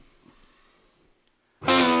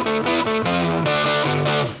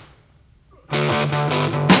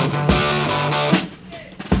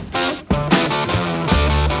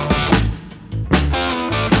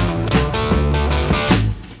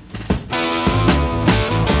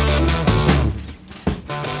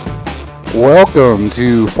Welcome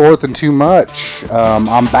to Fourth and Too Much.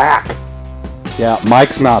 I'm back. Yeah,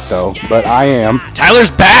 Mike's not though, but I am. Tyler's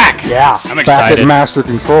back! Yeah, I'm back excited. at master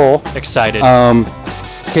control. Excited.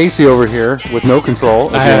 Casey over here with no control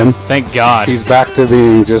again. Thank God. He's back to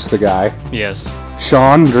being just a guy. Yes.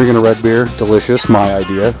 Sean drinking a red beer, delicious, my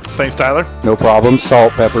idea. Thanks, Tyler. No problem.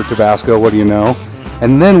 Salt, pepper, Tabasco, what do you know?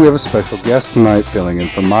 And then we have a special guest tonight filling in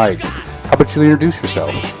for Mike. How about you introduce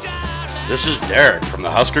yourself? This is Derek from the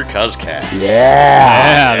Husker Cuzcast. Yeah.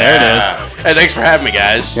 Yeah, there it is. Hey, thanks for having me,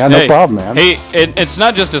 guys. Yeah, no problem, man. Hey, it's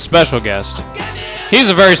not just a special guest. He's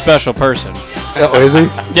a very special person. Oh, is he?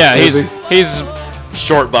 Yeah, Is he's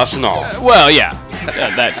Short bus and all. well, yeah.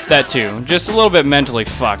 That too. Just a little bit mentally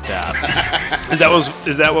fucked up. Is that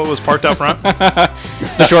what was parked out front?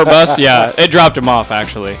 The short bus, yeah. It dropped him off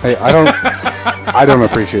actually. Hey, I don't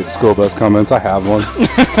appreciate the school bus comments. I have one.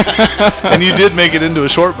 And you did make it into a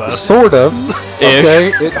short bus. Sort of. Ish. Okay,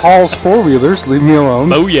 it hauls four-wheelers. Leave me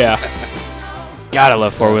alone. Oh yeah. God, I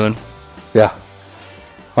love four-wheeling. Yeah.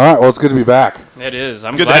 All right, well, it's good to be back. It is.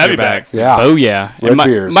 I'm Good to glad have you're you back. Yeah. Oh yeah. Red And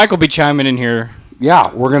beers. Mike will be chiming in here.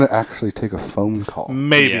 Yeah, we're going to actually take a phone call.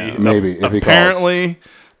 Maybe. Yeah. Maybe, if he calls. Apparently,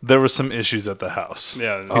 there was some issues at the house.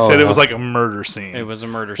 Yeah. He said it was like a murder scene. It was a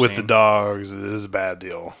murder with scene. the dogs. It is a bad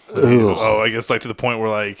deal. Ugh. Oh, I guess like to the point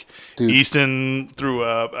where like Dude. Easton threw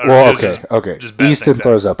up. Or Well, it was okay. just bad Easton things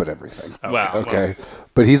throws up at everything. Wow. Okay.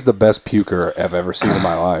 But he's the best puker I've ever seen in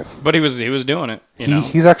my life. But he was doing it, you know.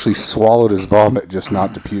 He's actually swallowed his vomit just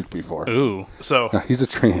not to puke before. Ooh. So He's a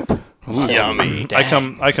tramp. Yummy. I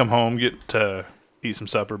come home, get to eat some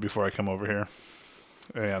supper before I come over here,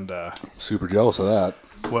 and Super jealous of that.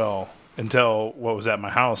 well, until what was at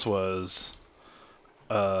my house was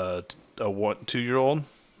a 1-year-old,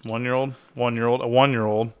 a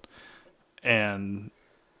 1-year-old, and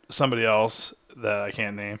somebody else that I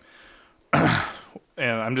can't name.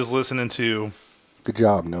 And I'm just listening to. Good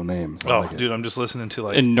job, no names. I like it. Dude, I'm just listening to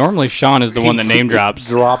like. And normally Sean is the one that name drops.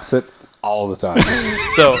 Drops it all the time.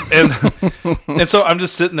 So and so I'm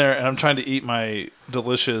just sitting there and I'm trying to eat my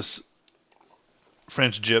delicious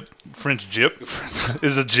French dip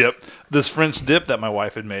is a dip. This French dip that my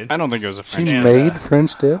wife had made. I don't think it was a He French. And, made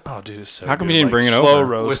French dip? Oh, dude, it's so How come good. you didn't bring it slow over?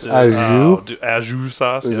 roasted With au jus? Oh, dude, au jus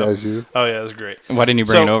sauce. Is Yep. au jus? Oh yeah, it was great. Why didn't you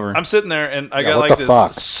bring So it over? I'm sitting there and I got what like the this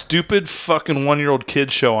fuck? stupid fucking 1-year-old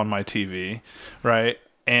kid show on my TV, right?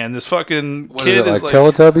 And this fucking What kid is it, is like like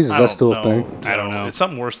Teletubbies? Is I that don't still a know. thing? I don't know. It's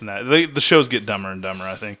something worse than that. The shows get dumber and dumber,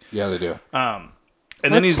 I think. Yeah, they do.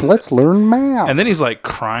 And then Let's learn math. and then he's like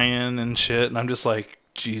crying and shit, and I'm just like,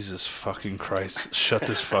 Jesus fucking Christ, shut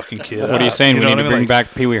this fucking kid up. What are you saying? We know need what to I mean? bring Like,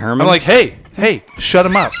 back Pee Wee Herman? I'm like, hey, shut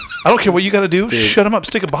him up. I don't care what you got to do. Shut him up.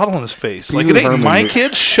 Stick a bottle in his face. Like, Pee it Wee ain't Herman my movie.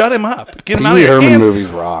 kid. Shut him up. Get him Pee out of Wee here. Herman And,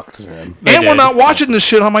 movies rocked, man. and we're did. not watching this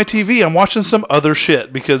shit on my TV. I'm watching some other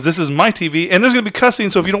shit because this is my TV, and there's going to be cussing,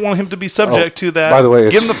 so if you don't want him to be subject to that, By the way,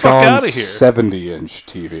 it's get him the fuck out of here. 70-inch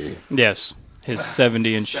TV. yes, his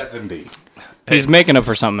 70-inch. 70. He's making up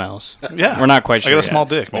for something else. Yeah. We're not quite sure. I got a yet. small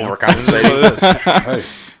dick, man. Overcompensating. That's what it is. Hey,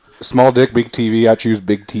 small dick, big TV. I choose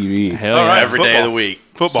big TV. Hell All yeah. right. Every day of the week.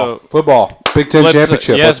 Football. Football, Big Ten Let's,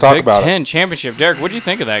 championship. yes, Let's talk Big about Ten it. championship. Derek, what do you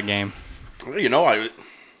think of that game? Well, you know, I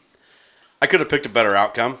could have picked a better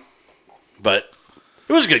outcome, but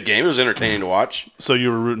it was a good game. It was entertaining to watch. So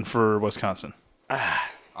you were rooting for Wisconsin.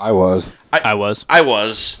 I was. I was. I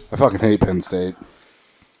was. I fucking hate Penn State.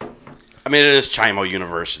 I mean, it is Chimo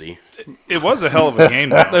University. It was a hell of a game,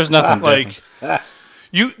 though. There's nothing like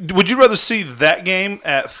would you rather see that game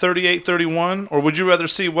at 38-31, or would you rather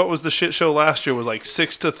see what was the shit show last year? It was like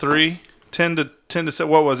 6-3, 10-7.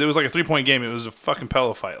 What was it? It was like a 3-point game. It was a fucking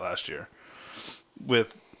pillow fight last year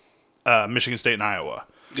with Michigan State and Iowa.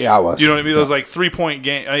 Yeah, I was. You know what I mean? It was like 3-point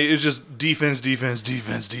game. It was just defense.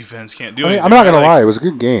 Can't do I mean, anything. I'm not gonna Like, lie. It was a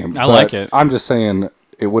good game. I like but it. I'm just saying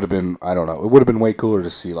it would have been. I don't know. It would have been way cooler to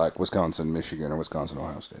see like Wisconsin, Michigan, or Wisconsin,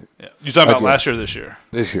 Ohio State Yeah. You talking about Again. last year or this year?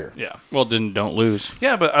 this year. Yeah. Well, then don't lose.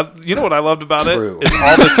 Yeah, but you know what I loved about True. it is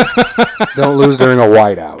all the Don't lose during a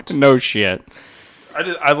whiteout. No shit.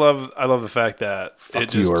 I love the fact that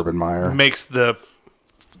it you, just Urban Meyer. makes the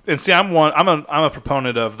and see I'm a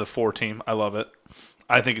proponent of the 4 team. I love it.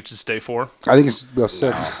 I think it should stay 4. I think it's about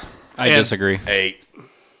 6. I And- disagree. 8.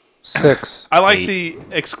 6. I like 8. the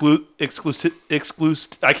exclusive.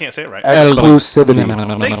 I can't say it right. Exclusivity.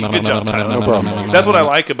 Thank you. Good job, Tyler. No problem. That's what I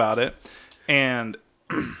like about it. And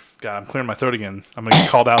God, I'm clearing my throat again. I'm gonna get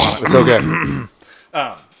called out on it. It's okay.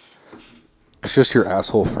 It's just your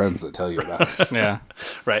asshole friends that tell you about it. Yeah.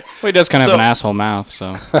 Right. Well, he does kind of So- have an asshole mouth,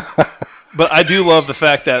 so. But I do love the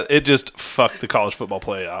fact that it just fucked the college football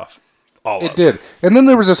playoff all It up. did. And then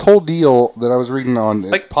there was this whole deal that I was reading on, it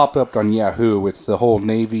Like- popped up on Yahoo. It's the whole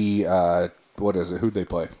Navy, what is it? Who'd they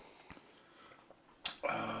play?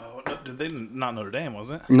 Did they not Notre Dame, was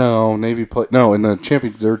it? No, Navy play. No, in the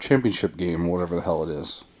their championship game, whatever the hell it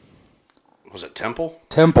is. Was it Temple?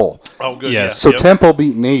 Temple. Oh, good. Yes. Yeah. So yep. Temple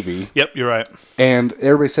beat Navy, Yep, you're right. and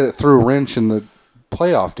everybody said it threw a wrench in the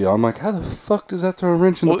playoff deal. I'm like, how the fuck does that throw a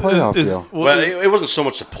wrench in the playoff deal? Well, it wasn't so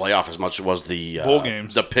much the playoff as much as it was the Bowl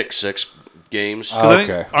games. the pick six games.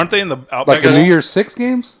 Okay. Aren't they in the Outback Like the Bowl? New Year's Six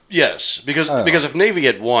games? Yes, because if Navy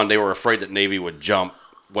had won, they were afraid that Navy would jump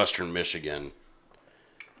Western Michigan.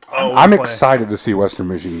 Oh, I'm play. excited to see Western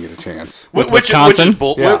Michigan get a chance. With Which is Wisconsin?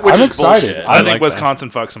 Yeah, which I'm is excited. bullshit. I think like Wisconsin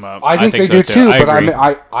fucks them up. I think they think do so, too. too, I but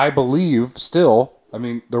agree. I believe still. I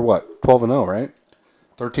mean, they're what 12-0, right?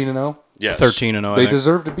 13-0. Yes. 13-0. They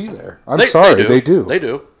deserve to be there. I'm They- sorry, they do. They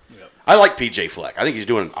do. I like PJ Fleck. I think he's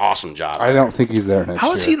doing an awesome job. I don't think he's there next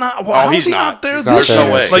How is year. he not? How he's is he not. not there He's not this there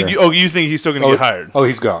year? next Like, year. you think he's still going to get hired? Oh,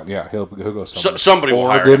 he's gone. Yeah, he'll go somewhere. Somebody will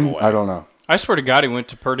hire him Oregon. away. I don't know. I swear to God, he went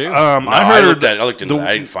to Purdue. No, I I heard looked into that.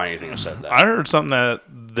 I didn't find anything that said that. I heard something that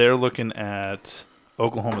they're looking at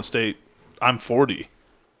Oklahoma State. I'm 40.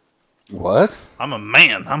 What? I'm a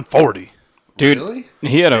man. I'm 40. Dude, Really?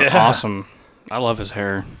 he had an Yeah. awesome. I love his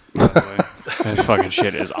hair. By the way. His fucking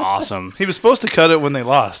shit is awesome. He was supposed to cut it when they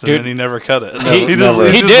lost, and Dude. then he never cut it. He- he's never.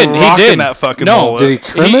 he's He just did, he rocking did. that fucking No. mullet. Did he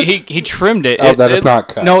trim it? He trimmed it. Oh, that is not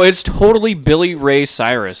cut. No, it's totally Billy Ray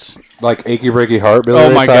Cyrus. Like achy breaky heart, Billy Oh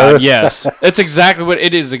Ray my Cyrus? God, yes. It's exactly what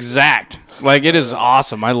it is. Exact. Like it is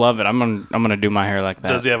awesome. I love it. I'm gonna do my hair like that.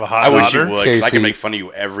 Does he have a hot I wish you daughter? would, because I Casey. can make fun of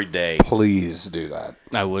you every day. Please do that.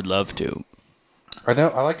 I would love to. I know.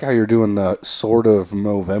 I like how you're doing the sort of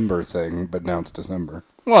Movember thing, but now it's December.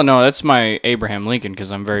 Well, no, that's my Abraham Lincoln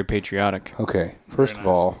because I'm very patriotic. Okay. First of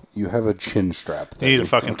all, you have a chin strap thing. You need a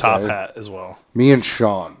fucking top okay? hat as well. Me and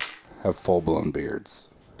Sean have full blown beards.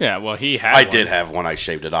 Yeah, well, he had. I one. did have one. I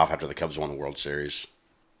shaved it off after the Cubs won the World Series.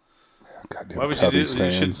 Goddamn Why would you do? Cubbies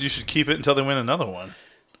fans. You should keep it until they win another one.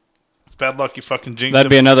 It's bad luck. You fucking jinxed That'd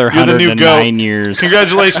be him. another You're the new 109 goat. years.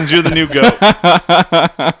 Congratulations, you're the new goat.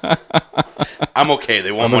 I'm okay.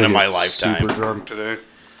 They won I'm one gonna in my get lifetime. super drunk today.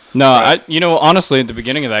 No, honestly, at the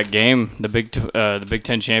beginning of that game, the Big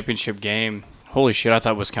Ten championship game, holy shit, I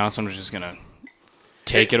thought Wisconsin was just gonna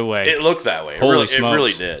take it away. It looked that way. Holy It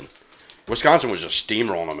really smokes. did. Wisconsin was just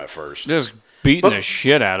steamrolling them at first. Just beating But- the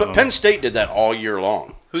shit out of But them. Penn State did that all year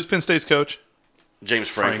long. Who's Penn State's coach? James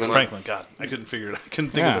Franklin. Franklin. God, I couldn't figure it. I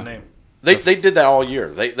couldn't think Yeah. of the name. They did that all year.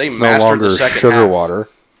 They No mastered longer the second sugar half. water.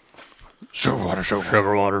 Sugar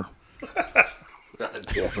water.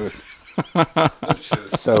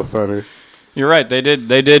 So funny. You're right. They did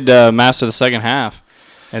master the second half,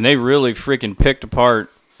 and they really freaking picked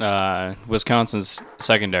apart Wisconsin's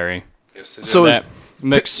secondary. So is That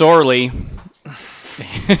McSorley.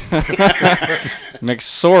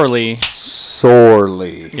 McSorley.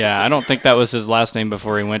 Sorely. Yeah, I don't think that was his last name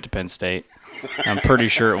before he went to Penn State. I'm pretty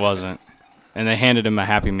sure it wasn't. And they handed him a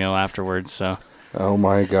Happy Meal afterwards. So, Oh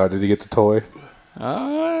my God! Did he get the toy?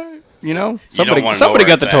 somebody wanna know where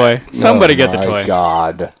got the it's toy. at. Somebody Oh got the my toy.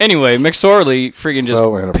 God! Anyway, McSorley freaking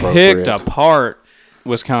So just inappropriate. picked apart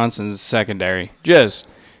Wisconsin's secondary. Just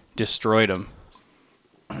destroyed them.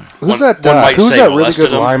 Who's One- that? one might Who's say that really molested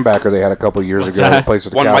good him. linebacker they had a couple years ago that? that plays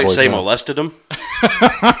with the One Cowboys? might say now? molested him.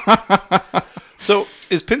 So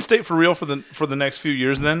is Penn State for real for the next few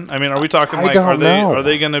years? Then I mean, are we talking I like don't are know.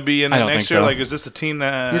 they going to be in I it don't next think year? so. Like, is this the team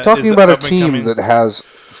that You're talking is about a up and team coming? that has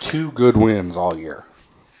 2 good wins all year,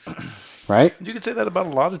 right? You could say that about a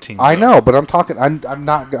lot of teams. I though, know, but I'm talking. I'm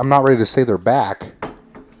not ready to say they're back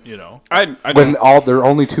You know, I when their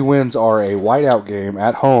only 2 wins are a whiteout game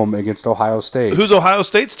at home against Ohio State. who's Ohio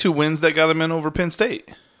State's 2 wins that got them in over Penn State,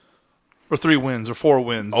 or 3 wins or 4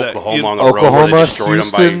 wins? Oklahoma on that, the road where they Oklahoma, destroyed them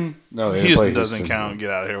Houston. No, they didn't play Houston doesn't Houston. count. Get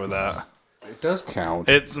out of here with that. It does count.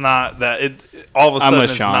 It's not that. It all of a I'm sudden with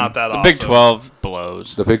it's Sean. not that The awesome. Big 12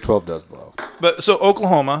 blows. The Big 12 does blow. But so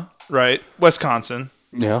Oklahoma, right? Wisconsin,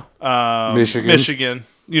 Yeah. Michigan. Michigan.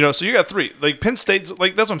 You know, so you got 3. Like Penn State's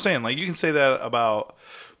like that's what I'm saying. Like you can say that about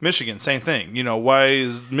Michigan, same thing. You know, why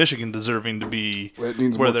is Michigan deserving to be Well, it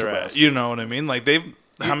needs where more they're at? Tabasco. You know what I mean? Like they've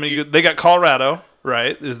how many good they got Colorado,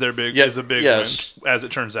 right? Is their big Yeah, is a big yes. win, as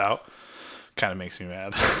it turns out. Kind of makes me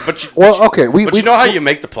mad. But you, Well, okay. but you know how you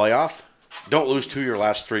make the playoff? Don't lose 2 of your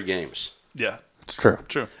last 3 games, Yeah, It's true.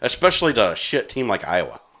 true. especially to a shit team like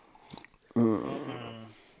Iowa.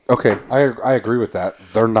 Okay, I agree with that.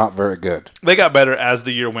 They're not very good. They got better as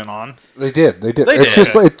the year went on. They did. They It's did.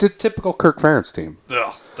 just like, it's a typical Kirk Ferentz team.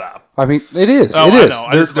 Ugh, stop. I mean, it is. Oh, it I is. know.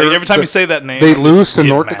 I just, like, every time you say that name, they I'm just lose to getting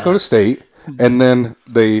North mad. Dakota State, and then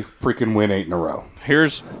they freaking win 8 in a row.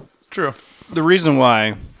 Here's True. The reason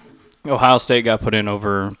why Ohio State got put in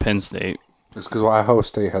over Penn State It's because Ohio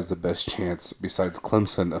State has the best chance, besides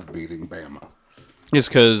Clemson, of beating Bama. is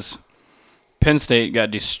because Penn State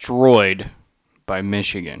got destroyed by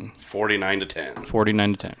Michigan, 49-10.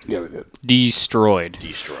 49-10. Yeah, they did. Destroyed.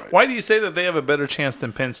 Destroyed. Why do you say that they have a better chance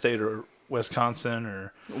than Penn State or Wisconsin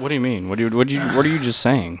or What do you mean? What are you just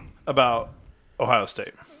saying? about Ohio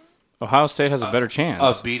State? Ohio State has a better chance.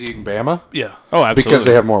 Of beating Bama? Yeah, Oh, absolutely. Because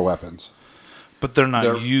they have more weapons. but they're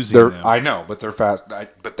not using They're, them. I know, but they're fast.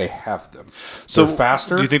 But they have them. So They're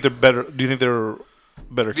faster. Do you think they're better? Do you think they're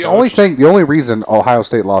better? the only reason Ohio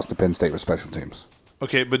State lost to Penn State was special teams.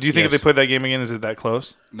 Okay, but do you think if Yes. they play that game again, is it that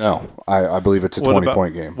close? No, I believe it's a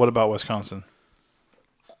 20-point game. What about Wisconsin?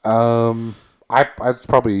 It's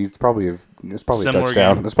probably a Similar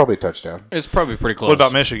touchdown. game. It's probably a touchdown. It's probably pretty close. What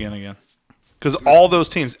about Michigan again? Because all those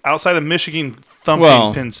teams outside of Michigan thumping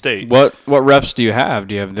Well, Penn State. What refs do you have?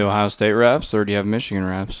 Do you have the Ohio State refs or do you have Michigan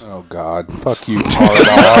refs? Oh God! Fuck you,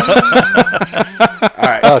 Harbaugh. All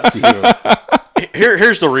right. Fuck you.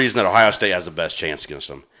 Here's the reason that Ohio State has the best chance against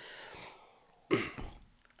them.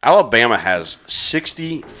 Alabama has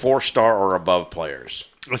 60 4-star or above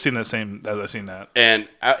players, I've seen that.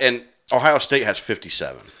 and Ohio State has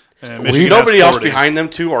 57. And Michigan has Nobody else 40. behind them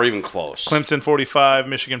two are even close. Clemson 45,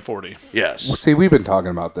 Michigan 40. Yes. See, we've been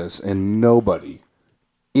talking about this, and nobody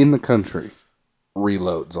in the country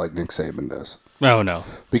reloads like Nick Saban does. Oh no.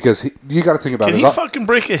 Because you got to think about Can his he fucking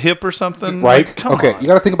break a hip or something? right. Like, come okay, on. you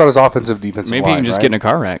got to think about his offensive defensive Maybe line. he can just right? get in a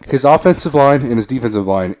car wreck. His offensive line and his defensive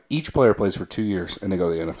line. Each player plays for 2 years, and they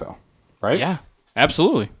go to the NFL. Right. Yeah,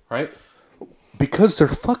 absolutely. Right. Because they're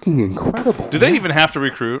fucking incredible. Do they even have to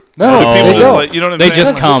recruit? No, Or do people they just don't. like, you know what I'm They saying?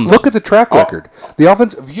 just Like, come. Look at the track record. The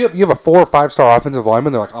offense. If you have a 4 or 5 star offensive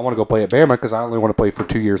lineman, they're like, I want to go play at Bama because I only want to play for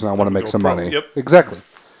 2 years and I want to make some pro. money. Yep. Exactly.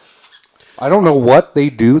 I don't know what they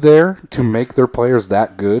do there to make their players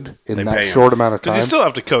that good in They that pay 'em. short amount of Does time. he still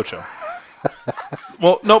have to coach them?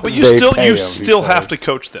 Well, no, but you They still pay you 'em, he still have to says.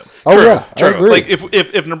 coach them. Oh, yeah, I True. agree. Like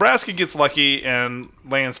if Nebraska gets lucky and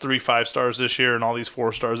lands 3 5-stars this year and all these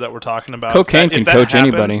 4-stars that we're talking about, Cocaine if can that coach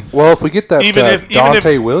happens, anybody. Well, if we get that Even if- even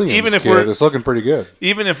Dante if- Williams even if kid, we're- it's looking pretty good.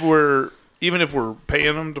 Even if we're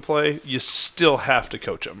paying them to play, you still have to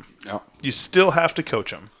coach them. Yeah. You still have to coach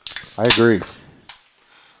them. I agree.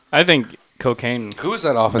 I think cocaine Who is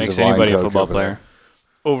that offensive makes line anybody a coach football over player.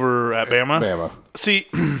 Over at Bama. Bama. See,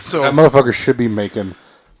 That so motherfucker should be making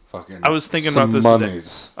fucking. I was thinking some about this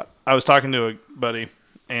monies. today. I was talking to a buddy,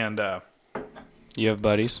 and You have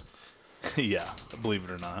buddies? yeah, believe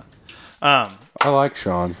it or not, I like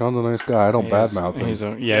Sean. Sean's a nice guy. I don't badmouth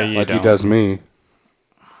him You like don't. he does me.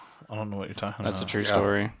 I don't know what you're talking That's a about. true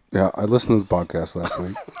story. Yeah, I listened to the podcast last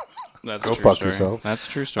week. That's Go a true fuck story. yourself. That's a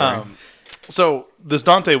true story. So this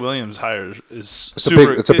Dante Williams hire is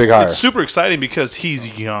a big hire. It's super exciting because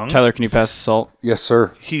he's young. Tyler, can you pass the salt? Yes,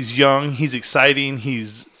 sir. He's young. He's exciting.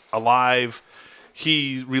 He's alive.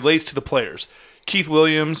 He relates to the players. Keith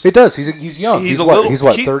Williams. It does. He's young. He's He's a what? little- He's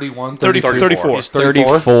what? Keith- 31, 30, 32? 34. He's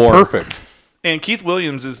 34. 34. Perfect. And Keith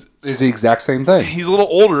Williams is Is the exact same thing. he's a little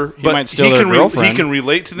older, but might steal their he girlfriend. can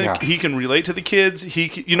relate to the Yeah. he can relate to the kids.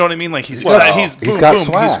 You know what I mean? Like he's got- excited. he's He's got boom,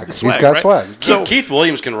 swag. He's He's got right? swag. So Keith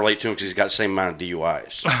Williams can relate to him because he's got the same amount of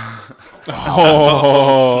DUIs.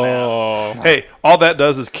 hey, all that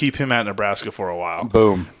does is keep him at Nebraska for a while.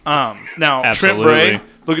 Boom. Now Trent Absolutely. Bray,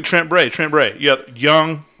 look at Trent Bray. Trent Bray, yeah,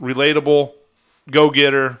 young, relatable, go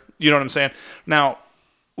getter. You know what I'm saying? Now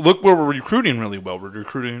look where we're recruiting really well. We're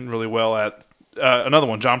recruiting really well at another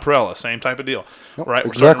one, John Perella, same type of deal, right?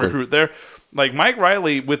 We're starting exactly. to recruit there. Like Mike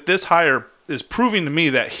Riley with this hire is proving to me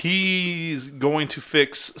that he's going to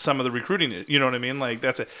fix some of the recruiting. You know what I mean? Like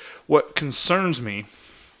that's it. What concerns me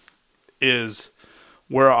is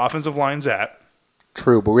where our offensive line's at.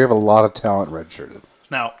 True, but we have a lot of talent redshirted.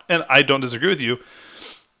 Now, and I don't disagree with you,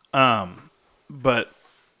 but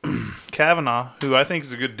Kavanaugh, who I think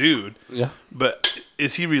is a good dude, Yeah. but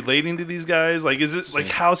is he relating to these guys? Like, is it like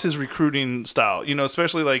how's his recruiting style? You know,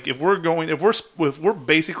 especially like if we're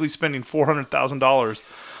basically spending $400,000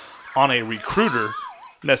 on a recruiter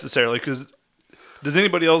necessarily, because does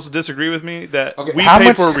anybody else disagree with me that we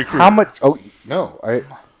pay for a recruiter How much? Oh no,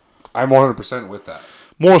 I'm 100% with that.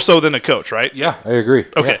 more so than a coach, right? Yeah, I agree.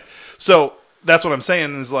 Okay, so that's what I'm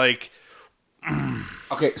saying is like.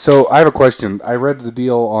 Okay, so I have a question. I read the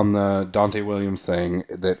deal on the Dante Williams thing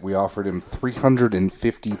that we offered him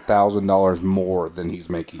 $350,000 more than he's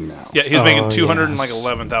making now. Yeah, he was making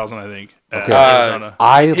 $211,000, I think, at Okay. Arizona.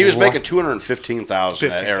 He was making $215,000 at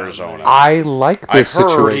 50,000. Arizona. I like I this heard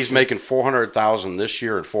situation. he's making $400,000 this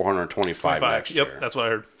year and $425,000 next Yep, year. that's what I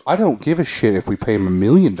heard. I don't give a shit if we pay him $1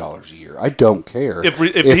 million a year. I don't care. If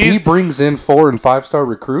he he's- brings in 4 and 5-star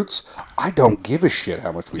recruits, I don't give a shit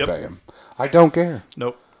how much we Yep. pay him. I don't care.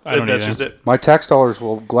 Nope. I don't That's either. just it. My tax dollars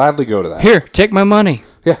will gladly go to that. Here, take my money.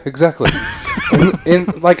 Yeah, exactly.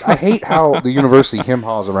 and like, I hate how the university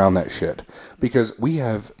hem-haws around that shit because we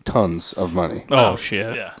have tons of money. Oh,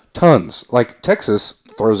 shit. Yeah. Tons. Like, Texas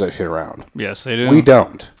throws that shit around. Yes, they do. We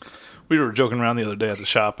don't. We were joking around the other day at the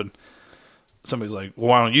shop, and somebody's like, "Well,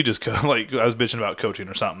 why don't you just like?" I was bitching about coaching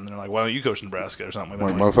or something. And they're like, "Why don't you coach Nebraska or something?"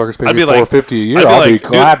 Like, I'm motherfuckers pay I'd me be like- $450 a year. I'd I'll be like,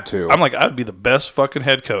 glad dude, to. I'm like, I would be the best fucking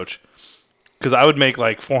head coach because I would make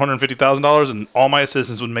like $450,000, and all my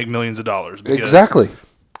assistants would make millions of dollars. because Exactly.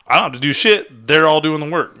 I don't have to do shit. They're all doing the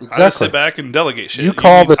work. I just Exactly. sit back and delegate shit. You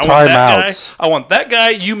call the I want that timeouts. guy, I want that guy.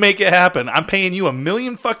 You make it happen. I'm paying you $1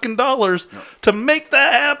 million fucking dollars to make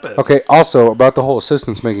that happen. Okay, also, about the whole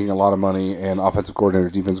assistants making a lot of money and offensive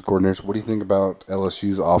coordinators, defensive coordinators, what do you think about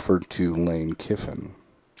LSU's offer to Lane Kiffin?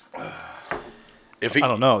 If he, I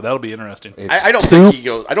don't know. That'll be interesting. It's I don't two- think he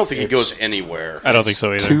goes. I don't think he it's- goes anywhere. I don't think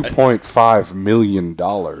so either. $2.5 million.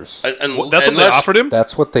 That's what they offered him.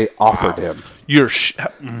 That's what they offered him. You're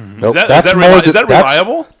Nope, that that's more is that that's-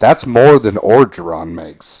 reliable? That's more than Orgeron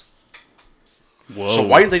makes. So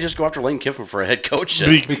why didn't they just go after Lane Kiffin for a head coach?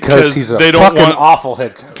 Then? Because he's a they don't fucking want awful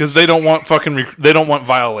head coach. because they don't want fucking they don't want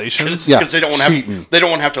violations. Yeah, Because they don't want cheating. they don't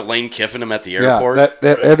want to have to Lane Kiffin him at the Yeah, airport.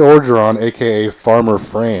 that Ed Orgeron, a.k.a. Farmer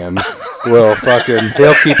Fran, will fucking,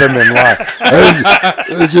 he'll keep him in line.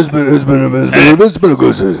 It's been a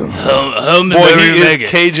good season. Boy, he is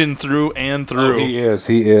Cajun through and through. He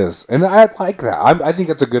is. And I like that. I think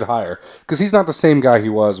that's a good hire because he's not the same guy he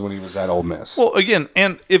was when he was at Ole Miss. Well, again,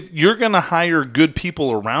 and if you're going to hire good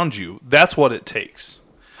people around you, that's what it takes.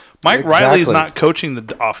 Mike Riley's Exactly. not coaching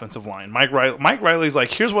the offensive line. Mike Riley's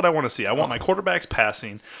like, here's what I want to see. I want my quarterbacks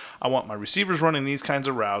passing. I want my receivers running these kinds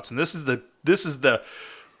of routes. And this is the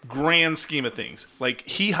grand scheme of things. Like,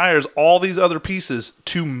 he hires all these other pieces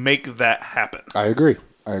to make that happen. I agree.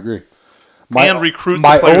 And recruit the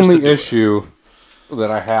My players to only do it. issue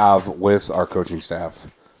that I have with our coaching staff,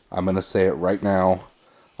 I'm going to say it right now.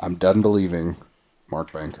 I'm done believing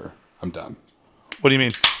Mark Banker. I'm done. What do you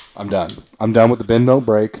mean? I'm done. I'm done with the bend don't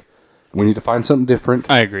break. We need to find something different.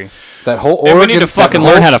 I agree. That whole And Oregon, we need to fucking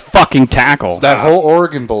learn how to fucking tackle. That whole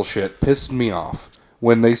Oregon bullshit pissed me off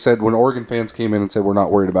when they said, when Oregon fans came in and said we're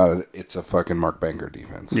not worried about it, it's a fucking Mark Banker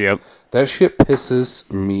defense. Yep. That shit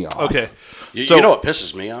pisses me off. Okay. You know what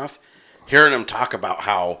pisses me off? Hearing him talk about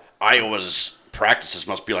how Iowa's practices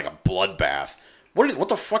must be like a bloodbath. What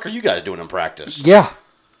the fuck are you guys doing in practice? Yeah.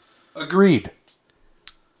 Agreed.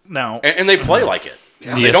 Now, And they play like it.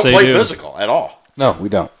 They Yes, don't they play do. physical at all. No, we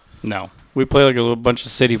don't. No. We play like a little bunch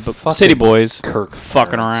of city boys Kirk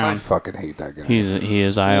fucking Ferentz. I around. fucking hate that guy. He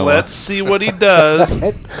is Iowa. let's see what he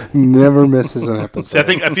does. Never misses an episode.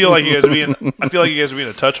 I feel like you guys are being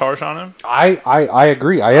a touch harsh on him. I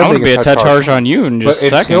agree. I I'm am gonna being be a touch harsh on you in But just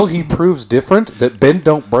a until second. he proves different, that bend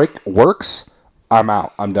don't break works, I'm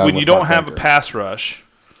out. I'm done. When with you don't Mark have a Banker. pass rush,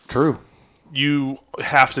 True. you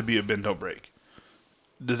have to be a bend don't break.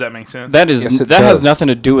 Does that make sense? That is Yes, it that has does. nothing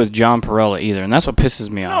to do with John Perella either, and that's what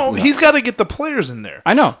pisses me off. no, he's got to get the players in there.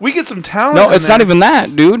 I know. We get some talent. No, in it's not there. even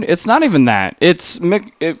that, dude. It's not even that. It's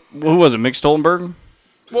Mick. Who was it? Mick Stoltenberg?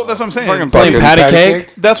 Well, that's what I'm saying. Fucking playing Fucking patty patty cake.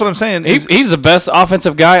 cake? That's what I'm saying. He's the best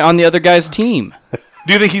offensive guy on the other guy's team.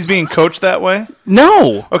 Do you think he's being coached that way?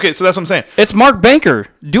 No, Okay, so that's what I'm saying. it's Mark Banker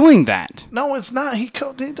doing that. No, it's not. He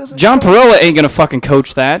doesn't. John Perella ain't gonna fucking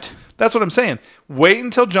coach that. That's what I'm saying. Wait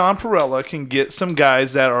until John Perella can get some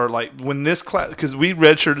guys that are like when this class, because we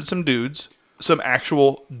redshirted some dudes, some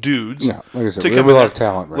actual dudes. Yeah, like I said, to we have come a in lot there. of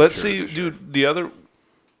talent Let's redshirted see, this year. dude.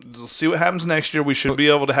 Let's see what happens next year. We should be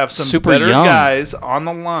able to have some Super better young. guys on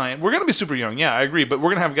the line. We're gonna be super young, yeah, I agree. But we're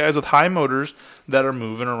gonna have guys with high motors that are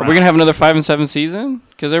moving around. Are we gonna have another 5-7 season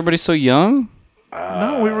because everybody's so young?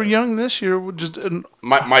 No, we were young this year. We're just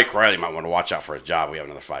Mike Riley might want to watch out for his job. We have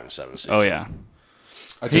another 5-7 season. Oh yeah.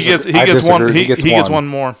 he gets one. He gets one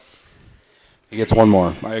more. He gets one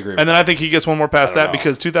more. I agree. And then I think he gets one more past I that don't know.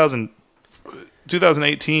 because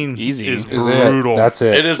 2018 Easy. is is brutal. it? That's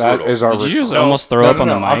it. It is That brutal. is our. Did you just No, almost throw no, up no, on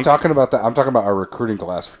no. the mic? I'm talking about that. I'm talking about our recruiting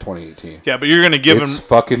class for 2018. Yeah, but you're going to give It's him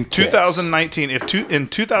fucking tits. 2019. In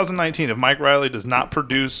 2019, if Mike Riley does not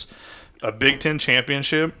produce a Big Ten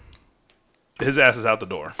championship, his ass is out the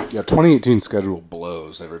door. Yeah, 2018 schedule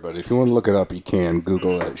blows. Everybody, if you want to look it up, you can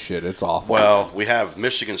Google that shit. It's awful. Well, we have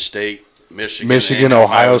Michigan State, Michigan, and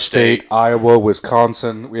Ohio State, Iowa,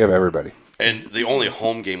 Wisconsin. We have everybody. and the only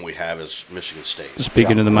home game we have is Michigan State.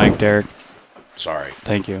 Speaking to the mic, Derek. Sorry.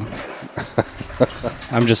 Thank you.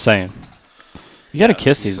 I'm just saying. You got to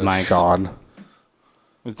kiss these mics. Sean.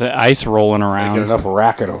 With the ice rolling Get around enough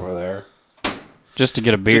racket over there. just to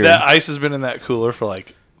get a beer. That ice has been in that cooler for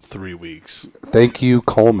like 3 weeks. Thank you,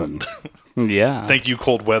 Coleman. Yeah. Thank you,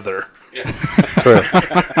 cold weather. True.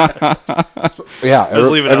 Yeah,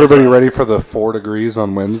 leave it everybody outside. ready for the 4 degrees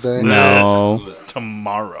on Wednesday? No.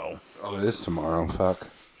 Tomorrow. Oh, it is tomorrow. Fuck.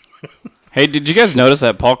 Hey, did you guys notice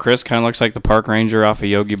that Paul Chris kind of looks like the park ranger off of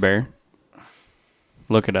Yogi Bear?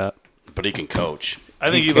 Look it up. But he can coach. I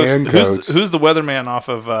think He he looks. can Who's, coach. who's the weatherman off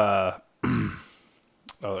of?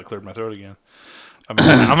 Oh, that cleared my throat again. I'm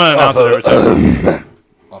gonna announce it every time.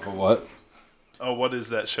 Off of what? Oh, what is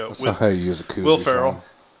that show? That's not how you use a koozie. Will Ferrell.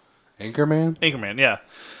 Sean. Anchorman? Anchorman. Yeah,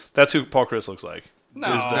 that's who Paul Chris looks like.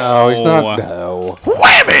 No. No, he's not. Oh. No.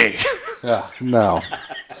 Whammy! Yeah, no.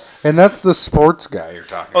 And that's the sports guy you're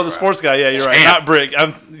talking Oh, about. the sports guy. Yeah, you're right. Not Brick.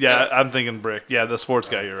 I'm thinking Brick. Yeah, the sports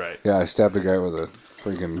guy. You're right. Yeah, I stabbed a guy with a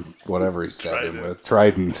freaking whatever he stabbed him Trident. with.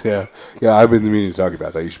 Trident, yeah. Yeah, I've been meaning to talk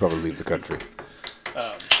about that. You should probably leave the country.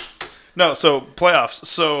 No, so playoffs.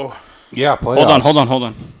 So Yeah, playoffs. Hold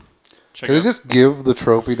on. Can they just give the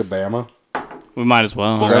trophy to Bama? We might as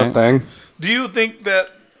well. Is that a Right? thing? do you think that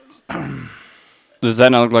Does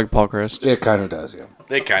that not look like Paul Christ? It kind of does, yeah.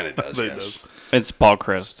 It kind of does, It yes. does. It's Paul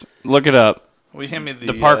Christ. Look it up. we hand me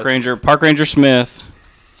The Park Ranger. Park Ranger Smith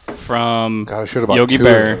from God, I should have bought Yogi 2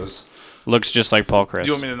 Bear of those. looks just like Paul Do Christ.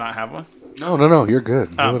 you want me to not have one? No, you're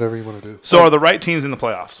good. Do whatever you want to do. So are the right teams in the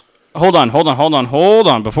playoffs? Hold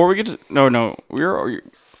on. Before we get to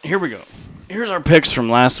here we go. Here's our picks from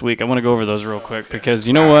last week. I want to go over those real quick because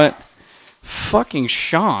you know what? Fucking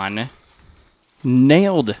Sean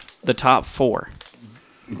nailed the top 4.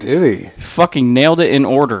 Did he? Fucking nailed it in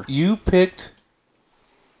order. You picked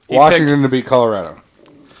He Washington to beat Colorado.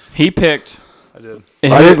 He picked. I did.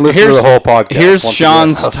 I didn't listen to here's- the whole podcast. Here's once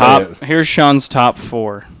Sean's again. I'll say top. it. Here's Sean's top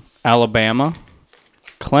 4: Alabama,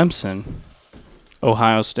 Clemson,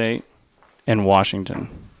 Ohio State, and Washington.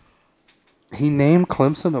 He named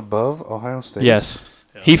Clemson above Ohio State. Yes,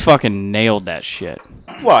 he fucking nailed that shit.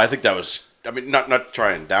 Well, I think that was. I mean, not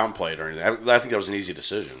trying to downplay it or anything. I think that was an easy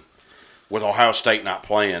decision. With Ohio State not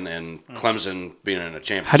playing and Clemson being in a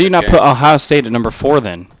championship. How do you not game. put Ohio State at number 4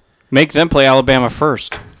 then? Make them play Alabama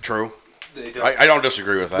first. True. I don't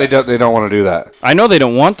disagree with that. They don't want to do that I know they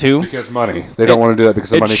don't want to. because money. They don't want to do that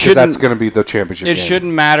because of it money because shouldn't- that's going to be the championship. It game.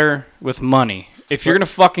 shouldn't matter with money. If you're gonna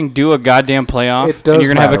fucking do a goddamn playoff It does and you're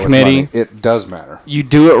gonna have a matter with committee, money. It does matter. you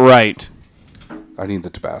do it right. I need the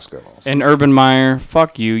Tabasco. Also. And Urban Meyer,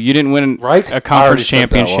 fuck you. You didn't win Right? a I conference already said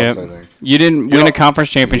that championship. once, I think. You didn't win a conference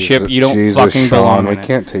championship. You don't Jesus, fucking Sean, belong we in it.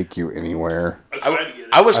 can't take you anywhere.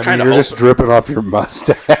 I was I mean, kind of you're just dripping off your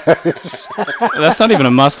mustache. That's not even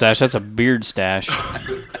a mustache. That's a beard stash.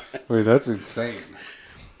 Wait, that's insane.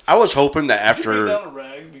 I was hoping that after a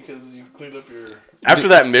rag because you cleaned up your. after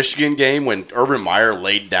that Michigan game when Urban Meyer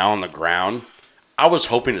laid down on the ground, I was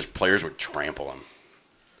hoping his players would trample him.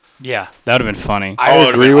 Yeah, that would have been funny. I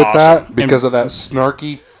it'd agree been with awesome. that because of that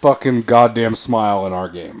snarky fucking goddamn smile in our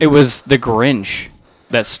game. It was the Grinch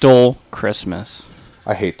that stole Christmas.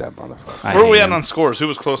 I hate that motherfucker. I Where were we hate at him. on scores? Who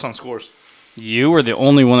was close on scores? You were the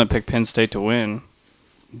only one that picked Penn State to win.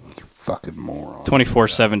 Fucking moron.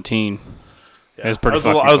 24-17. It was pretty I was, a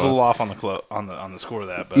fucking little, I was a close. little off on the score of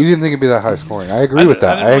that, but You didn't think it'd be that high scoring. I agree I with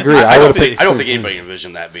didn't- that. I I didn't agree. think- I I would don't have think- I don't think anybody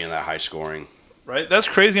envisioned that being that high scoring. right, that's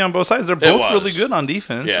crazy on both sides. They're both was. really good on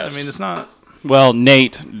defense. Yes. I mean, it's not. Well,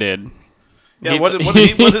 Nate did. Yeah, He-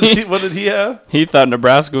 what did he have? He thought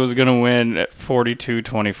Nebraska was going to win at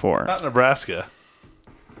 42-24. Not Nebraska.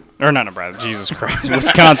 Or not Nebraska. Jesus Christ.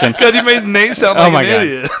 Wisconsin. God, you made Nate sound Oh like my an god.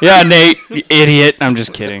 idiot. Yeah, Nate, you idiot. I'm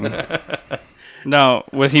just kidding. No,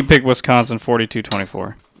 he picked Wisconsin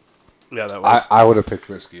 42-24. Yeah, that was. I would have picked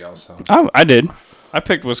whiskey also. I did. I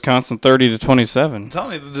picked Wisconsin 30-27. I'm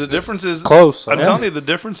telling you, the difference is Close. I'm Yeah. telling you, the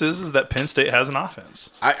difference is that Penn State has an offense.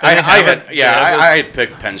 I haven't- had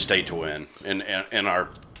picked Penn State to win in our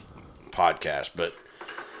podcast, but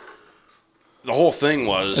the whole thing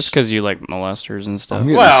was That's because you like molesters and stuff. I'm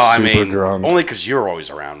getting well, I super mean, drunk. only because you're always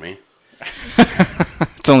around me.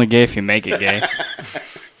 It's only gay if you make it gay.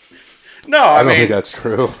 No, I I don't mean, think that's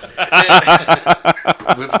true.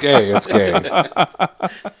 It's gay. It's gay.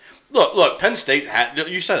 look, Penn State.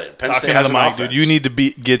 You said it. Penn Talking State to has the an mic, offense. dude. You need to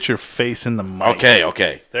get your face in the mic.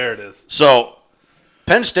 Okay. There it is. So,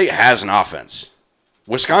 Penn State has an offense.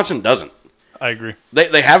 Wisconsin doesn't. I agree.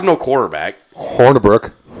 They have no quarterback.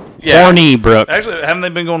 Hornibrook. Yeah, Horny Brook. Actually, haven't they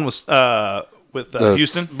been going with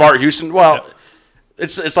Houston? Bart Houston. Well,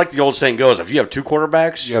 it's like the old saying goes: if you have two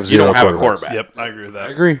quarterbacks, You have don't zero have a quarterbacks. quarterback. Yep, I agree with that.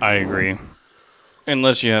 I agree. I agree.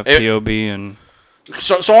 Unless you have It- POB and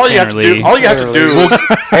So all you have to do, Hey,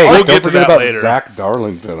 We'll don't get to forget that about later. Zach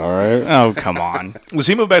Darlington. All right, Oh, come on. Was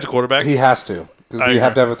he moved back to quarterback? he has to because I we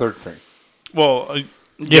have agree. to have a third string. Well,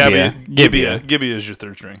 Gibbia. Gibby is your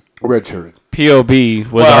third string. Redshirted.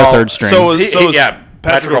 POB was our third string. So was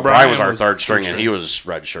Patrick O'Brien was our was third string, and he was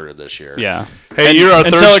redshirted this year. yeah. Hey, And- you're our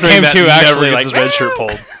third until it string came that to never actually, gets like, his red shirt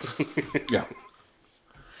pulled. Yeah.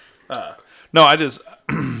 No, I just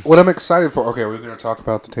What I'm excited for. Okay, we're going to talk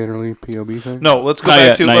about the Taylor Lee POB thing. no. Let's go Not back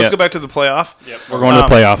yet, to not let's yet. go back to the playoff. We're going to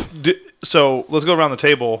the playoff. So let's go around the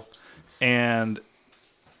table and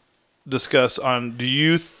discuss on. Do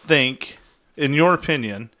you think, in your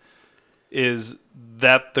opinion, is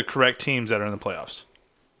that the correct teams that are in the playoffs?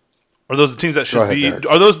 Are those the teams that should Go ahead, be? Derek.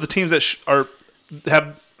 Are those the teams that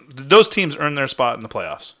have? Did those teams earn their spot in the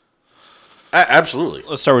playoffs? Absolutely.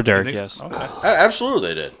 Let's start with Derek, Think so? yes. Okay. Absolutely,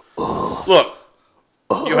 they did. Look,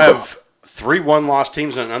 you have 3 1-loss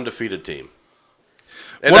teams and an undefeated team.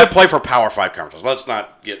 And that play for Power 5 conferences. Let's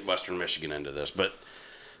not get Western Michigan into this, but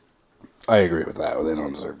I agree with that. They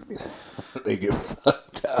don't deserve to be there. They get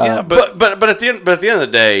fucked up. Yeah, but at the end of the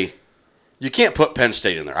day, you can't put Penn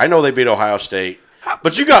State in there. I know they beat Ohio State,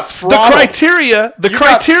 but you got the throttled. criteria You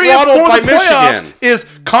got for throttled by the playoffs Michigan. is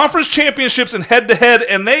conference championships and head to head,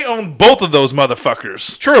 and they own both of those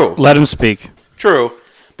motherfuckers. True, Let him speak. true.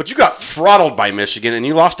 But you got throttled by Michigan, and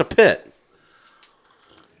you lost to Pitt.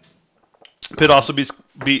 Pitt also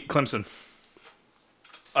beat Clemson,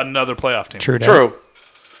 another playoff team. True. True.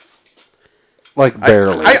 Like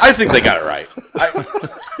barely. I think they got it right.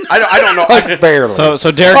 I don't know. like barely.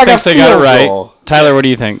 So Derek Like a thinks they got it field right. goal. Tyler, what do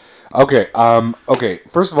you think? Okay. Okay.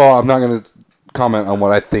 First of all, I'm not going to comment on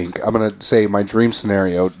what I think. I'm going to say my dream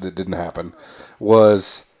scenario that didn't happen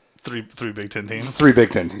was Three Big Ten teams. 3 Big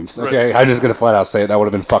Ten teams. Okay. I'm just going to flat out say it. That would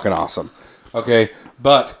have been fucking awesome. Okay.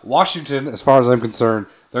 But Washington, as far as I'm concerned,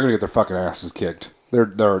 they're going to get their fucking asses kicked.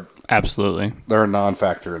 They're Absolutely. a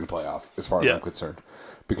non-factor in the playoff as far as Yeah. I'm concerned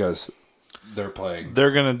because they're playing.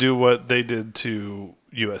 They're gonna do what they did to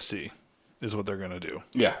USC. Is what they're gonna do.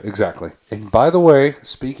 Yeah, exactly. And by the way,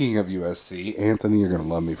 speaking of USC, Anthony, you're going to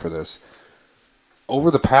love me for this. Over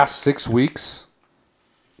the past 6 weeks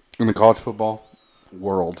in the college football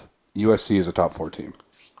world, USC is a top 4 team.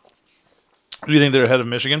 Do you think they're ahead of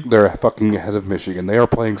Michigan? They're fucking ahead of Michigan. They are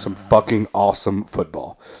playing some fucking awesome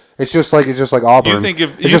football. It's just like Auburn. You think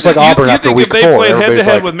if it's just like Auburn you after think week if they 4. played head to Everybody's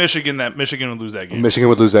head like, with Michigan, that Michigan would lose that game? Michigan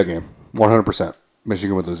would lose that game. 100%.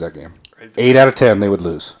 Michigan would lose that game. 8 out of 10, they would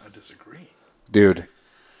lose. I disagree. Dude,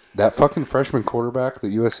 that fucking freshman quarterback that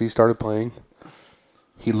USC started playing,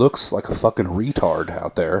 he looks like a fucking retard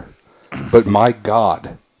out there. But my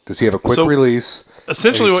God, does he have a quick So, release?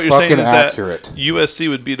 Essentially, and what he's you're saying fucking is that accurate. USC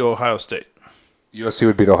would beat Ohio State. USC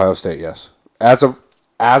would beat Ohio State, yes. As of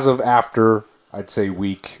after, I'd say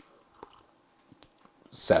week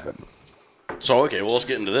 7. So okay, well let's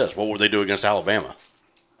get into this. What would they do against Alabama?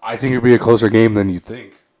 I think it'd be a closer game than you'd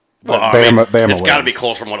think. Well, But I mean, Bama it's got to wins. be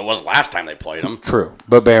closer from what it was last time they played them. True,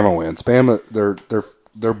 but Bama wins. Bama,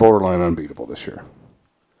 they're borderline unbeatable this year.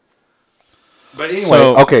 But anyway,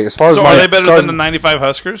 So- okay. As far as So my, are they better as far than as- the 95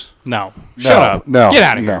 Huskers? No. No, Shut up. No, Get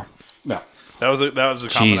out of here. No. That was the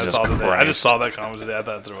comment Jesus I saw today. I Christ. just saw that comment today. I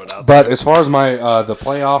thought I'd throw it out. But as far as my the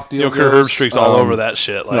playoff deal Kirk goes, Herbstreit's all over that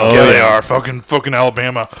shit. Like, oh, yeah, they yeah. are fucking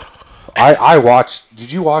Alabama. I watched.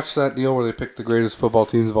 Did you watch that deal where they picked the greatest football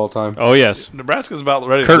teams of all time? Oh, yes. Nebraska's about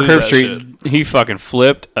ready Kirk to lose that shit. Herbstreit, he fucking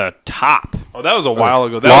flipped a top. Oh, that was a while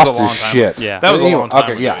ago. That Lost was a long his time. shit. Yeah. That was But a long time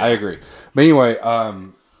Okay, ago, yeah, yeah. I agree. But anyway,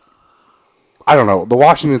 I don't know. The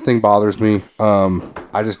Washington thing bothers me.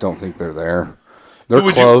 I just don't think they're there. They're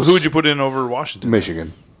close. Who would you put in over Washington?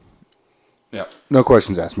 Michigan. Yeah. No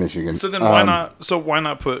questions asked. Michigan. So then why not? So why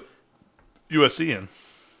not put USC in?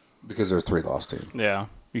 Because they're a 3-loss team. Yeah.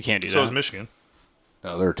 You can't do So is that. Michigan.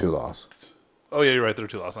 No, they're a 2-loss. Oh yeah, you're right. They're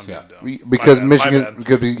 2 losses. I'm Yeah. dumb. Because My bad, Michigan, my bad.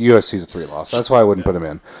 because USC's a 3-loss. That's why I wouldn't put them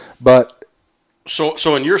in. But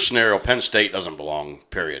So in your scenario, Penn State doesn't belong.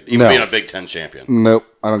 Period. Even No. being a Big Ten champion. nope,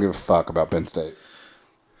 I don't give a fuck about Penn State.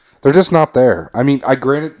 They're just not there. I mean, I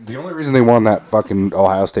granted the only reason they won that fucking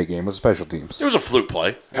Ohio State game was special teams. It was a fluke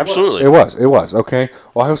play. Absolutely. It was. Okay.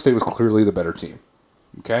 Ohio State was clearly the better team.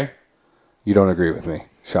 Okay? You don't agree with me,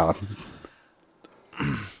 Sean.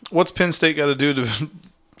 What's Penn State got to do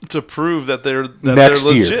to prove that they're Next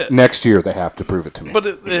they're year. legit? Next year they have to prove it to me. But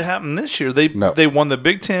it happened this year. They No. they won the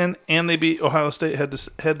Big Ten and they beat Ohio State head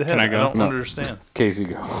to head. Can I go? don't No. understand. Casey,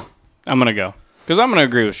 go. I'm going to go. Because I'm going to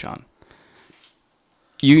agree with Sean.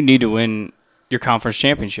 You need to win your conference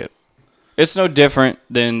championship. It's no different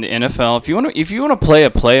than the NFL. If you want to play a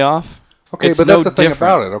playoff, Okay, it's but no that's the thing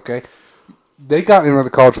different. about it, okay? they got into the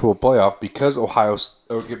college football playoff because Ohio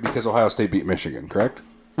State beat Michigan, correct?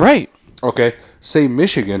 Right. Okay. Say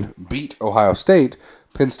Michigan beat Ohio State,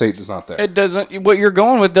 Penn State is not there. It doesn't. What you're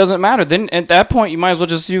going with doesn't matter. Then at that point, you might as well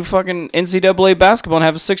just do fucking NCAA basketball and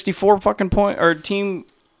have a 64 fucking point or team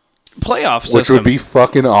playoff system. Which would be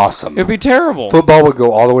fucking awesome. It'd be terrible. Football would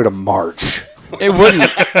go all the way to March. It wouldn't.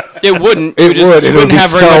 It wouldn't. It would. You It would wouldn't be have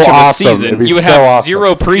very so much of a awesome. It'd season. be You would so have awesome.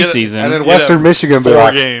 zero preseason. And then You'd Western have Michigan,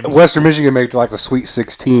 4 games. Western Michigan made like the Sweet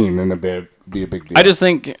 16, and it'd be a big deal. I just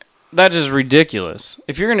think that is ridiculous.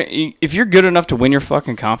 If you're good enough to win your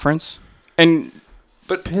fucking conference, and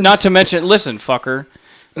not to mention, listen, fucker,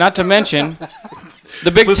 not to mention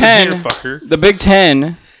the Big Listen Ten. here, fucker. The Big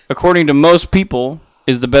Ten, according to most people,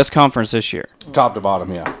 is the best conference this year. top to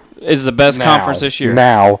bottom, yeah. Is the best conference this year.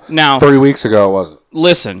 Now, Now. 3 weeks ago, it wasn't.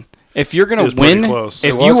 Listen, if you're It gonna was pretty win, close.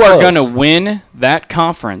 if It you was are close. gonna win that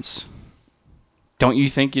conference, don't you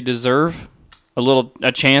think you deserve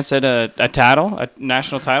a chance at a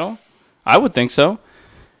national title? I would think so.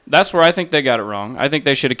 That's where I think they got it wrong. I think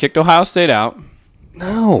they should have kicked Ohio State out.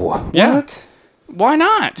 No. Yeah. What? Why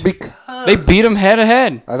not? Because They beat them head to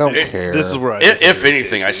head. I don't care. This is where I If disagree.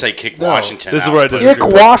 anything, I say kick Washington This is out. where I but- disagree.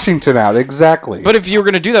 Kick Washington out, exactly. But if you were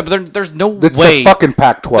going to do that, but there's no it's way. the fucking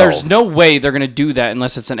Pac-12. There's no way they're going to do that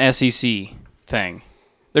unless it's an SEC thing.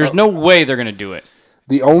 There's no way they're going to do it.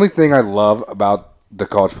 The only thing I love about the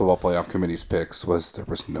College Football Playoff Committee's picks was there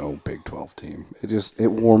was no Big 12 team.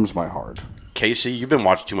 It warms my heart. Casey, you've been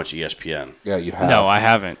watching too much ESPN. Yeah, you have. No, I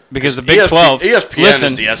haven't. Because the Big 12. ESPN listen,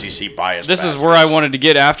 is the SEC bias. this is where I wanted to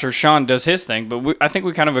get after Sean does his thing, but I think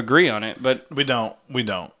we kind of agree on it. But We don't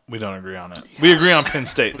agree on it. We agree on Penn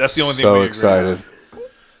State. That's the only thing So we agree excited. on.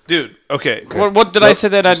 Dude, okay. what did I say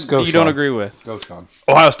that just go, you don't Sean. agree with? Go, Sean.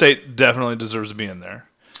 Ohio State definitely deserves to be in there.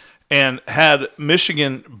 And had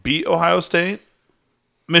Michigan beat Ohio State,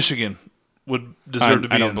 Michigan would deserve to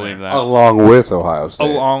be I in don't believe there. that. Along with Ohio State.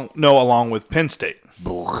 Along with Penn State.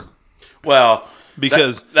 Ugh. Well,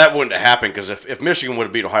 Because- that wouldn't have happened because if Michigan would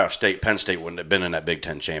have beat Ohio State, Penn State wouldn't have been in that Big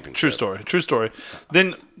Ten championship. True story.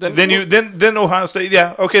 Then Ohio State.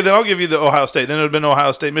 Yeah, okay. Then I'll give you the Ohio State. Then it would have been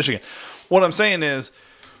Ohio State, Michigan. What I'm saying is,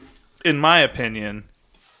 in my opinion,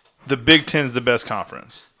 the Big Ten's the best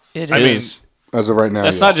conference. It I mean, is. As of right now,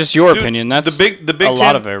 That's yes. not just your Dude, opinion. That's the Big a Ten,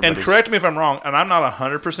 lot of and everybody's. correct me if I'm wrong, and I'm not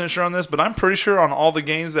 100% sure on this, but I'm pretty sure on all the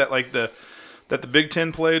games that the Big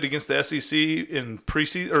Ten played against the SEC in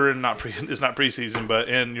preseason, or it's not preseason, but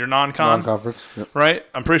in your non-con, non-conference. Yep. right?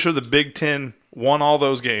 I'm pretty sure the Big Ten won all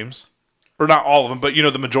those games, or not all of them, but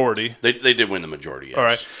the majority. They did win the majority. Yes. All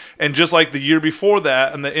right, and just like the year before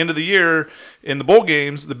that, and the end of the year in the bowl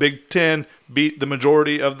games, the Big Ten beat the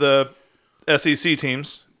majority of the SEC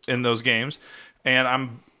teams in those games, and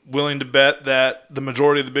I'm willing to bet that the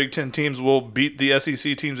majority of the Big Ten teams will beat the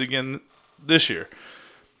SEC teams again this year.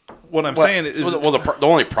 What I'm saying is, the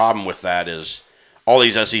only problem with that is all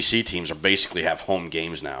these SEC teams are basically have home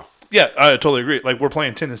games now. yeah, I totally agree. Like we're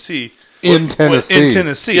playing Tennessee In Tennessee. in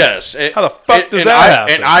Tennessee. Yes. How the fuck does that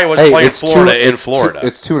happen? And Iowa's Hey, playing it's Florida in Florida.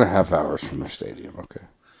 It's 2.5 hours from their stadium. Okay.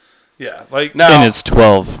 Yeah, like now, and it's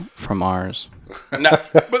 12 from ours. now,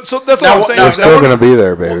 but so that's Now, what I'm saying. now, is They're that still going to be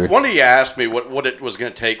there, baby. one of you asked me what it was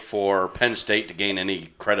going to take for Penn State to gain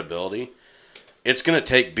any credibility. It's going to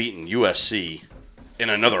take beating USC in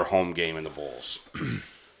another home game in the Bowls.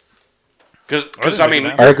 Because I mean,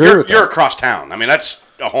 I agree with you're that. across town. I mean, that's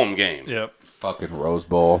a home game. Yep. Fucking Rose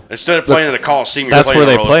Bowl. Instead of playing in the Coliseum, you're That's playing where in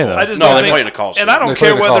they the Rose play, Bowl. though. I just no, don't they think, play in the Coliseum. and I don't They play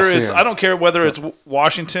care the whether Coliseum. it's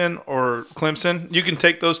Washington or Clemson. You can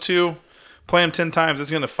take those two, play them 10 times. It's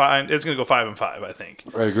going to go 5-5. I think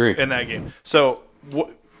I agree. in that game. So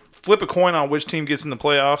flip a coin on which team gets in the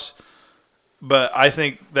playoffs. But I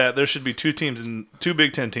think that there should be two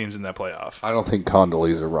Big Ten teams in that playoff. I don't think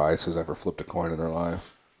Condoleezza Rice has ever flipped a coin in her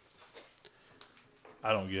life.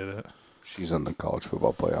 I don't get it. She's on the College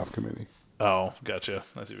Football Playoff Committee. Oh, gotcha.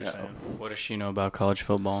 I see what you're saying. What does she know about college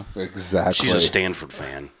football? Exactly. She's a Stanford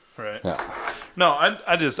fan. Right. Yeah. No,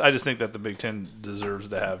 I just think that the Big Ten deserves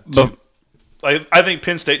to have But- two. I think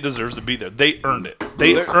Penn State deserves to be there. They earned it.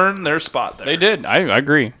 They earned their spot there. They did. I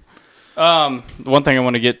agree. One thing I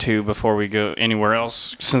want to get to before we go anywhere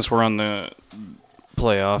else, since we're on the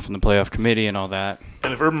playoff and the playoff committee and all that.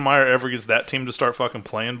 And if Urban Meyer ever gets that team to start fucking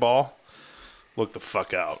playing ball, look the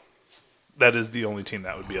fuck out. That is the only team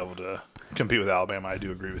that would be able to compete with Alabama. I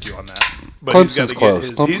do agree with you on that. But Clemson's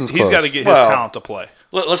close. Clemson's he's got to close. get his Well- talent to play.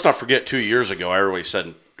 Let's not forget 2 years ago, everybody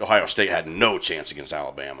said Ohio State had no chance against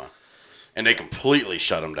Alabama. And they completely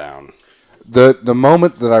shut them down. The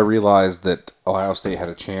moment that I realized that Ohio State had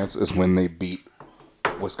a chance is when they beat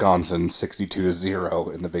Wisconsin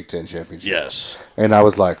 62-0 in the Big Ten championship. Yes. And I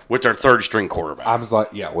was like, With their third string quarterback.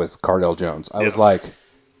 with Cardell Jones. I was like,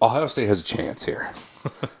 Ohio State has a chance here.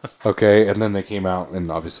 Okay, and then they came out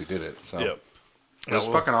and obviously did it. So Yep. it was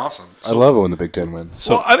fucking awesome. I love it when the Big Ten wins.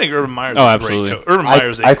 Well, I think Urban Meyer's Oh, a absolutely. great coach. Urban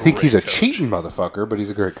Meyer's I think great he's a coach. cheating motherfucker, but he's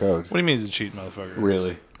a great coach. What do you mean he's a cheating motherfucker?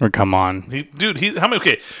 Really? Or come on. How many?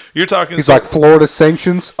 Okay, you're talking. He's like Florida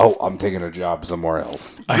sanctions. Oh, I'm taking a job somewhere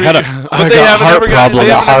else. I had a But they got haven't heart ever got- problems.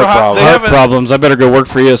 they haven't Heart ever- problems. they Heart haven't- problems. I better go work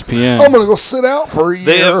for ESPN. I'm gonna go sit out for a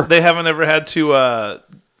year. They haven't ever had to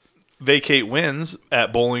vacate wins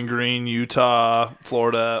at Bowling Green, Utah,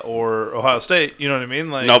 Florida, or Ohio State. You know what I mean?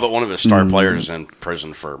 Like no, but one of his star players is in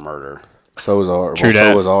prison for murder. So was ours. True So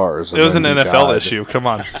dat. was ours. it was an And then he NFL died. issue. Come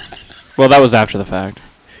on. Well, that was after the fact.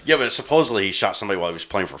 Yeah, but supposedly he shot somebody while he was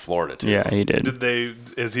playing for Florida, too. Yeah, he did.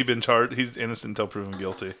 Has he been charged? He's innocent until proven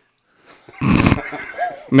guilty.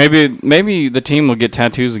 Maybe the team will get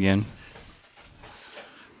tattoos again.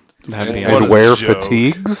 That'd be What And a wear joke.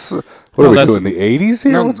 fatigues. What Well, are we that's- doing? The 80s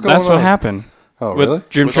here? No, What's going that's on? what happened. Oh, with really?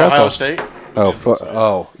 Jim With Ohio Tressel. State?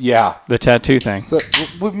 Oh, yeah. The tattoo thing. So,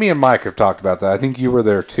 me and Mike have talked about that. I think you were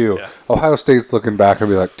there too. Yeah. Ohio State's looking back and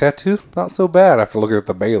be like, tattoo, not so bad after looking at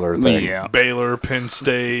the Baylor thing. Yeah. Baylor, Penn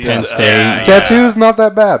State. Penn State. Tattoo's not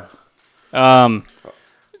that bad. Um,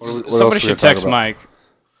 What else somebody we gonna should talk text about? Mike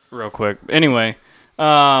real quick. Anyway,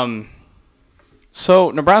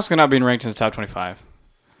 so Nebraska not being ranked in the top 25.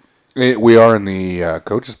 We are in the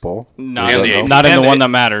coaches poll. Not, And the AP. not in And the one the- that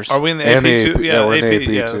matters. Are we in the And AP the too? AP, yeah, we're in the AP. AP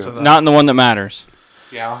Yeah, too. that's what I thought. Not in the one that matters.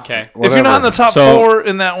 Yeah. Okay. If you're not in the top So- four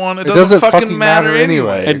in that one, it It doesn't, doesn't fucking matter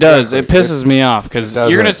anyway. It does. It Exactly. pisses me off because It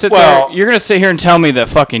doesn't. you're gonna sit Well- there. You're gonna sit here and tell me that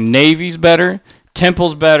fucking Navy's better,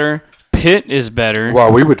 Temple's better, Pitt is better,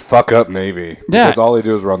 Well, we would fuck up Navy Yeah. because all they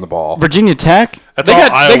do is run the ball. Virginia Tech. That's they all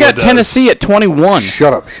got Iowa they got does. Tennessee at 21.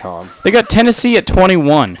 Shut up, Sean. They got Tennessee at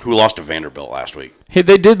 21. Who lost to Vanderbilt last week? Hey,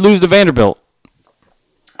 they did lose to Vanderbilt.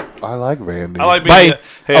 I like Vandy. I like By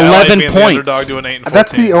being I like 11 being the points. underdog doing 8 and 14.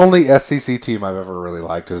 That's the only SEC team I've ever really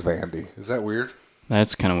liked is Vandy. Is that weird?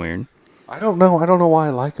 That's kind of weird. I don't know. I don't know why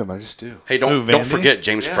I like them. I just do. Hey, Who, don't Vandy? forget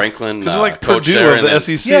James Franklin. Because they're like coach Purdue there, of and the then-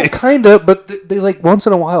 SEC. Yeah, kind of, but they like once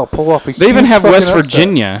in a while pull off a They even huge have fucking West upset.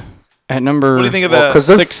 Virginia at number. What do you think of that? 'Cause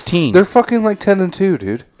they're- 16. They're fucking like 10-2,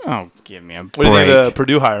 dude. Oh, give me a break. What do you think of the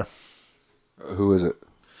Purdue hire? Who is it?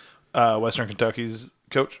 Western Kentucky's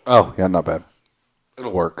coach. Oh, yeah, not bad.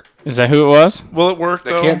 It'll work. Is that who it was? Will it work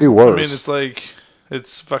though? can't do I worse. mean, it's like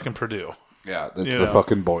it's fucking Purdue. Yeah, it's You the know.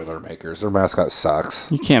 fucking Boilermakers. Their mascot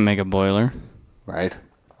sucks, You can't make a boiler. right?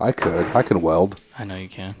 I could weld. I know you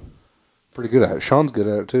can. Pretty good at it. Sean's good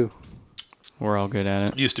at it too. We're all good at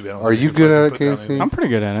it. Used to be. I don't Are think you can good at it, fucking put down Casey? I'm pretty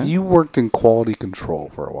good at it. You worked in quality control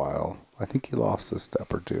for a while. I think you lost a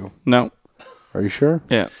step or two. No. Are you sure?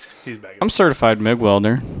 Yeah. any- He's back. I'm certified MIG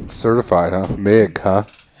welder. Certified, huh? MIG, huh?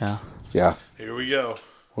 Yeah. Yeah. Here we go.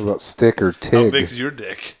 What about stick or How TIG? big's your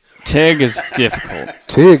dick? TIG is difficult.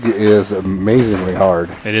 TIG is amazingly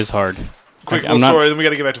hard. It is hard. Quick I'm little not- story. Then we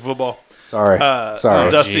got to get back to football. Sorry. Sorry.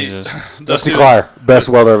 Dusty. Jesus. Dusty Clyre, best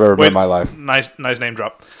welder I've ever met Wait, in my life. Nice name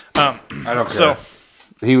drop. I don't care. So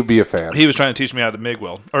He would be a fan. he was trying to teach me how to MIG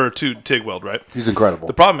weld or to TIG weld, right? He's incredible.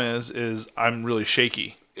 The problem is I'm really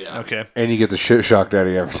shaky. Yeah. Okay. And you get the shit shocked out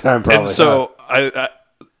of you every time, probably. And so I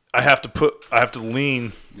have to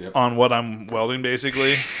lean on what I'm welding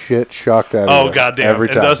basically. shit shocked out of Oh you goddamn! every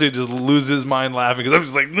And time. Dusty just loses his mind laughing because I'm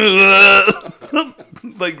just like,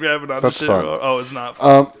 like grabbing on That's the shit. fun. Oh, it's not.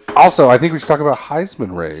 Fun. Also, I think we should talk about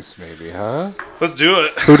Heisman race, maybe, huh? Let's do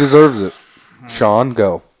it. Who deserves it? Sean,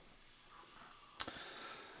 go.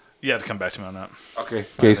 You have to come back to me on that. Okay.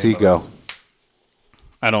 Casey, go.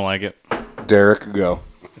 I don't like it. Derek, go.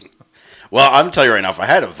 Well, I'm gonna tell you right now, if I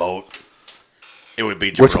had a vote, it would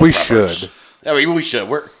be Jabril Which we Peppers. should. I mean, we should.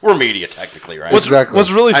 We're media technically, right? Exactly.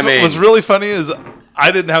 What's really I mean- what's really funny is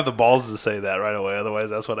I didn't have the balls to say that right away.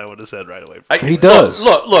 Otherwise, that's what I would have said right away. He does.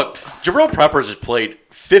 Look. Jabril Peppers has played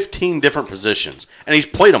 15 different positions, and he's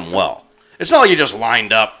played them well. It's not like he just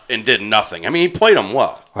lined up and did nothing. I mean, he played them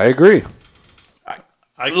well. I agree.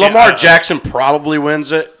 I can't- Lamar Jackson probably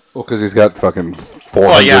wins it. Well, because he's got fucking 400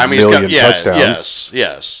 Well, yeah, I mean, million he's got touchdowns.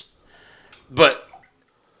 yes. But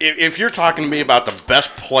if you're talking to me about the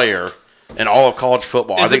best player in all of college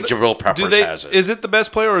football, I Is think it- Jabril Peppers has it. Is it the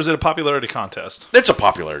best player or is it a popularity contest? It's a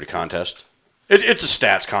popularity contest. It's a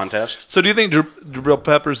stats contest. So do you think Jabril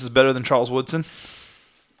Peppers is better than Charles Woodson?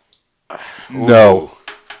 No.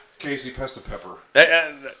 Casey, pass the pepper.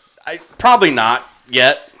 I probably not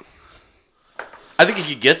yet. I think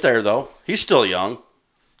he could get there though. He's still young.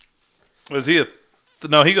 Was he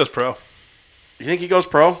no, he goes pro. You think he goes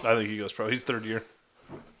pro? I think he goes pro. He's third year.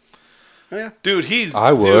 Yeah. Dude, he's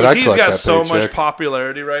I would. Dude, I'd he's collect got that so paycheck. much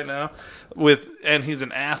popularity right now and he's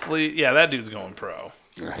an athlete. Yeah, that dude's going pro.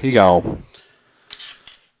 He gone.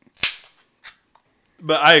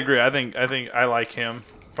 But I agree. I think I like him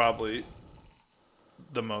probably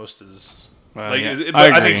the most is Well, like yeah, but I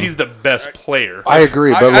I think agree. he's the best player. I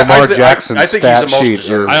agree, but I Lamar thi- I Jackson's think he's stat the most sheet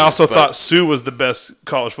deserved. is. I also but- thought Sue was the best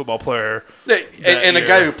college football player. And a year.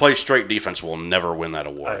 guy who plays straight defense will never win that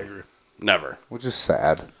award. I agree. Never. which is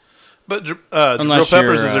sad. But Jabril Unless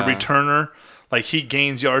Peppers you're, is a returner. Like he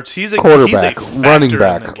gains yards. He's a Quarterback, he's a running factor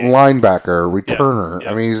back, in the game. linebacker, returner.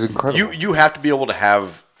 yeah. I mean, he's incredible. You have to be able to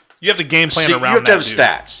have You have to game plan you around have to have that dude.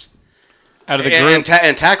 stats. Out of the And, group,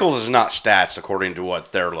 and tackles is not stats according to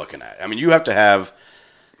what they're looking at. I mean, you have to have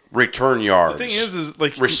return yards. The thing is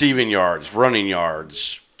like receiving yards, running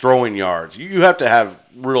yards, throwing yards. You have to have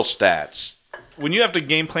real stats. when you have to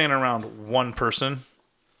game plan around one person,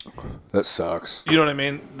 That sucks. you know what I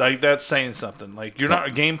mean? Like that's saying something. Like you're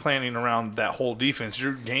not game planning around that whole defense.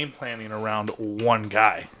 You're game planning around one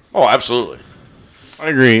guy. Oh, absolutely. I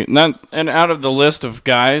agree. And out of the list of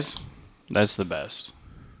guys, that's the best.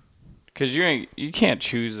 Because you can't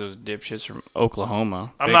choose those dipshits from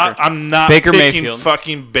Oklahoma. I'm not Baker picking Mayfield.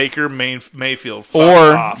 fucking Baker Mayfield. Fuck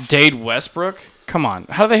Or off. Dade Westbrook. Come on,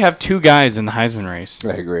 how do they have two guys in the Heisman race? I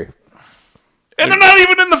agree. And they're not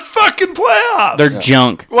even in the fucking playoffs. They're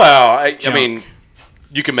junk. Well, I mean,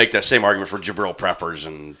 you can make that same argument for Jabril Peppers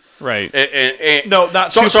and. Right. No,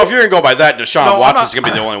 not so. two- So if you're gonna go by that, Deshaun No, I'm Watson's not-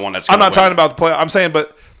 gonna be the only one that's. I'm Gonna not win. talking about the playoff. I'm saying,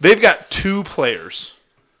 but they've got two players.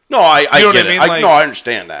 No, I You know what get I it. mean? Like- No, I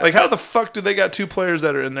understand that. Like, how the fuck do they got two players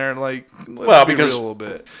that are in there? Like, let's Well, be because real a little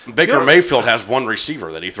bit. Baker You know, Mayfield has one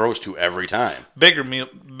receiver that he throws to every time. Baker And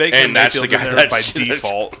that's the Mayfield's guy in there that's- by that's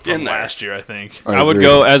default from in there. last year, I think. I would agree.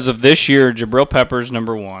 go as of this year. Jabril Peppers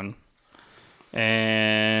number 1,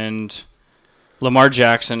 and Lamar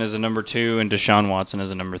Jackson is a number 2, and Deshaun Watson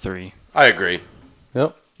is a number 3. I agree.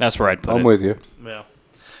 Yep, That's where I'd put I'm it. with you. Yeah,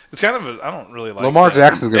 it's kind of I don't really like Lamar that.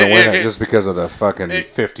 Jackson's going to win it- it just because of the fucking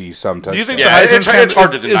 50-some touchdowns. Do you think Yeah, the Heisman's it's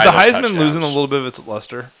hard to is deny the those Heisman touchdowns. losing a little bit of its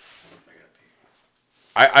luster?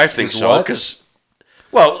 I think Is so. what? Because,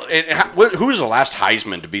 who was the last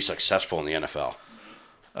Heisman to be successful in the NFL?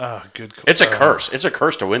 Oh, good. It's a curse. It's a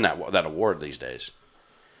curse to win that award these days.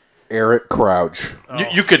 Eric Crouch.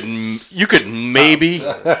 You could maybe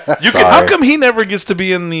you could. Sorry. How come he never gets to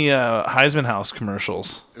be in the Heisman House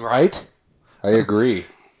commercials? Right? I agree.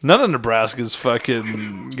 None of Nebraska's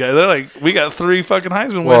fucking guys. They're like, we got 3 fucking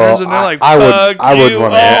Heisman Well, winners, and they're like, I fuck wouldn't you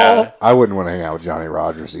want all. to. I wouldn't want to hang out with Johnny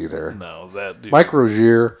Rogers either. No, that dude. Mike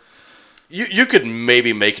Rozier. You could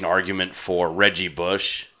maybe make an argument for Reggie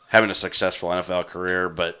Bush having a successful NFL career,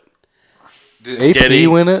 but Did AP Did he?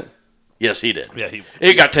 win it? yes, he did. Yeah, he.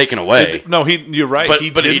 It got taken away. No, you're right. But he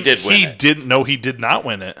did win He it. didn't. No, he did not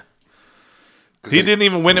win it. He didn't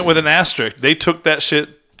even win it with an asterisk. They took that shit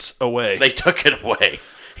away. They took it away.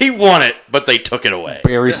 He won it, but they took it away.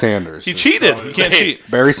 Barry Sanders. he cheated. You can't cheat.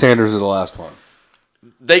 Barry Sanders is the last one.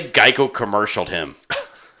 They Geico commercialed him.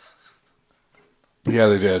 Yeah,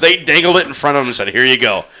 they did. They dangled it in front of him and said, "Here you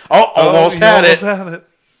go." Oh, almost had it.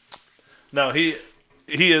 No, he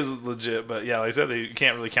is legit, but yeah, like I said, they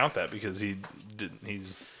can't really count that because he didn't.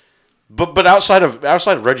 He's But outside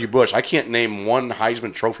of Reggie Bush, I can't name one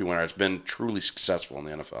Heisman Trophy winner that's been truly successful in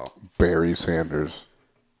the NFL. Barry Sanders.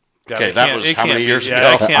 Okay, it that can't- was it how many can't be- years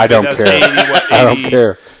yeah, ago? it can't I be. don't That's care. 80, what, I don't 80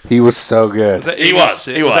 care. He was so good. Was that He was.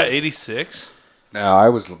 86? He Was that was. 86? No,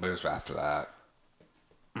 it was after that.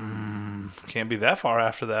 Can't be that far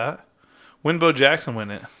after that. When Bo Jackson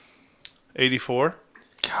win it? 84?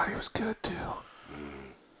 God, he was good too.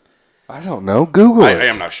 I don't know. Google I it.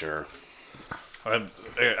 am not sure. I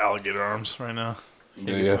got alligator arms right now.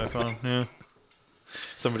 Do It's ya? my phone. Yeah.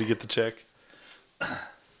 Somebody get the check.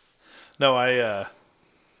 No, I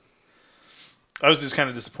was just kind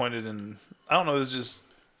of disappointed in. I don't know. It was just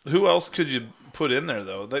who else could you put in there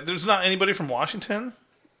though? Like, there's not anybody from Washington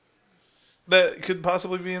that could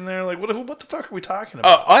possibly be in there. Like, what the fuck are we talking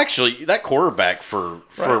about? Actually, that quarterback for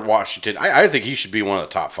Right. Washington, I think he should be one of the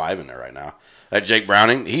top 5 in there right now. That Jake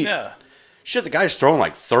Browning, Yeah, the guy's throwing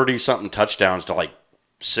like 30-something touchdowns to like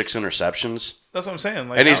 6 interceptions, that's what I'm saying.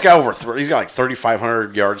 Like, and he's got he's got like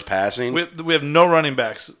 3,500 yards passing. we have no running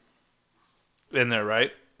backs in there,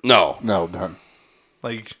 right? No, No, done.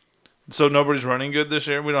 Like, so nobody's running good this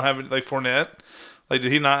year. We don't have like Fournette. Like,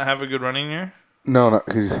 did he not have a good running year? No,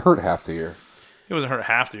 he's hurt half the year. He wasn't hurt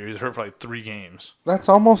half the year. He was hurt for like 3 games. That's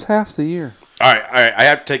almost half the year. all right, I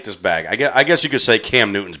have to take this back. I guess you could say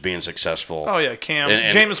Cam Newton's being successful. Oh yeah, Cam,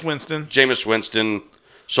 And- Jameis Winston. Jameis Winston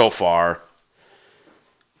so far.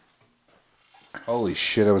 Holy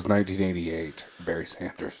shit! It was 1988. Barry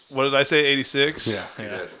Sanders. What did I say? 86. You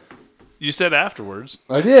did. You said afterwards.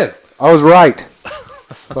 I did. I was right.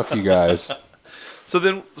 Fuck you guys.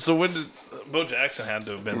 So when did Bo Jackson had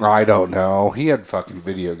to have been? I don't know. He had fucking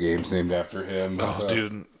video games named after him. Oh, so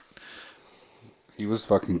dude, he was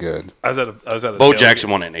fucking good. I was at a Bo tailgate. Jackson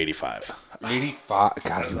won it in 85. 85.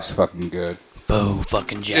 God, he was fucking good. Bo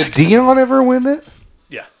fucking Did Jackson. Deion ever win it?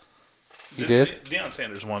 Yeah, He did. Deion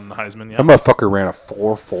Sanders won the Heisman. Yeah, That motherfucker ran a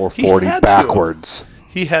 4.440 He had to. backwards.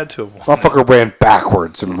 he had to have won. Motherfucker ran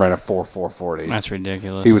backwards and ran a 4.440. That's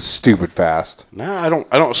ridiculous. He was stupid fast. No,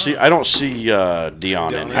 I don't see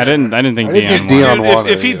Deion in I it. didn't think I didn't Deion think won. Deion Dude, won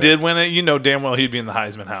if it he either. did win it, you know damn well he'd be in the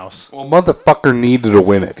Heisman house. Well, motherfucker needed to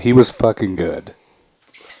win it. He was fucking good.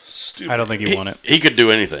 I don't think he won it. He could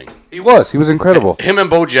do anything. He was. He was incredible. Him and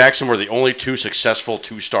Bo Jackson were the only two successful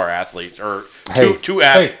two-star athletes, or Hey,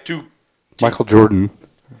 Michael Jordan.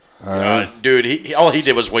 dude. He all he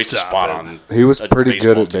did was waste a Stop spot it. on. He was a pretty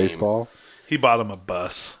good baseball at team. baseball. He bought him a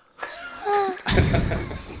bus.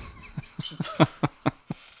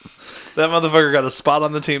 That motherfucker got a spot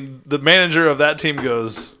on the team. The manager of that team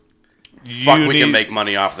goes, Fuck, we can make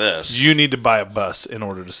money off this. You need to buy a bus in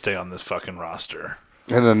order to stay on this fucking roster.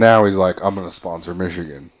 And then now he's like, I'm going to sponsor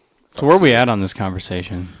Michigan. So where are we at on this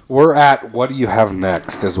conversation? We're at what do you have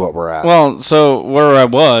next is what we're at. Well, so where I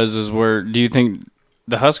was is where do you think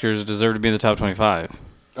the Huskers deserve to be in the top 25?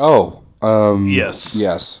 Yes.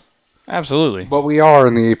 Yes. Absolutely. But we are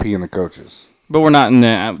in the AP and the coaches. But we're not in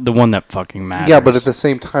the one that fucking matters. Yeah, but at the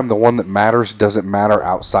same time, the one that matters doesn't matter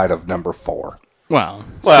outside of number 4. well,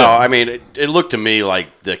 Well, I mean, it looked to me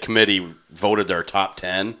like the committee voted their top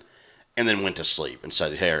 10 and then went to sleep and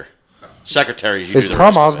said, "Here, secretaries, you Is do the Tom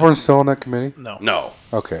rest of it." Osborne still on that committee? No.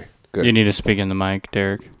 Okay, good. you need to speak in the mic,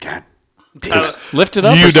 Derek. God damn it. Lift it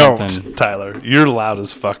up. You or don't, something. Tyler. You're loud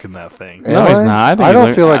as fuck in that thing. No, Am he's I? not. I, think I he don't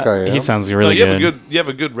look- feel like I am. He sounds No, really you have good. you have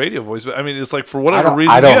a good radio voice, but I mean, it's like for I whatever don't,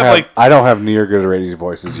 reason I don't you have, like. I don't have near good a radio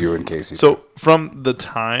voice as you and Casey. So from the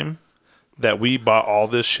time that we bought all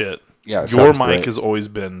this shit, Yeah, it your sounds mic great. has always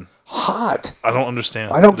been. hot. I don't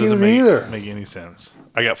understand. I don't Doesn't get it either. Make any sense.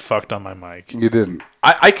 I got fucked on my mic. You didn't.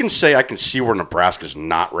 I can say I can see where Nebraska's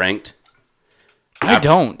not ranked. I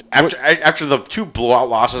don't. After the two blowout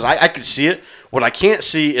losses, I can see it. What I can't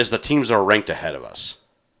see is the teams that are ranked ahead of us.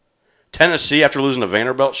 Tennessee, after losing to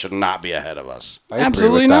Vanderbilt, should not be ahead of us. I agree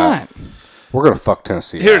Absolutely with that. not. We're gonna fuck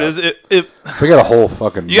Tennessee. Here out. it is. We got a whole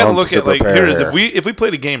fucking. You got to month look at like prepare here it is. here. If we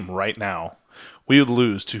played a game right now, we would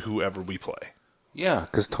lose to whoever we play. Yeah,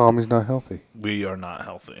 because Tommy's not healthy. We are not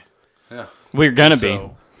healthy. We're gonna be.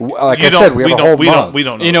 So Like you I don't- said, we have a whole we month.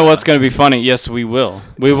 don't know. You know that. what's gonna be funny? Yes, we will.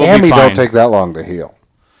 We will Hammy be fine. don't take that long to heal.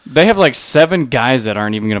 They have like 7 guys that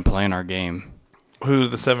aren't even gonna play in our game. Who's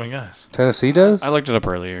the 7 guys? Tennessee does. I looked it up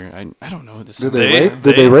earlier. I don't know who this Did is. they, They- rape?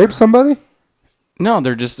 Did they- they rape somebody? No,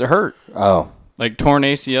 they're just hurt. Oh, Like torn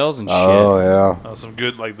ACLs and shit. oh yeah. Some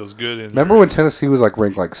good like those good. Remember when Tennessee was like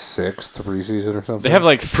ranked like 6th preseason or something? They have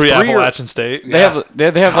like pre 3 or, Appalachian State? They have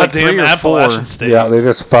like 3 or 4. Appalachian State. Yeah, they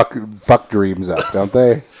just fuck dreams up, don't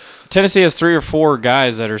they? Tennessee has 3 or 4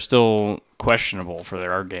 guys that are still questionable for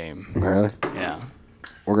our game. Really? Yeah.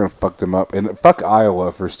 We're gonna fuck them up and fuck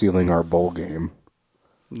Iowa for stealing our bowl game.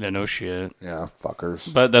 Yeah, no shit. Yeah,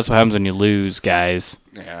 fuckers. But that's what happens when you lose, guys.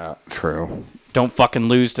 Yeah, true. Don't fucking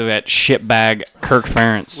lose to that shitbag Kirk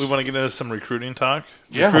Ferentz. We want to get into some recruiting talk.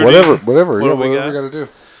 Yeah, Recruiting? whatever. What Yeah, do we whatever got? we gotta do.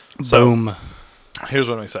 Boom. Here's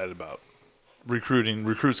what I'm excited about.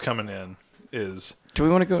 Recruits coming in is Do we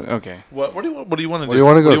want to go? Okay. what do you want to do? What do you wanna go What do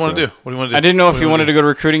you want to? to do? What do you want to do? I didn't know if What you do wanted to wanna go to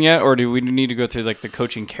recruiting yet, or do we need to go through like the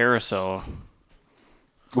coaching carousel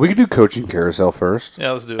We could do coaching carousel first. do?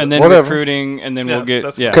 Yeah, let's do it. and then Whatever. recruiting, and then Yeah, we'll get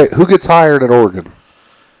that's yeah. Okay, who gets hired at Oregon?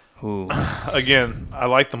 Ooh, Again, I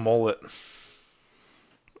like the mullet.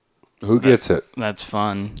 Who gets it? that's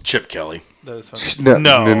fun. Chip Kelly. That is fun.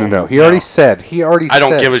 No. He already said. I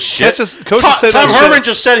don't give a shit. Coaches Tom, say that Tom shit. Herman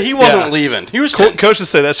just said he wasn't Yeah. leaving. Houston. Coaches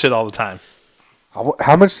say that shit all the time.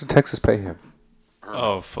 How much did Texas pay him?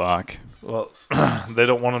 Oh fuck. Well, they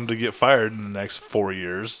don't want him to get fired in the next 4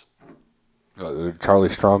 years. Charlie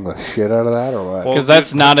Strong the shit out of that or what? Well, Because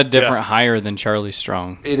that's it- not a different hire than Charlie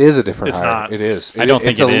Strong. It is a different It's hire. not. It is. I don't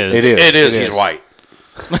think it's it is. It is. It is. He's white.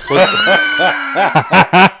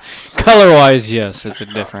 Color wise, yes, it's a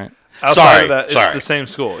different. Outside Sorry, of that, it's sorry. the same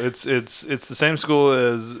school. It's the same school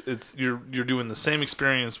as you're doing the same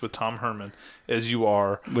experience with Tom Herman as you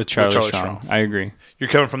are With Charlie Strong. I agree. You're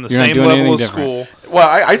coming from the You're not same doing level of anything school. Well,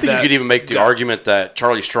 I think you That- could even make the yeah. argument that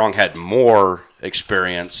Charlie Strong had more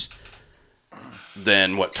experience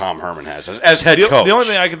than what Tom Herman has as head The, coach. the only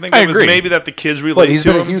thing I can think I of is agree. maybe that the kids relate But he's to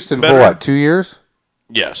been him at Houston better. for what? 2 years?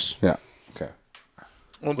 yes. Yeah. Okay.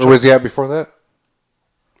 Where was he at before that?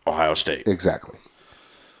 Ohio State. Exactly.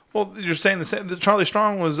 Well, you're saying the same. That Charlie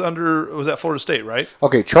Strong was at Florida State, right?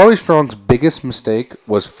 Okay, Charlie Strong's biggest mistake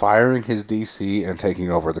was firing his DC and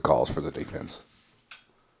taking over the calls for the defense.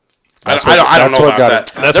 I don't know about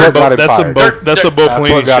that. That's what a got him That's a fired. Bo That's what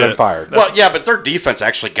Pelini got him shit. fired. Well, yeah, but their defense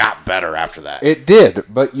actually got better after that. It did,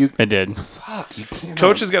 but you It did. fuck. You can't.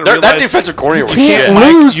 Coaches got to That realize defensive coordinator was can't shit.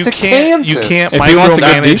 lose you to can't. You Kansas. can't If he wants a good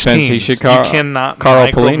micromanage defense, he teams. should You Carl cannot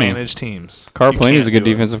Pelini. micromanage teams. Carl You Pelini is a can't good do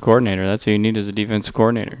it. defensive coordinator. That's who you need as a defensive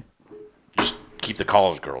coordinator. Just keep the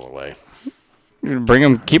college girls away. Bring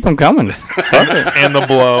them, keep them coming. And the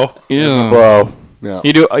blow. Bro. Yeah.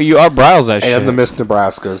 You up Bryles that shit. And the Miss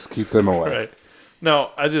Nebraskas, keep them away. Right.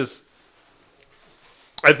 No, I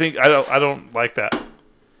think I don't like that.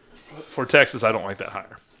 For Texas, I don't like that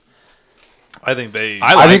hire. I think they.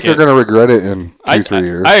 I think they're going to regret it in 2-3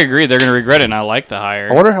 years. I agree. They're going to regret it, and I like the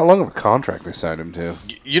hire. I wonder how long of a contract they signed him to.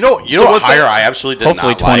 You know what hire I absolutely did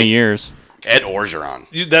Hopefully not 20 like? years. Ed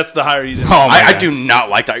Orgeron. That's the hire you didn't. Oh, my I God. do not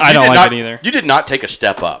like that. I don't did like not, it either. You did not take a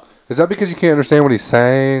step up. Is that because you can't understand what he's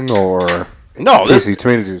saying, or No, Casey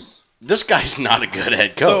tomato juice? this guy's not a good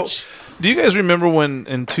head So, coach. do you guys remember when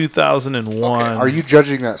in 2001? Are you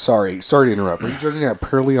judging that? Sorry to interrupt. Are you judging that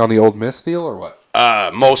purely on the Ole Miss deal, or what?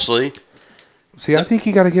 Mostly. See, I think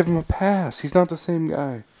you got to give him a pass. He's not the same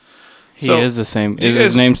guy. He So, is the same. do you Is his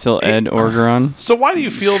guys- name still Ed Orgeron? So why do you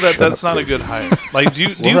feel that Shut that's up, not a Casey. good hire? Like, do you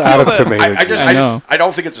We're feel out of that? tomato I juice. know. I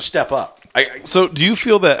don't think it's a step up. So do you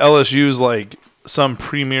feel that LSU's like some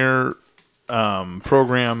premier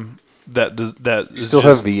program that does that You is still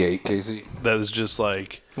just, have V8, Casey. that is just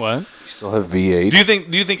like? What? You still have V8.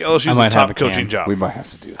 Do you think LSU's I a might have top a can. coaching job? We might have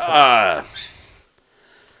to do that.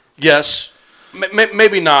 Yes.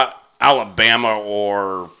 Maybe not Alabama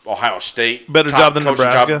or Ohio State. Better top job than coaching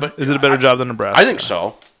Nebraska? but Is it a better job than Nebraska? I think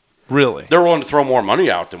so. Really? They're willing to throw more money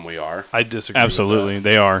out than we are. I disagree. with Absolutely,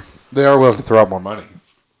 they are. They are willing to throw out more money. that.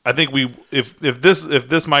 I think if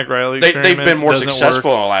this Mike Riley They've experiment been more doesn't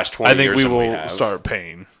successful work, in the last 20 I think years we than we will have. start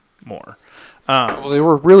paying more. Well, they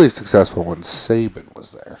were really successful when Saban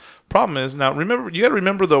was there. Problem is now remember you got to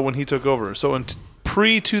remember though when he took over. So in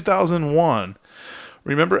pre 2001,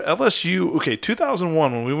 remember LSU? Okay,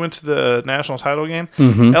 2001 when we went to the national title game,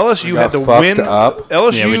 LSU got had to fucked win. up.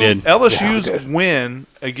 LSU Yeah, we did. LSU's Yeah, we did. win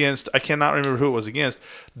against I cannot remember who it was against.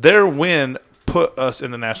 Their win put us in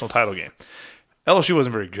the national title game. LSU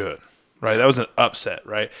wasn't very good, right? That was an upset,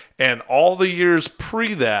 right? And all the years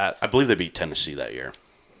pre that, I believe they beat Tennessee that year.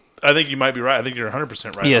 I think you might be right. I think you're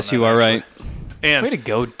 100% right. Yes, on that, you are actually. right. And Way to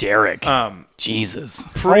go, Derek. Jesus.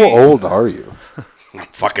 How old are you? I'm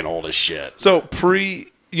fucking old as shit. So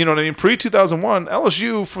you know what I mean? Pre 2001,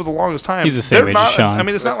 LSU for the longest time. He's the same they're age not, as Sean. I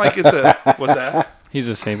mean, it's not like it's a what's that? He's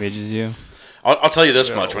the same age as you. I'll tell you this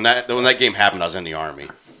much: when that game happened, I was in the Army.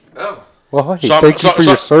 Well, hey, So I'm- thank you for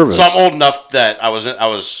your service. So I'm old enough that I was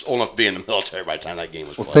old enough to be in the military by the time that game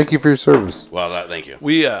was played. Thank you for your service. Well, thank you.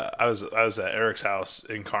 We I was at Eric's house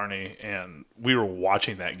in Kearney, and we were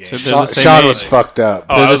watching that game. So they're the same Sean age. was fucked up.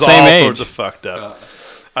 Oh, they're I the was same all age. sorts of fucked up.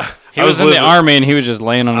 He was in the living- army and he was just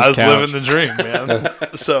laying on his I was couch. living the dream,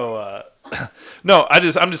 man. So, no, I'm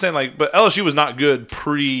just saying, like, but LSU was not good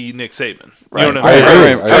pre Nick Saban. You know what I'm I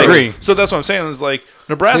saying? agree. I agree. So that's what I'm saying. Is like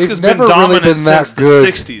Nebraska's They've been never really dominant been that since the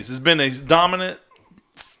good. '60s. Has been a dominant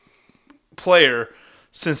player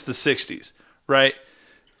since the '60s, right?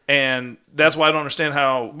 And that's why I don't understand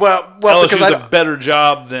how Well, LSU's because a better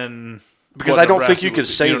job than because what I don't think Nebraska you would could be.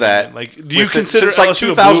 say You know what I that. mean? Like, do you With consider since like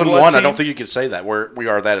LSU a blue 2001? blood I don't team? think you could say that we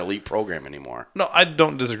are that elite program anymore. No, I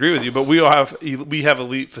don't disagree with you, but we have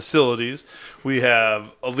elite facilities. We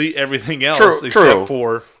have elite everything else True, except true.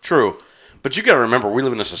 for True, but you got to remember we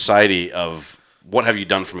live in a society of what have you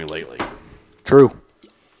done for me lately? True.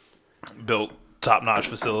 built top-notch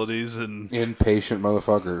facilities, and Impatient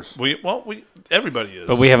motherfuckers. everybody is.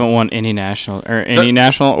 But we haven't won any national or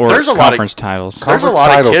there's a lot of- conference titles. There's a Conference lot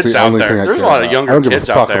of title's kids the out only there. thing I There's a care lot of about. younger I don't give kids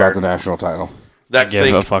a out fuck there about the national title. that give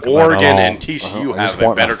a think fuck about it Oregon all. and TCU I just have a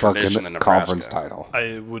want better a fucking tradition than Nebraska. conference title.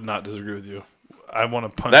 I would not disagree with you. I want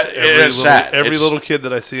to punch That- every, it's sad. every It's- little kid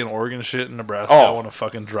that I see in Oregon shit in Nebraska. Oh. I want to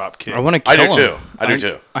fucking drop kick. I want to I kill do him. too. I do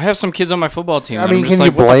too. I have some kids on my football team. I and mean, I'm just can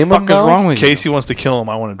like, you blame what them, the fuck is though? wrong with Casey wants to kill him.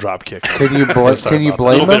 I want to drop kick him. Can you Sorry can you about that. A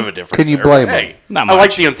blame little bit them? of a difference. Can you there. blame Hey, them? Not I like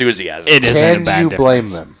much. the enthusiasm. It isn't a Can bad you blame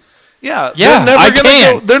difference. them? Yeah, Yeah, they're never I gonna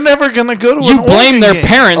can. Go, they're never gonna go to You an blame Oregon their game.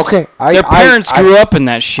 parents. Okay, Their parents grew up in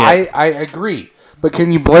that shit. I agree. But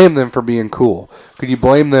can you blame them for being cool? Can you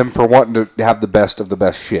blame them for wanting to have the best of the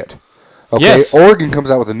best shit? Okay, Yes. Oregon comes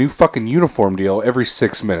out with a new fucking uniform deal every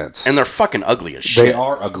 6 minutes. And they're fucking ugly as shit. They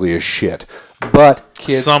are ugly as shit. But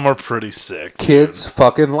kids Some are pretty sick. kids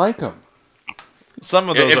fucking like them. Some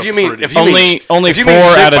of those If are you mean pretty if you Only- mean only if you 4 mean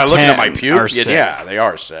sick out of by looking at 10 my are pubes, sick. yeah, they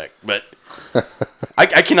are sick. But I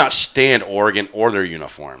cannot stand Oregon or their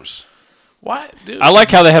uniforms. What, dude? I like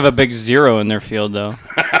how they have a big 0 in their field though,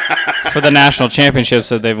 for the national championships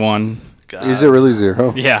that they've won. Is it really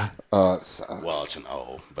 0? Yeah, Well, it's an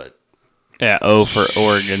O, but yeah. O for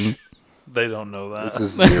Oregon. They don't know that. It's a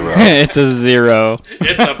 0. It's a 0.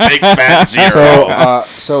 it's a big fat zero.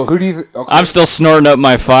 So who do you? Okay. I'm still snorting up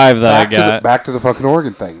my 5 that I got. Back to the fucking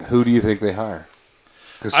Oregon thing. Who do you think they hire?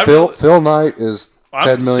 Because I Phil really- Knight is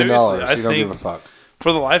 $10 million. seriously, I You don't give a think- fuck.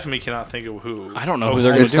 For the life of me, cannot think of who. I don't know who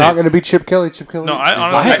they're going It's to do. not going to be Chip Kelly. Chip Kelly. No, I is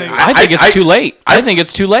honestly not- think- I think it's too late. I think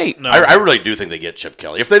it's too late. No, I really do think they get Chip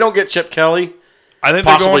Kelly. If they don't get Chip Kelly, I think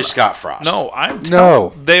they're possibly going, Scott Frost. No, I'm No.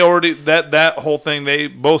 telling they already that whole thing. They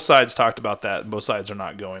both sides talked about that. Both sides are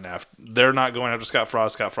not going after. They're not going after Scott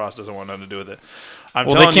Frost. Scott Frost doesn't want nothing to do with it. I'm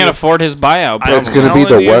Well, telling they can't you, afford his buyout. I'm It's going to be the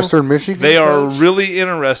telling you, Western Michigan. They are coach? really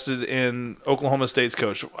interested in Oklahoma State's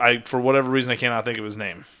coach. For whatever reason, I cannot think of his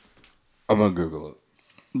name. I'm going to Google it.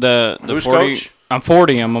 The Who's 40. coach? I'm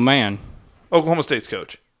 40. I'm a man. Oklahoma State's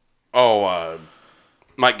coach, Oh,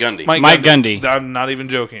 Mike Gundy. Mike Gundy. I'm not even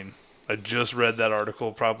joking. I just read that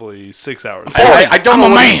article probably 6 hours ago. I don't I'm know a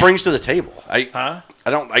what man. he brings to the table. Huh?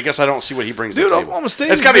 I guess I don't see what he brings Dude, to the table. Oklahoma State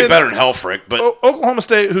It's has got to be been- better than Helfrich, but Oklahoma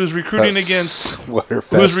State, who's recruiting That against sweater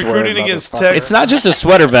vest who's recruiting wearing against motherfucker. Tech. It's not just a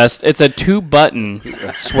sweater vest. It's a 2-button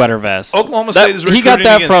sweater vest. Oklahoma That- State is recruiting he got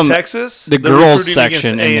that against from Texas. the They're girls recruiting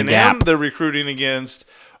section against in the A&M. Gap. They're recruiting against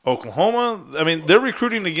Oklahoma. I mean, they're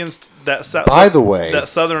recruiting against that. By the way- that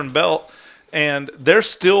Southern Belt, and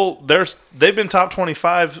they've been top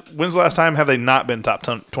 25. When's the last time have they not been top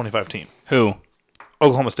 25 team? Who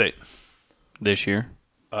Oklahoma State. this year?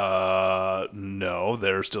 No,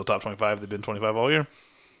 they're still top 25. They've been 25 all year.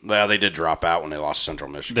 well, they did drop out when they lost Central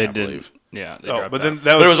Michigan, They I did. believe. Yeah. They Oh, dropped but out. then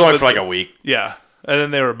that But it was only but- for like a week. yeah, and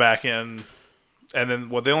then they were back in, and then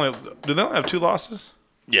what? They only have 2 losses?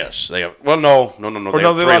 Yes, they have. Well, no. Or They no,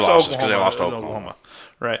 have they 3 lost losses to because they lost to in Oklahoma.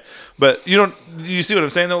 Right. But you see what I'm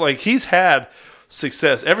saying though? Like he's had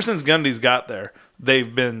success ever since Gundy's got there.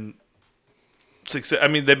 They've been success. I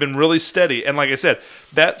mean, they've been really steady. And like I said,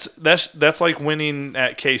 that's like winning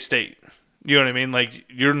at K-State. You know what I mean? Like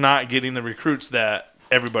you're not getting the recruits that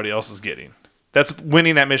everybody else is getting. That's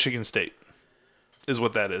winning at Michigan State. Is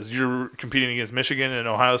what that is. You're competing against Michigan and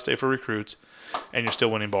Ohio State for recruits, and you're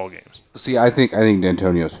still winning ball games. See, I think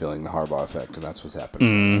D'Antonio's feeling the Harbaugh effect, and that's what's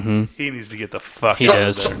happening. He needs to get the fuck He out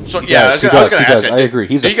does. of there. So He yeah, does, I he was does, going he to ask does. you, I agree.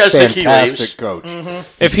 He's do a you guys think he fantastic leaves? coach.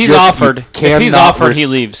 If he's Just- offered, you if cannot he's offered, re- he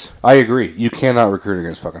leaves. I agree. You cannot recruit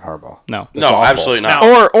against fucking Harbaugh. No. No, awful. absolutely not.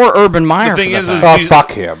 Or Urban Meyer. The thing for is, that is matter. Oh, these-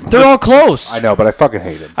 fuck him. They're all close. I know, but I fucking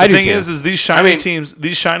hate him. I do The thing too. is these shiny mean- teams.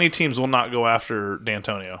 These shiny teams will not go after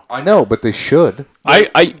D'Antonio. I know, but they should.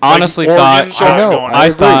 I honestly Oregon, thought I I know. going I I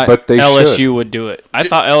agree, thought but they LSU should. would do it. I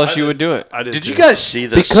thought LSU would do it. I did. Did you too. guys see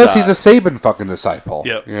this? Because he's a Saban fucking disciple.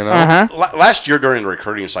 Yep. You know? Last year during the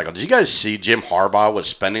recruiting cycle, did you guys see Jim Harbaugh was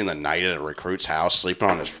spending the night at a recruit's house, sleeping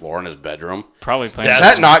on his floor in his bedroom? Probably playing. Is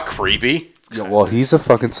that not creepy? Yeah, well, he's a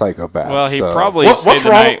fucking psychopath. Well, he so- probably What's stayed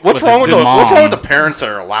the wrong? night What's with wrong his with the mom. What's wrong with the parents that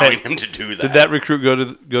are allowing him to do that? Did that recruit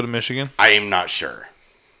go to Michigan? I am not sure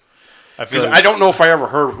I feel because like, I don't know if I ever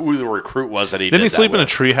heard who the recruit was that he didn't he did sleep that in a with.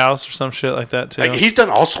 treehouse or some shit like that too? Like, he's done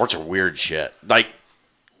all sorts of weird shit, like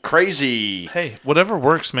crazy. Hey, whatever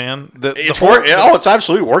works, man. It's it's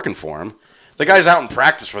absolutely working for him. The guy's out in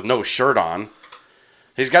practice with no shirt on.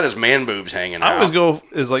 He's got his man boobs hanging out. I always go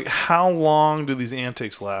is like, how long do these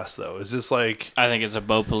antics last though? Is this like, I think it's a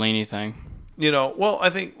Bo Pelini thing. well, I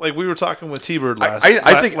think like we were talking with T-Bird last.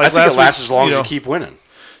 I think it last lasts week, as long as know, you keep winning.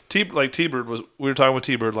 T-Bird we were talking with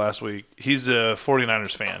T-Bird last week. He's a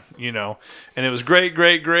 49ers fan, and it was great,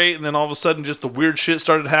 and then all of a sudden just the weird shit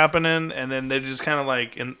started happening, and then they just kind of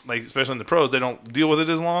like, especially in the pros, they don't deal with it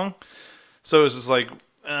as long. So it's just like,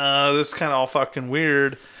 this is kind of all fucking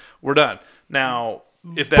weird. We're done. Now,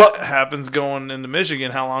 if that happens going into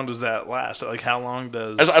Michigan, how long does that last? Like, how long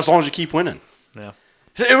does... As long as you keep winning. yeah.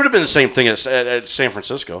 It would have been the same thing at San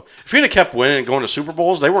Francisco. If he'd have kept winning and going to Super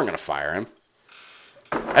Bowls, they weren't going to fire him.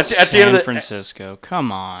 At the end San of the Francisco.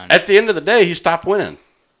 Come on. at the end of the day, he stopped winning.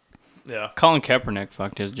 Yeah. Colin Kaepernick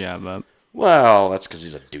fucked his job up. Well, that's because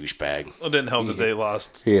he's a douchebag. It didn't help that they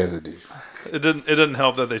lost. He has a dude. It didn't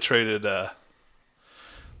help that they traded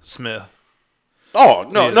Smith. Oh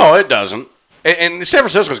no, Yeah. no, it doesn't. And San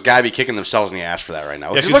Francisco's got to be kicking themselves in the ass for that right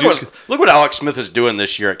now. Yeah, 'cause Look what Alex Smith is doing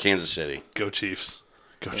this year at Kansas City. Go Chiefs.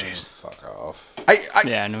 Go Chiefs. Fuck off.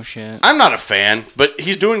 Yeah, no shit. I'm not a fan, but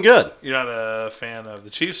he's doing good. You're not a fan of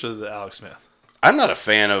the Chiefs or the Alex Smith? I'm not a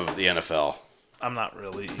fan of the NFL. I'm not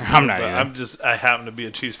really. I'm not but either. I happen to be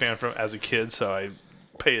a Chiefs fan from as a kid, so I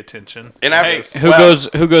pay attention. And Hey, who goes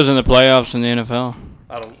in the playoffs in the NFL?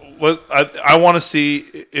 I want to see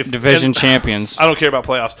if Division champions. I don't care about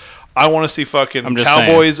playoffs. I want to see fucking I'm just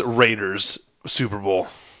Cowboys Raiders Super Bowl.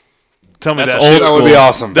 Tell me That's that old shit. That would be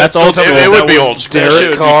awesome. That's old Don't tell me school. It that would be old school. that shit Derek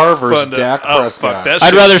would be Carr versus fun to- Dak oh, Prescott. fuck, that I'd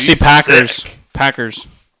shit rather would see be Packers. sick. Packers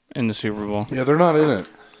in the Super Bowl. Yeah, they're not in it.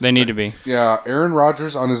 They need to be. Yeah, Aaron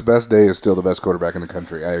Rodgers on his best day is still the best quarterback in the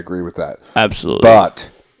country. I agree with that. Absolutely. But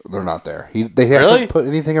they're not there. They haven't Really? put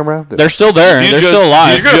anything around it. They're still there. Do you They're judge- still do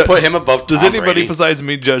alive. You're going to put him above Does Tom anybody Brady? besides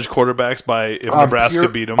me judge quarterbacks by if On Nebraska pure-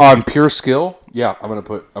 beat them? on pure skill. Yeah, I'm gonna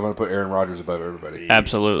put Aaron Rodgers above everybody.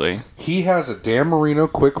 Absolutely. He has a Dan Marino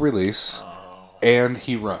quick release, and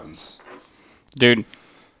he runs. Dude,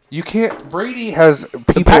 You can't. Brady has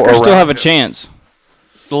people. the Packers still around have a him. chance.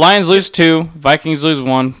 The Lions lose 2, Vikings lose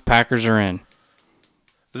 1, Packers are in.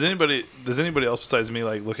 Does anybody else besides me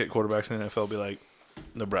like look at quarterbacks in the NFL and be like,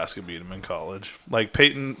 Nebraska beat them in college, like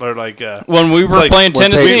Peyton or like When we it's were like playing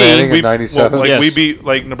when Peyton Tennessee, Manning- in 97? like Yes. we beat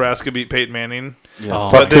like Nebraska beat Peyton Manning, Yeah, but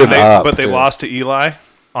fucked him up, but they dude. lost to Eli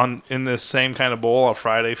in this same kind of bowl, a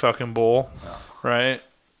Friday fucking bowl, right?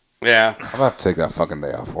 Yeah. I'm gonna have to take that fucking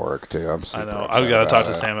day off work too. I'm I super know. upset I've got to about talk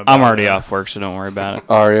to it. Sam about I'm already it. off work, so don't worry about it.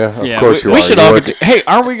 Are you? Of Yeah, course we, you are. we should You all work- get to, hey,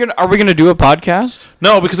 are we gonna do a podcast?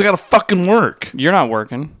 No, because I got to fucking work. You're not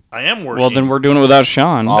working. I am working. Well, then we're doing it without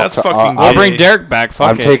Sean. That's I'll- fucking. I'll gay. bring Derek back. Fuck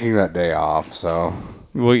I'm it. taking that day off, so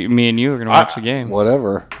Well, me and you are gonna watch the game.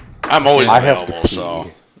 whatever. I'm always I have to available, pee.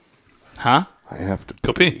 so. Huh? I have to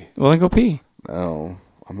Go pee. Well, then go pee. No,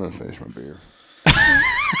 I'm gonna finish my beer.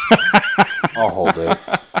 I'll hold it.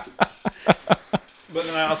 But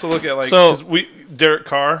then I also look at like So- 'cause Derek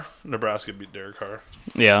Carr, Nebraska beat Derek Carr.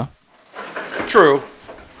 Yeah. True.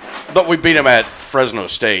 But we beat him at Fresno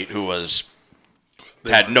State, who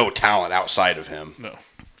had no talent outside of him. No,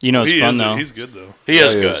 You know it's fun is. though. He's good though. He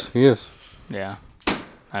is He good. is. He is. Yeah.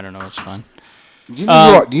 I don't know. It's fun. Do you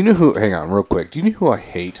know? Do you know who? Hang on, real quick. Do you know who I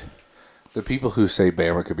hate? The people who say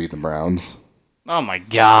Bama could beat the Browns. Oh my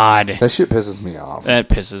god. That shit pisses me off. That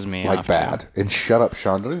pisses me Like off. bad. And shut up,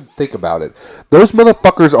 Sean. Don't even think about it. Those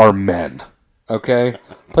motherfuckers are men. Okay?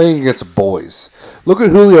 Playing against boys. Look at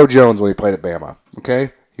Julio Jones when he played at Bama.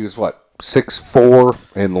 Okay? He was what? 6'4"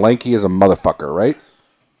 and lanky as a motherfucker, right?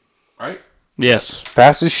 Right? Yes.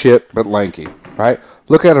 Fast as shit, but lanky. Right?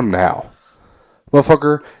 Look at him now.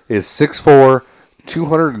 Motherfucker is 6'4",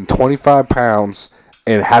 225 pounds,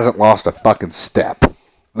 and hasn't lost a fucking step.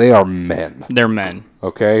 They are men. They're men.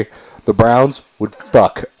 Okay? The Browns would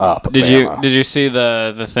fuck up Did Bama. you see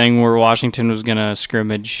the thing where Washington was gonna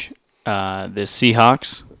scrimmage the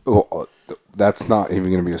Seahawks? Well, that's not even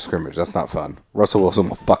going to be a scrimmage. That's not fun. Russell Wilson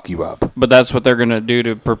will fuck you up. But that's what they're gonna do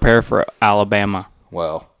to prepare for Alabama.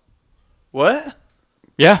 Well, What?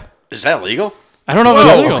 Yeah. Is that legal? I don't know if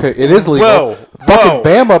Whoa. it's legal. okay, it is legal. Whoa! Fucking whoa.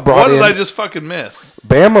 Bama brought What in. did I just fucking miss?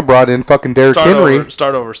 Bama brought in fucking Derrick Henry.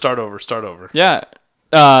 Start over. Yeah.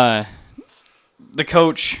 The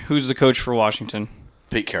coach, who's the coach for Washington?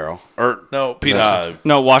 Pete Carroll. Or No, Peterson.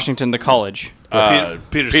 No, Washington, the college.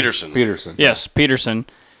 Peterson. Peterson. Yes, Peterson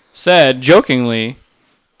said jokingly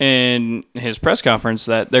in his press conference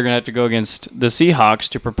that they're going to have to go against the Seahawks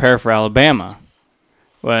to prepare for Alabama.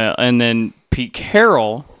 Well, and then Pete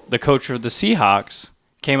Carroll, the coach of the Seahawks,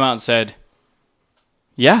 came out and said,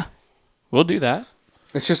 "Yeah, we'll do that."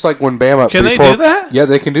 It's just like when Bama. Can they do that? Yeah,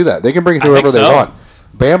 they can do that. They can bring I whoever think they so. want.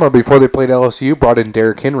 Bama, before they played LSU, brought in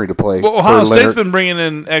Derrick Henry to play. Well, for Ohio State's Leonard. been bringing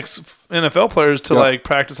in ex-NFL players to Yeah. like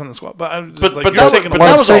practice on the squad, but I'm just But, like, but, you're that, taking but a-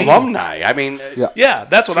 that was saying- alumni. I mean, Yeah. yeah,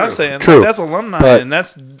 that's what I'm saying. True. Like, that's alumni, But- and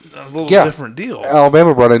that's a little Yeah. different deal.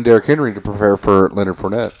 Alabama brought in Derrick Henry to prepare for Leonard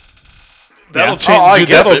Fournette. That'll Yeah. change. I dude,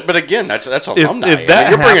 get that'll- it. But again, that's alumni. if I mean, that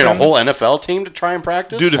you're bringing a happens- whole NFL team to try and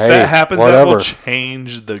practice? dude, if Hey, that happens, that whatever. will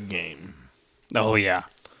change the game. Oh yeah,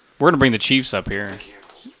 we're gonna bring the Chiefs up here.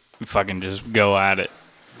 And fucking just go at it.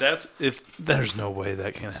 There's no way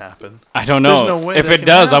that can happen. I don't know. There's no way If that it can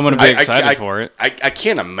does, I'm happen. gonna be excited for it. I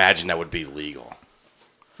can't imagine that would be legal.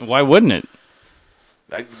 Why wouldn't it?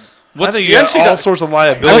 I think the you got NCAA all sorts of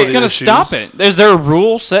liability. What's going to issues. stop it? Is there a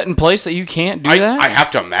rule set in place that you can't do that? I have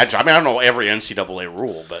to imagine. I mean, I don't know every NCAA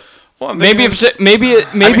rule, but Well, I'm maybe thinking-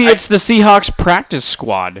 if maybe I- it's the Seahawks practice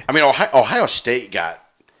squad. I mean, Ohio State got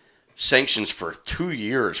sanctions for 2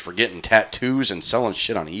 years for getting tattoos and selling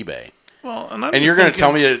shit on eBay. Well, and And you're going to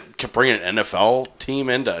tell me to bring an NFL team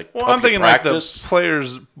into Well, I'm public thinking practice? like the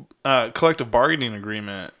players' collective bargaining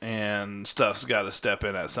agreement and stuff's got to step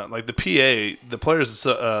in at something. Like the PA, the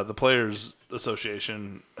players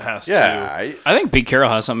association has yeah, to. I think Pete Carroll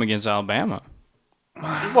has something against Alabama.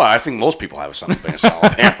 Well, I think most people have a son against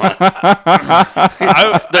Alabama.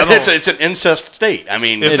 It's an incest state. I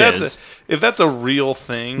mean, if that's a real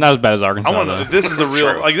thing, Not as bad as Arkansas. I want to know though. if this is a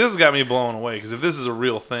real. True. Like this has got me blown away because if this is a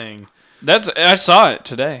real thing, I saw it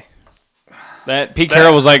today. That Pete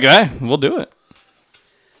Carroll was like, "Hey, we'll do it."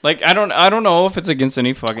 Like I don't know if it's against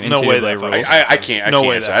any fucking No way NCAA that rules. I can't. No I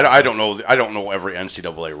way can't say. that I don't know. I don't know every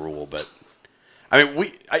NCAA rule, but I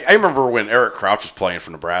mean, I remember when Eric Crouch was playing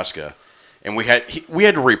for Nebraska, and we had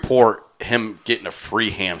to report him getting a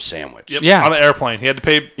free ham sandwich. yep, Yeah. on an airplane, he had to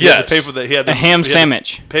pay. He Yes. had to pay for the. He had to, A ham he had to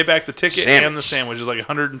sandwich. Pay back the ticket Sandwich. and the sandwich is like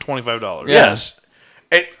 $125. Yes,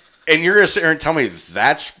 and you're gonna sit here and tell me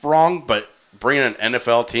that's wrong, but bringing an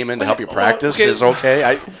NFL team in to help you practice okay. is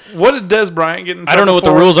okay. What did Des Bryant get in trouble I don't know what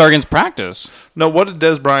the for? rules are against practice. No, what did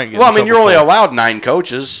Des Bryant get Well, in I mean, trouble you're only for? allowed 9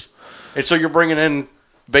 coaches, and so you're bringing in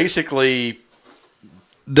basically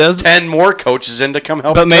Des 10 more coaches in to come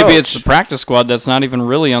help. But you maybe coach. it's the practice squad that's not even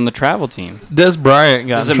really on the travel team. Des Bryant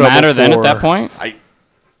got Does in it trouble matter then at for- that point?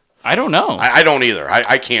 I don't know. I don't either.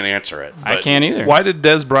 I can't answer it. I but can't either. Why did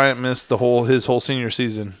Des Bryant miss his whole senior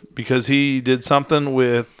season? Because he did something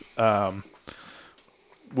with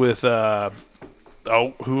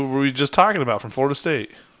who were we just talking about from Florida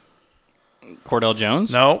State? Cordell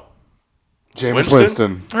Jones? No, James Winston?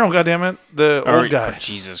 Winston. oh goddamn it, the Or- old guy. oh,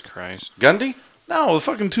 Jesus Christ. Gundy, No, the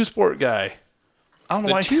fucking two-sport guy. I don't know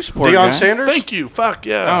The why. two-sport Deion guy? Sanders. Thank you. Fuck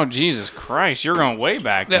yeah. Oh, Jesus Christ. You're going way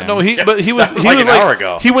back Yeah, then. no, he was that was he like was an hour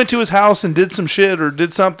ago. He went to his house and did some shit or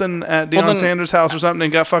did something at Deion then- Sanders' house or something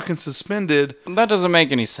and got fucking suspended. That doesn't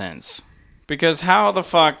make any sense. Because how the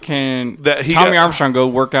fuck can That he Tommy got- Armstrong go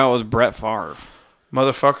work out with Brett Favre?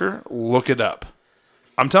 Motherfucker, look it up.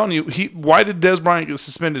 I'm telling you, why did Des Bryant get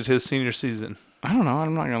suspended his senior season? I don't know.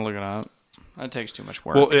 I'm not going to look it up. That takes too much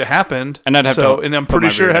work. Well, it happened, And I'd have so, to and I'm put pretty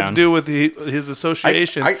my sure it beer had down. to do with his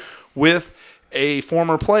association I- with a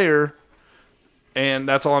former player, and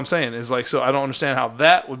that's all I'm saying is like, so I don't understand how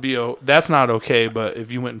that would be. That's not okay. But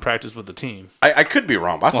if you went and practiced with the team, I could be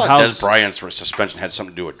wrong, but I Well, thought how's- Des Bryant's suspension had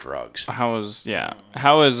something to do with drugs. How is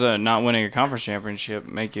not winning a conference championship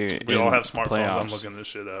make you we in all have smartphones. playoffs? I'm looking this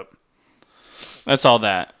shit up. That's all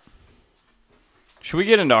that. Should we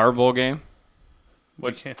get into our bowl game?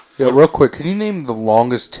 We can't. Yeah, real quick, can you name the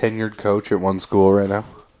longest tenured coach at one school right now?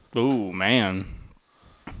 Ooh, man.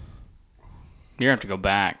 You're going to have to go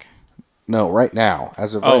back. No, right now.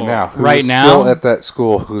 As of Oh, right now. Who right is now? still at that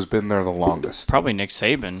school who's been there the longest? Probably Nick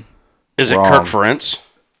Saban. Is it Wrong. Kirk Ferentz?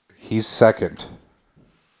 He's second.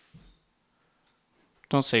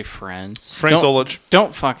 Don't say friends. Frank don't, Solich.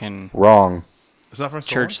 Don't fucking Wrong. It's not Frank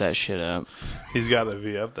church Solich? that shit up. He's got to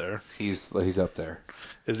be up there. He's up there.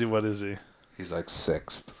 Is he? What is he? He's like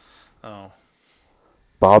sixth. Oh,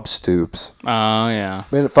 Bob Stoops. Oh, yeah.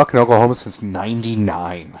 Been at fucking Oklahoma since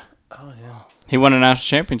 '99. He won a national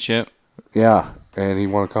championship Yeah, and he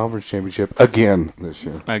won a conference championship again this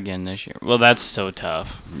year. again this year. Well, that's so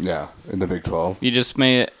tough. Yeah, in the Big 12. You just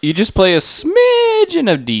play a smidgen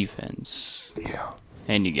of defense, Yeah.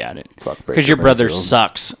 and you got it. Fuck Baker Because your brother Mayfield.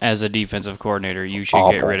 sucks as a defensive coordinator. You should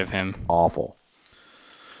get Awful. rid of him. Awful.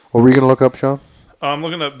 What were you going to look up, Sean? I'm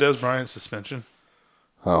looking up Des Bryant's suspension.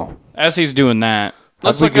 Oh. As he's doing that,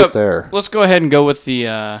 How'd we get there? Let's go ahead and go with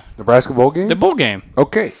the Nebraska Bowl game? bowl game.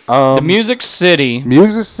 Okay. The Music City.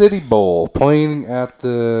 Music City Bowl playing at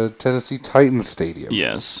the Tennessee Titans Stadium.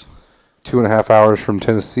 Yes. 2.5 hours from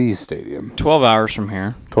Tennessee Stadium. 12 hours from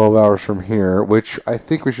here. 12 hours from here, which I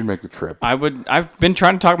think we should make the trip. I've been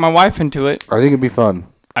trying to talk my wife into it. I think it'd be fun.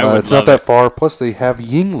 I would It's not love that it. far. Plus, they have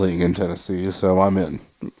Yingling in Tennessee, so I'm in.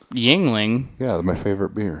 Yingling. Yeah, my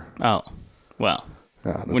favorite beer. Oh. Well,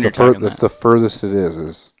 Yeah, When you're talking that's that. the furthest it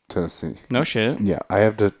is Tennessee. no shit. Yeah, I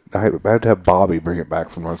have to have Bobby bring it back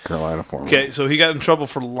from North Carolina for me. Okay, so he got in trouble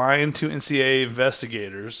for lying to NCAA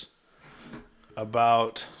investigators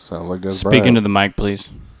about. Sounds like Des Speaking Bryant. to the mic, please.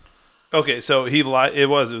 Okay, so he lied. It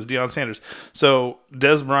was Deion Sanders. So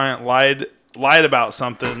Des Bryant lied about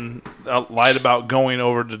something. Lied about going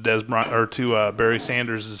over to Des Bryant or to Barry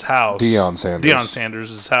Sanders' house. Deion Sanders. Deion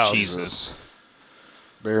Sanders' house. Jesus.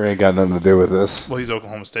 Barry ain't got nothing to do with this. Well, he's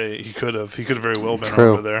Oklahoma State. He could have very well been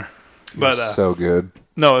True. over there. But So good.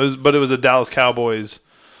 no, it was a Dallas Cowboys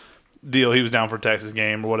deal. He was down for a Texas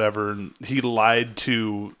game or whatever, and he lied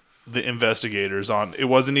to the investigators on. It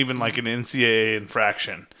wasn't even like an NCAA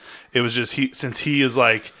infraction. It was just since he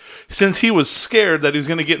was scared that he was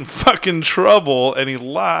going to get in fucking trouble and he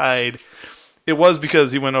lied. It was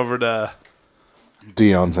because he went over to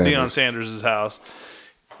Deion Sanders. Deion Sanders' house.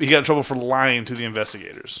 He got in trouble for lying to the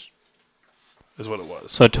investigators. Is what it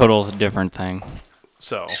was. So a total different thing.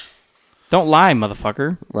 So Don't lie,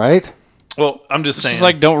 motherfucker. Right? Well, I'm just saying. It's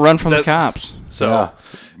like don't run from the That- cops. So Yeah.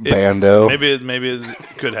 it- Bando. Maybe it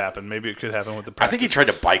could happen. Maybe it could happen with the I practice. think he tried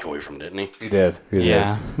to bike away from, didn't he? He did. He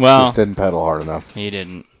Yeah. did. Well, Just didn't pedal hard enough. he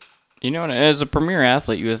didn't. You know, as a premier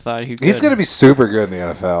athlete, you would have thought he could. He's going to be super good in the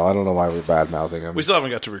NFL. I don't know why we're bad mouthing him. We still haven't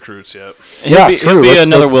got to recruits yet. Yeah, He'll true. be Let's-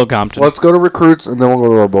 another let's- Will Compton. Let's go to recruits and then we'll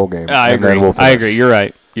go to our bowl game. I and agree. Then we'll I finish. agree. You're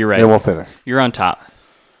right. You're right. Then we'll finish. You're on top.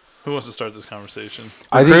 Who wants to start this conversation?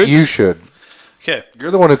 I think Recruits? you should. Okay. You're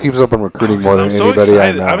the one who keeps up on recruiting more than I'm so anybody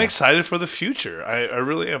excited. I know. I'm excited for the future. I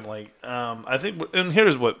really am. Like, I think, and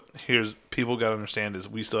here's people got to understand is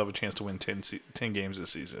we still have a chance to win 10 games this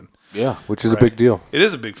season. Yeah, which is a big deal. It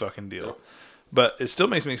is a big fucking deal. But it still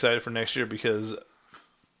makes me excited for next year because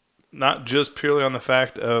not just purely on the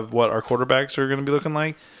fact of what our quarterbacks are going to be looking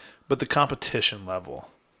like, but the competition level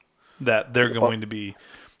that they're going to be.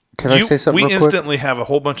 Can I say something We real quick? instantly have a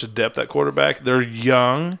whole bunch of depth at quarterback. They're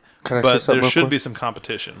young, Can I say but something there real should quick? be some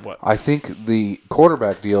competition. What? I think the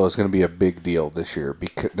quarterback deal is going to be a big deal this year,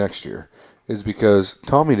 next year, is because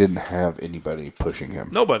Tommy didn't have anybody pushing him.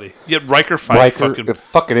 Nobody. Yet Riker fight Riker, it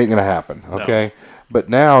fucking ain't going to happen, okay? But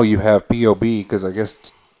now you have POB, because I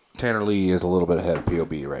guess Tanner Lee is a little bit ahead of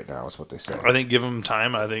POB right now, is what they say. I think give him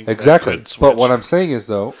time. I think that Exactly. could But what switch. I'm saying is,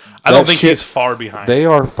 though, I don't that think shit- he's far behind. They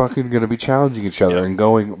are fucking going to be challenging each other Yeah. and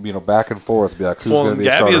going, back and forth, be like, who's going to be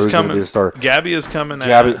a Gabby starter, is who's going to coming. be a starter. Gabby is coming.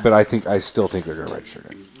 Gabby, but I still think they're going to redshirt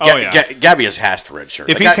him. Oh, yeah. Gabby has to redshirt.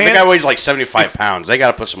 If the he's guy, hand- the guy weighs like 75 pounds. They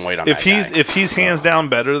got to put some weight on if that he's guy. if he's hands down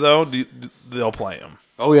better though, they'll play him.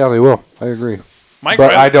 Oh, yeah, they will. I agree. Mike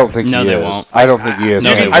But Riley- I don't think No, he they is. won't. I don't think he is.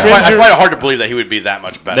 No, they hands won't. down. I find it hard to believe that he would be that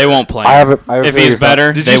much better. They won't play him. I have a if feeling he's it's not-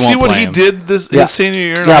 better, Did they you see won't what play he him. did his senior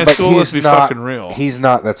year in Yeah, high but school? Let's be not, fucking real. He's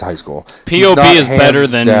not. That's high school. POB He's not is better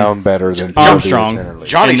hands than down better than Armstrong. POB or Tanner Lee.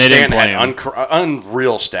 Johnny And they didn't Stanton play had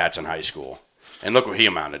unreal stats in high school, and look what he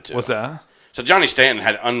amounted to. What's that? So Johnny Stanton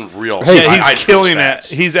had unreal. Hey, Yeah, high he's school killing it.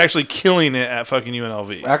 stats. He's actually killing it at fucking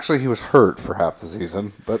UNLV. Actually, he was hurt for half the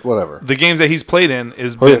season, but whatever. The games that he's played in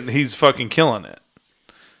Oh, yeah. he's fucking killing it.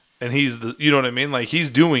 And he's you know what I mean? Like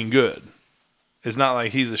he's doing good. It's not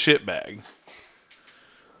like he's a shitbag.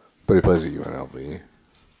 But he plays at UNLV.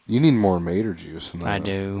 You need more Mater juice. Than I that.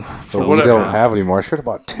 do. But we whatever. don't have any more. I should have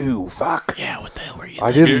bought 2. Fuck. Yeah, what the hell were you? I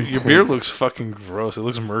Your, didn't. your beer looks fucking gross. It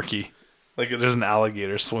looks murky. Like there's an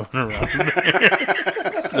alligator swimming around.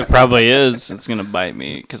 There probably is. It's gonna bite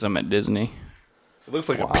me because I'm at Disney. It looks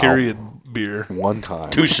like a period beer. One time.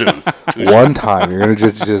 Too soon. One time. You're going to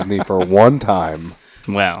judge Disney for one time.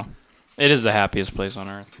 Well, it is the happiest place on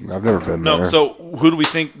earth. I've never been No, there. so who do we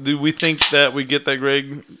think? Do we think that we get that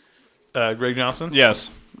Greg Johnson? Yes,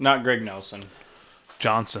 not Greg Nelson.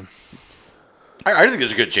 Johnson. I think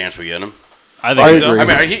there's a good chance we get him. I think I so. agree.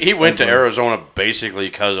 I mean, he went to Arizona basically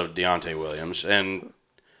because of Deontay Williams, and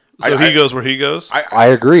So he goes where he goes. I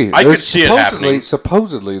agree. I could There's see it happening.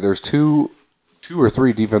 Supposedly, there's two or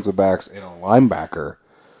three defensive backs and a linebacker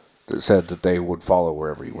that said that they would follow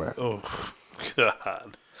wherever he went. Oh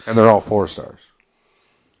God. And they're all 4 stars.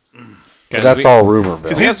 But Guys, that's all rumor.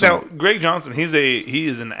 Because he's now Greg Johnson. He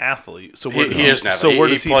is an athlete. So where he is now. So where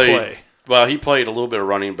does he play? Well, he played a little bit of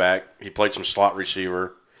running back. He played some slot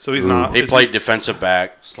receiver. So he's not. He is played defensive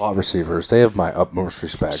back. slot receivers. They have my utmost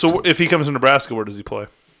respect. So if he comes to Nebraska, where does he play?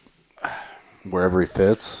 wherever he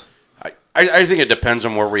fits. I think it depends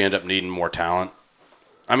on where we end up needing more talent.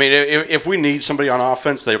 I mean, if we need somebody on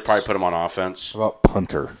offense, they'll probably put him on offense. How about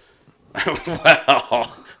punter? Well,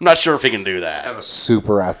 I'm not sure if he can do that. A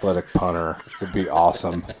super athletic punter would be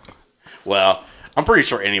awesome. Well, I'm pretty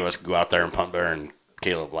sure any of us could go out there and punt better than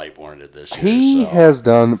Caleb Lightborn did this year. He so. has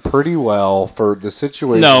done pretty well for the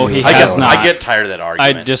situation. No, he I has guess not. I get tired of that I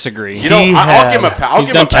argument. disagree. You know, He I'll give him a had- I'll he's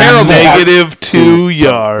give him a done pass. terrible. Negative 2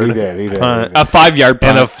 yard. He did. He did. Punt. A 5-yard punt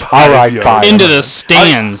And a All 5 right, yard. fine. into the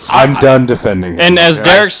stands. I'm done defending him. And as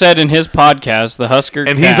Derek said in his podcast, the Husker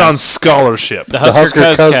And he's Cast, on scholarship. the Husker Husker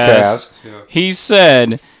Cuzcast, Cuzcast. he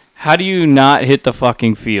said, "How do you not hit the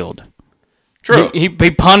fucking field?" True. He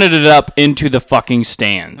punted it up into the fucking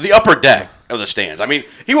stands. The upper deck of the stands. I mean,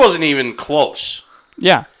 he wasn't even close.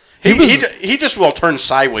 Yeah. He just well turned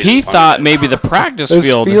sideways. He and punted thought it. maybe the practice This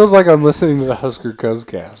field. feels like I'm listening to the Husker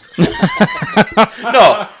Cuzcast.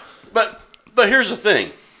 No, but here's the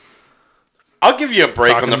thing. I'll give you a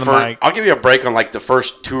break Talking on the to the first. mic. I'll give you a break on like the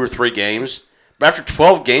first 2 or 3 games. But after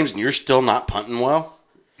 12 games and you're still not punting well.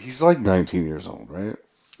 He's like 19 years old, right?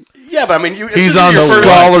 Yeah, but I mean, this He's isn't on your first-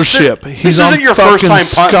 scholarship. This He's on isn't your first fucking time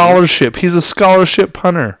punting. scholarship. He's a scholarship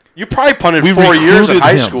punter. You probably punted We 4 years in recruited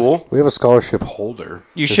high him. school. We have a scholarship holder.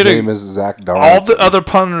 You His should've- name is Zach Darnold. All the other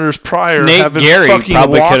punters prior Nate have been Gary fucking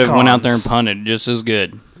probably could have went out there and walk-ons. punted just as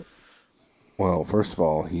good. Well, first of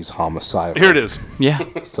all, he's homicidal. Here it is. Yeah,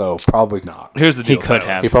 So probably not. Here's the he deal. could Tyler.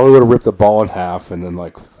 have. He probably would have ripped the ball in half and then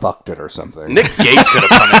like fucked it or something. Nick Gates could have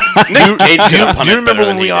punted. Nick Gates could have punted. Do you remember better when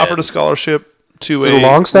than we he offered did. a scholarship to The a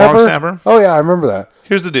long snapper? Oh yeah, I remember that.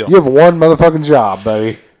 Here's the deal. You have one motherfucking job,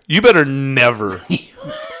 buddy. You better never,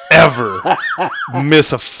 ever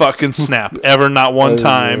miss a fucking snap. Ever, not one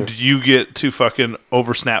time do you get to fucking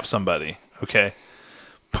oversnap somebody. Okay?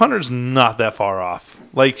 Punter's not that far off.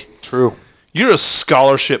 Like, True. you're a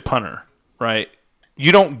scholarship punter, right?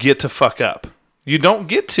 You don't get to fuck up. You don't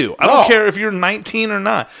get to. I don't No. care if you're 19 or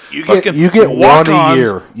not. You get one a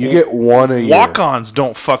year. You get one a year. Walk-ons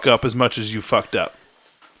don't fuck up as much as you fucked up.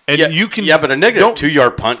 And Yeah, you can. yeah, but a negative don't-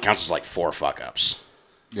 2-yard punt counts as like 4 fuck ups.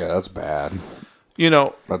 Yeah, that's bad. You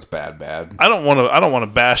know, That's bad. I don't want to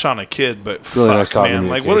bash on a kid, but really fuck, nice talking man, to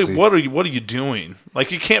you, like Casey. what are you doing?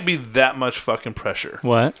 Like, it can't be that much fucking pressure.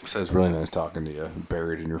 What? So it's really nice talking to you.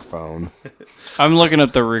 Buried in your phone. I'm looking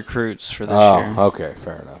at the recruits for this Oh, year. okay,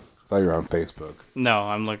 fair enough. Thought you were on Facebook. No,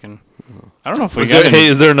 I'm looking. I don't know if we Is got there, any. hey,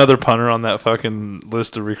 is there another punter on that fucking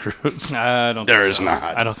list of recruits? I don't. There think is so. not.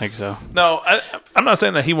 I don't think so. No, I'm not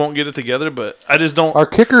saying that he won't get it together, but I just don't. Our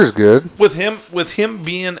kicker's good. With him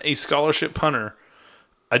being a scholarship punter,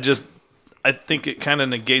 I think it kind of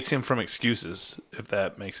negates him from excuses, if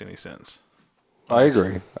that makes any sense. I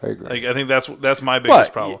agree. Like, I think that's my biggest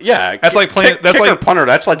But problem. yeah, that's like playing. That's kicker, like punter.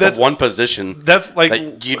 That's like that's- the one position that's like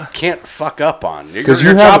that you can't fuck up on. Your Because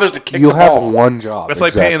job have is to kick you the have ball. one job. that's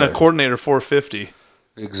like paying a coordinator $450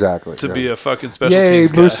 Exactly. to be a fucking special Yay,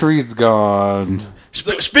 teams guy. Moose Reed's gone.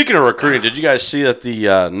 Speaking of recruiting, did you guys see that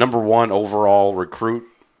the number 1 overall recruit,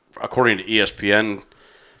 according to ESPN,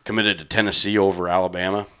 committed to Tennessee over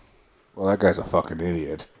Alabama? Well, that guy's a fucking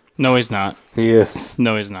idiot. No, he's not. He is.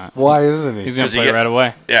 No, he's not. Why isn't he? He's gonna 'Cause he play get- right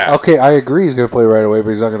away. Yeah. Okay, I agree. He's going to play right away, but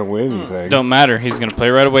he's not going to win anything. Don't matter. He's gonna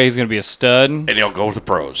play right away. He's gonna be a stud, and And he'll go with the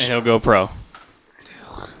pros. he'll go pro.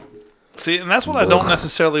 See, and that's what I don't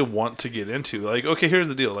necessarily want to get into. Like, okay, here's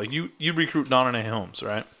the deal. Like, you recruit Darnay Holmes,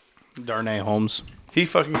 right? Darnay Holmes. He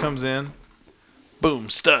fucking comes in, boom,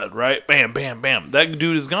 stud, right? Bam, bam, bam. That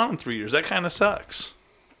dude is gone in 3 years. That kind of sucks.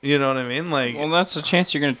 You know what I mean? Like, Well, that's a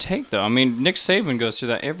chance you're gonna take, though. I mean, Nick Saban goes through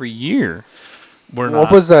that every year. we're not.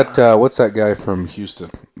 What was that? What's that guy from Houston?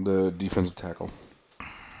 The defensive tackle.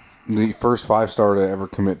 The first 5-star to ever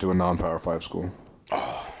commit to a non-Power 5 school.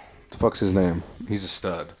 Oh. The fuck's his name? He's a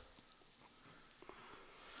stud.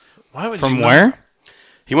 Why would From you where?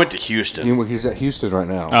 He went to Houston. He's at Houston right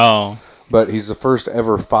now. Oh, But he's the first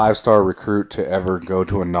ever 5-star recruit to ever go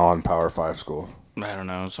to a non-Power 5 school I don't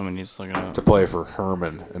know. Somebody needs to look it up. to play for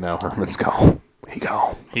Herman, and now Herman's gone. He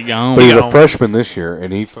gone. He gone. But he's a gone. freshman this year,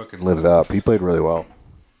 and he fucking lit it up. He played really well.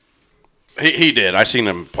 He did. I seen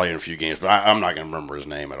him play in a few games, but I'm not going to remember his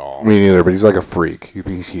name at all. Me neither, but he's like a freak.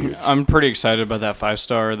 He's huge. I'm pretty excited about that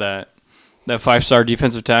 5-star. That 5-star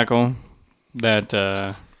defensive tackle. That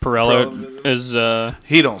Perella is.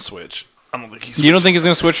 He don't switch. I don't think he's. You don't think he's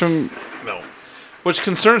gonna switch from? No. Which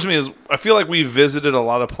concerns me is I feel like we visited a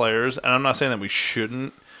lot of players, and I'm not saying that we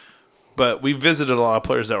shouldn't, but we visited a lot of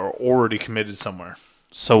players that were already committed somewhere.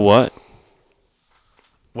 So what?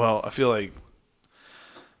 Well, I feel like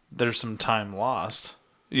there's some time lost.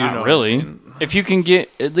 You Not know what I really. mean? If you can get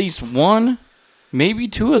at least one, maybe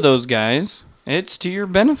two of those guys, it's to your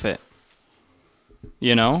benefit.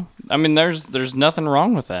 You know, I mean, there's nothing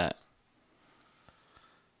wrong with that.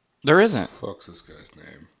 There isn't. Fuck's this guy's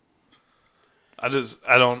name?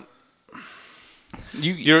 I don't.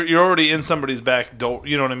 You're already in somebody's back door.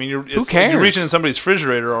 You know what I mean? Who cares? You're reaching in somebody's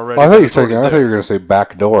refrigerator already. Well, I thought It's you already were there. going to say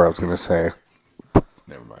back door. I was going to say.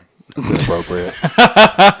 Never mind. It's inappropriate.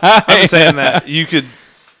 I'm just saying that you could.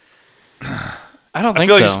 I don't I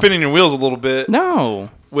think feel like so. you're spinning your wheels a little bit No.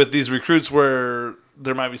 with these recruits where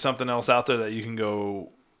there might be something else out there that you can go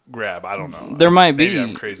grab. I don't know. There might Maybe be,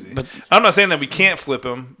 I'm crazy. but I'm not saying that we can't flip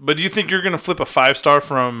them, but do you think you're going to flip a 5-star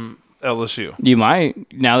from LSU? you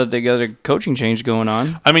might now that they got a coaching change going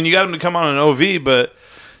on. I mean, you got him to come on an OV, but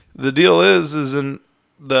the deal is in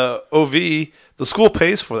the OV, the school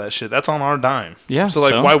pays for that shit. That's on our dime. Yeah, So,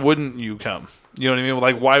 like, so? why wouldn't you come? You know what I mean?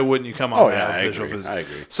 Like, why wouldn't you come on Oh, that yeah, I official agree. visit? I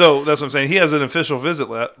agree. So, that's what I'm saying. He has an official visit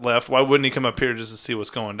left. Why wouldn't he come up here just to see what's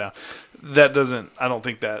going down? I don't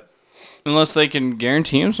think that. Unless they can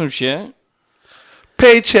guarantee him some shit.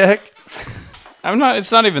 Paycheck.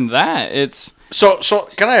 It's not even that. It's So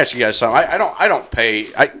can I ask you guys something? I don't pay.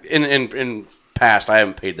 In past I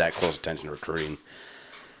haven't paid that close attention to recruiting.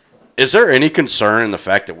 Is there any concern in the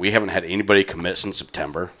fact that we haven't had anybody commit since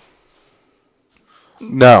September?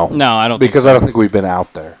 No. no, I don't Because think I don't think we've been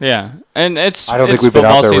out there. so. Yeah. And it's I don't think it's we've been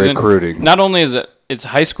out football there season. recruiting. Not only is it's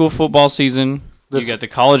high school football season, You got the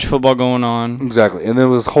college football going on. Exactly. And there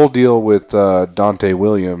was this whole deal with Dante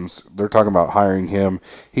Williams. They're talking about hiring him.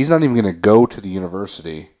 He's not even going to go to the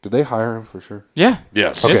university. Did they hire him for sure? Yeah.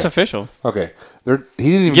 Yes. It's Okay. official. Okay. He didn't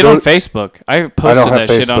even Get go on Facebook. I I posted don't have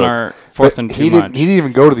that shit on Facebook. our Fourth But and he Too Much. didn't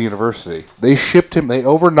even go to the university. They shipped him. They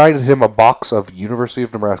overnighted him a box of University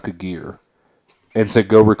of Nebraska gear, and said,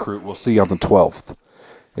 "Go recruit. We'll see you on the 12th."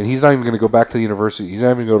 And he's not even going to go back to the university. He's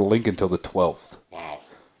not even going to go to Lincoln until the 12th. Wow.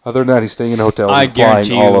 Other than that, he's staying in hotels I and flying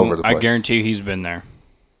guarantee all you. over the place. I guarantee you he's been there.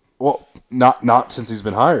 Well, not since he's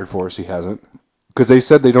been hired for us. He hasn't, because they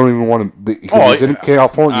said they don't even want him because Oh, he's in yeah.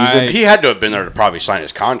 California. He's in, He had to have been there to probably sign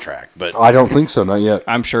his contract, but I don't think so. Not yet.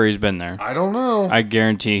 I'm sure he's been there. I don't know. I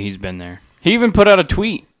guarantee he's been there. He even put out a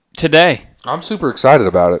tweet today I'm super excited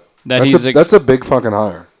about it. That That's a big fucking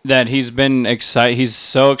hire. that he's been excited. He's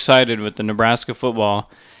so excited with the Nebraska football,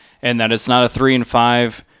 and that it's not a 3 and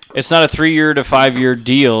 5. It's not a 3-year to 5-year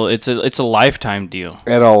deal. It's a lifetime deal.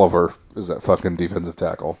 Ed Oliver is that fucking defensive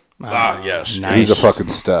tackle. yes. Nice. He's a fucking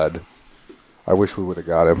stud. I wish we would have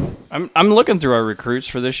got him, I'm looking through our recruits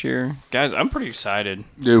for this year, guys. I'm pretty excited.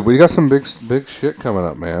 dude. We got some big shit coming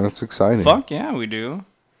up, man. It's exciting. Fuck yeah, we do.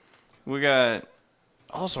 We got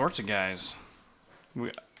all sorts of guys.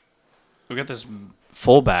 We got this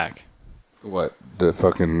fullback, What the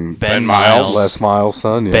fucking Ben Miles. Miles. Les Miles'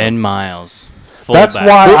 son? Yeah. Ben Miles. That's Fullback.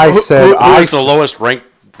 why I said who I. is the lowest ranked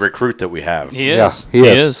recruit that we have? He is. Yeah, he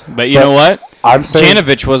is. But you But know what? I'm saying.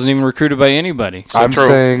 Janovich wasn't even recruited by anybody. I'm True,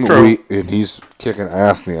 saying true. and he's kicking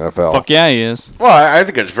ass in the NFL. Fuck yeah, he is. Well, I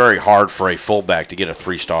think it's very hard for a fullback to get a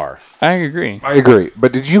 3-star. I agree. I agree.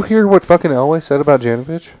 But did you hear what fucking Elway said about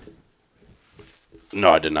Janovich?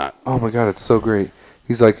 No, I did not. Oh my god, it's so great.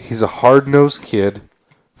 He's like, he's a hard-nosed kid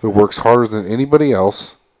who works harder than anybody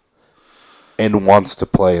else and wants to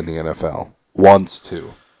play in the NFL. Wants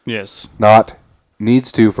to. Yes. Not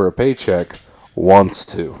needs to for a paycheck. Wants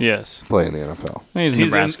to Yes. play in the NFL. He's a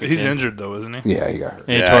Nebraska He's kid. injured though, isn't he? Yeah, he got hurt.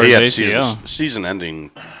 He tore he had his ACL.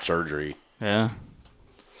 season-ending surgery. Yeah.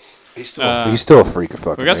 He's still a freak of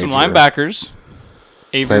fucking We got some nature. linebackers.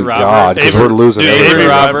 Avery Thank Roberts. God, because we're losing. Avery everybody.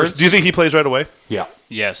 Roberts. Do you think he plays right away? Yeah,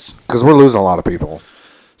 Yes. because we're losing a lot of people.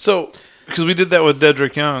 So, because we did that with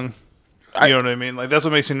Dedrick Young, you know what I mean? Like that's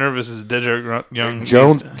what makes me nervous is Dedrick Young.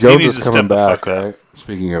 Jones he needs is to coming step the back, fuck up. right?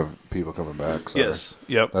 Speaking of people coming back, sorry. Yes.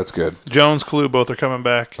 Yep. That's good. Jones, Clue, both are coming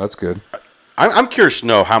back. That's good. I'm curious to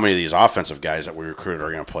know how many of these offensive guys that we recruited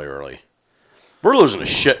are going to play early. We're losing a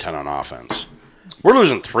shit ton on offense. We're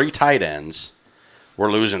losing 3 tight ends.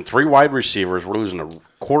 We're losing 3 wide receivers. We're losing a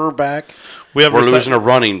quarterback. We have We're rece- losing a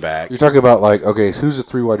running back. You're talking about like, okay, who's the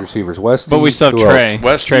 3 wide receivers? Westy, But we still have who Trey. else?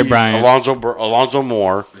 Westy, Trey Bryant. Alonzo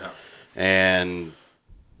Moore, and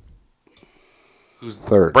Who's the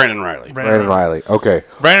third? Brandon Riley. Brandon Riley. Okay,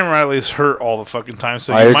 Brandon Riley's hurt all the fucking time,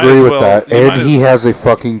 so I you might agree as with well, that. you might And as he well- has a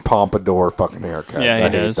fucking pompadour fucking haircut. Yeah, he I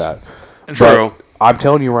hate does. that. True. But I'm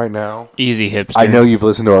telling you right now, Easy hipster. I know you've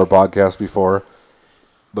listened to our podcast before,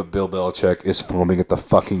 but Bill Belichick is foaming at the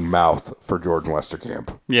fucking mouth for Jordan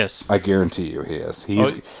Westerkamp. Yes. I guarantee you he is.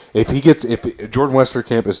 If Jordan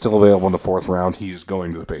Westerkamp is still available in the 4th round, he's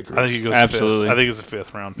going to the Patriots. I think he goes Absolutely. Fifth. I think it's a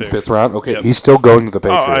 5th round pick. 5th round? Okay, Yep. he's still going to the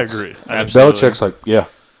Oh, Patriots. I agree. Absolutely. Belichick's like, yeah.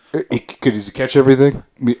 Could he catch everything?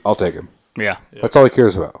 I'll take him. Yeah. That's all he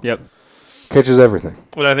cares about. Yep. Catches everything.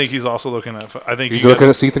 But I think he's also looking at. I think He's you looking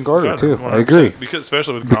gotta- at Ethan Carter, gotta- too. 100%, I agree. because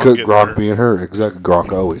especially with Gronk, Because getting Gronk hurt. being hurt. Exactly.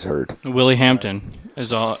 Gronk always hurt. Willie Hampton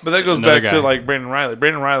is all. But that goes another back guy. to like Brandon Riley.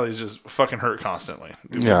 Brandon Riley is just fucking hurt constantly.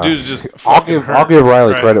 Yeah. Dude's just I'll fucking give hurt. I'll give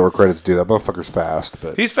Riley Right. credit where credit's due. That motherfucker's fast,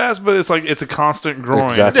 but He's fast, but it's like it's a constant groin.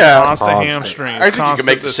 Exactly. It's a Yeah. constant Constant. hamstring. I It's think you can constant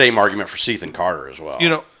make the this- same argument for Ethan Carter as well. You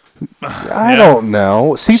know, I don't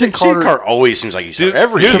know. Ethan Ethan Carter, Carter always seems like he's Dude, hurt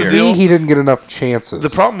every here's to the year. deal. me, he didn't get enough chances. the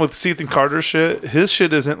problem with Ethan Carter's shit, his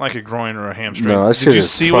shit isn't like a groin or a hamstring. No, that did shit you is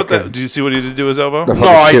see what fucking- that? Did you see what he did to his elbow? The No,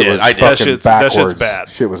 fucking I shit did. was I did. fucking That shit's backwards. bad.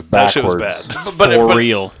 Shit was That shit backwards. was bad. But, For but,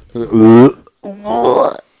 real.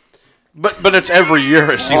 but it's every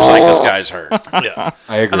year it seems like this guy's hurt. Yeah,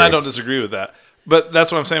 I agree. and I don't disagree with that. But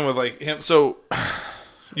that's what I'm saying with like him. So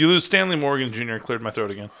you lose Stanley Morgan Jr. Cleared my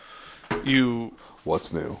throat again. You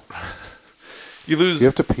What's new? lose. You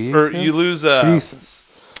have to pee Or again? you lose. Jesus.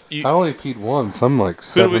 you- I only peed once. I'm like Who do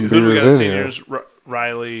 7 we beers got? in Seniors,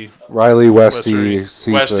 Riley, here. Riley, Westy,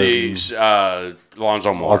 Westy, Westy,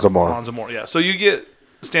 Alonzo Moore. Alonzo Moore. Alonzo Moore. Yeah. So you get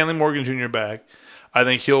Stanley Morgan Jr. back. I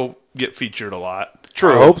think he'll get featured a lot.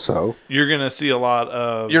 True. I hope so. You're gonna see a lot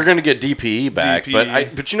of. You're going to get DPE back,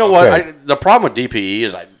 DPE. but you know what? Okay. The problem with DPE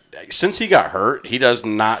is since he got hurt, he does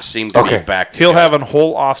not seem to Okay. be back. He'll together. have a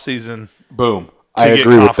whole offseason. Boom. To I get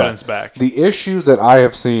agree with confidence that. back. The issue that I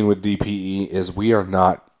have seen with DPE is we are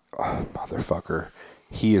not, motherfucker.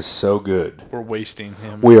 He is so good. We're wasting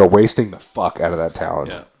him. We are wasting the fuck out of that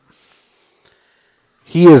talent. Yeah.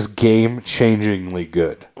 He is game-changingly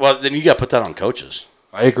good. Well, then you got to put that on coaches.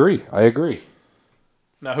 I agree.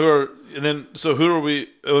 Now who are we?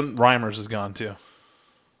 Reimers is gone too.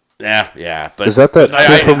 Yeah. But Is that that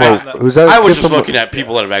kid from who's that? I was kid just from, looking at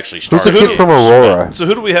people that have actually Who's started. the kid from Aurora? So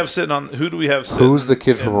who do we have sitting on? Who do we have sitting? Who's the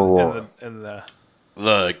kid from Aurora? In the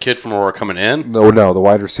The kid from Aurora coming in? No, the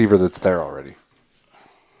wide receiver that's there already.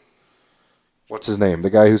 What's his name? The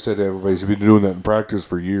guy who said everybody's been doing that in practice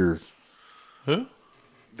for years. who?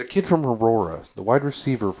 The kid from Aurora. The wide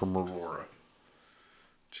receiver from Aurora.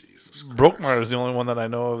 Jesus. Brokemeyer is the only one that I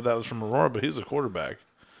know of that was from Aurora, but he's a quarterback,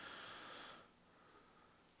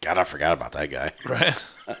 God, I forgot about that guy. right?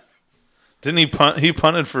 Didn't he punt? He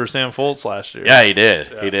punted for Sam Foltz last year. Yeah, he did.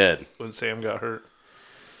 He did. When Sam got hurt.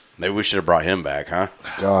 Maybe we should have brought him back, huh?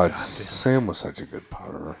 God, Sam was such a good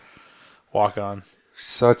punter. Walk on.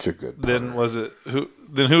 Such a good punter. Then was it who?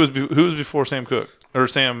 Then who was before Sam Cook or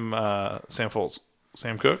Sam Foltz?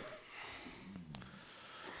 Sam Cook?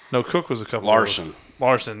 No, Cook was a couple. Larson.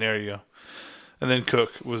 Larson. There you go. And then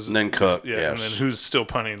Cook was. And then Cook, Yeah. yes. And then who's still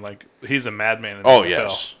punting? Like he's a madman. In the Oh, NFL.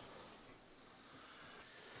 yes.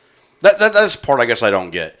 That's the part I guess I don't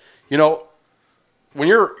get. You know, when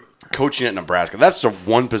you're coaching at Nebraska, that's the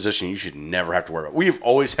one position you should never have to worry about. We've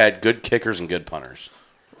always had good kickers and good punters.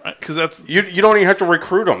 Because that's You don't even have to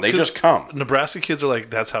recruit them. They just come. Nebraska kids are like,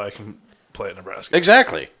 that's how I can play at Nebraska.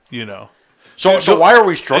 Exactly. You know. So why are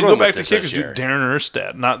we struggling And go back with to this kickers, year? dude. Darren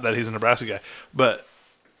Erstad. Not that he's a Nebraska guy, but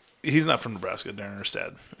he's not from Nebraska. Darren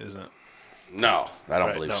Erstad isn't. No, I don't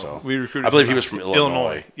Right, believe no. so. We recruited. I believe him he was from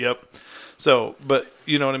Illinois. Yep. So, but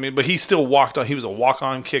you know what I mean. But he still walked on. He was a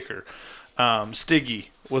walk-on kicker. Stiggy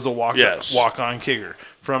was a Yes. walk-on kicker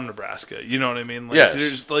from Nebraska. You know what I mean? Like, Yes.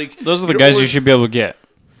 there's like Those are the you're guys you always- should be able to get.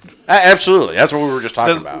 Absolutely. That's what we were just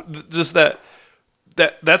talking about. Just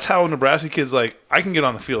that's how Nebraska kids like. I can get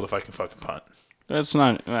on the field if I can fucking punt. That's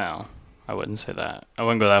not. Well, I wouldn't say that. I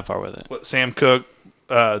wouldn't go that far with it. What Sam Cook?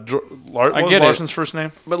 What was get it. Larson's first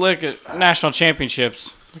name? But look at national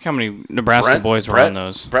championships. Look how many Nebraska boys were on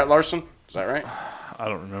those. Brett Larson? Is that right? I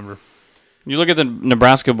don't remember. You look at the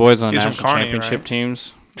Nebraska boys on He's from national Kearney, championship right?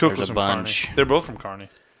 teams. Cook There's was a from bunch. Kearney. They're both from Kearney.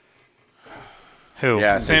 Who?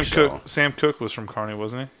 Yeah, I Sam think Cook. so. Sam Cook was from Kearney,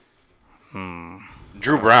 wasn't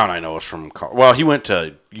Drew Brown, I know, is from. Well, he went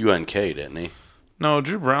to UNK, didn't he? he? No,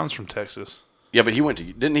 Drew Brown's from Texas. Yeah, but he went to.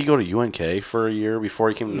 Didn't he go to UNK for a year before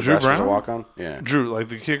he came to Drew Nebraska as a Brown? walk on? Yeah. Drew, like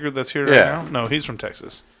the kicker that's here Yeah. right now. No, he's from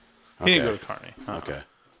Texas. He didn't Okay. go to Kearney. Okay.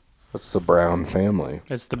 That's the Brown family.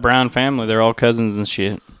 It's the Brown family. They're all cousins and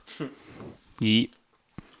shit. Yeet.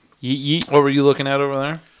 Yeet, yeet. What were you looking at over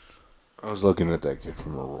there? I was looking at that kid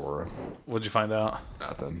from Aurora. What'd you find out?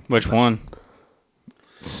 Nothing. Which one?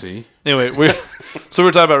 See? Anyway, so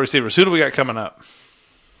we're talking about receivers. Who do we got coming up?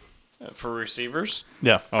 For receivers?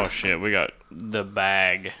 Yeah, Oh, shit. We got the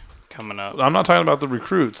bag coming up. I'm not talking about the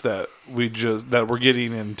recruits that we're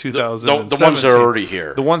getting in 2017. The ones that are already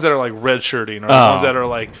here. The ones that are like redshirting, or the Oh. ones that are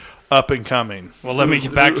like up and coming. Well, let me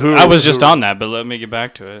get back to Who- it. I was who- just on that, but let me get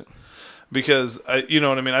back to it. Because you know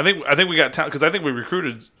what I mean. I think we got talent because I think we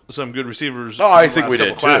recruited some good receivers. Oh, I in the think last we did,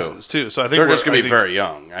 couple classes too. So I think They're just we're- going to be I think- very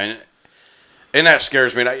young. And that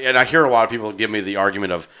scares me. And I hear a lot of people give me the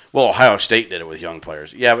argument of, well, Ohio State did it with young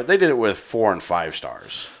players. Yeah, but they did it with 4 and 5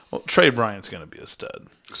 stars. Well, Trey Bryant's going to be a stud.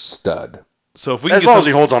 Stud. So if we can As get long some, as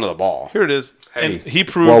he holds onto the ball. here it is, Hey. and he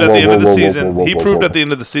proved at the end of the season. He whoa, proved whoa. at the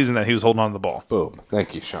end of the season that he was holding on to the ball. Boom.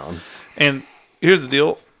 Thank you, Sean. And here's the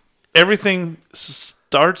deal: everything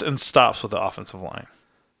starts and stops with the offensive line,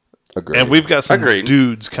 Agreed. and we've got some Agreed.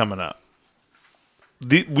 dudes coming up.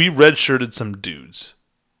 We redshirted some dudes.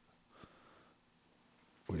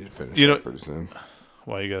 We need to finish You know- up pretty soon.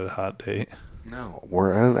 Why you got a hot date? No,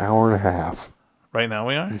 we're at an hour and a half. Right now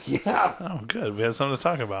we are. Yeah. Oh, good. We had something to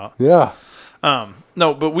talk about. Yeah.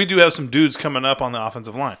 No, but we do have some dudes coming up on the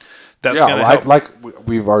offensive line. That's Yeah, going to like, help.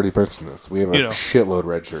 we've already mentioned this. We have a You know. shitload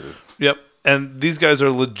redshirted. Yep. And these guys are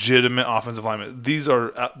legitimate offensive linemen. These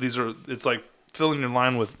are. It's like filling your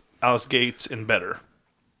line with Alice Gates and better.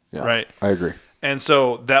 Yeah, Right. I agree. And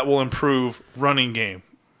so that will improve running game,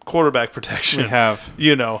 quarterback protection. We have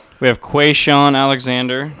You know, Quayshawn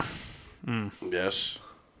Alexander. Yes.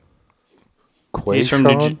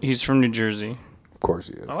 Quayshawn? He's from New Jersey. Of course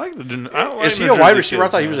he is. I like the. I don't like Is he New a wide Jersey receiver? I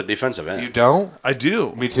kids, thought he man. was a defensive end. You don't? I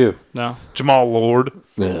do. Me too. No. Jamal Lord.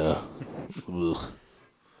 Yeah.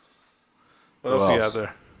 What else you got else?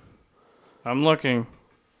 there? I'm looking.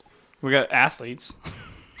 We got athletes.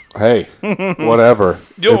 Hey, whatever.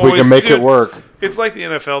 You'll if we always- can make dude, it work. It's like the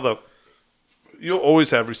NFL though. You'll always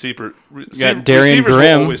have got Darian receivers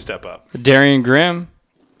Grimm. will always step up. Darian Grimm.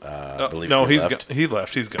 I believe no, he he's left. he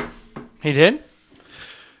left. He's gone. He did?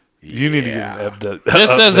 You need to get an update.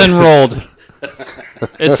 This says enrolled.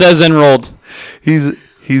 It says enrolled.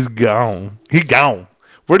 He's gone. He gone.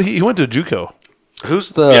 Where did he went to JUCO? Who's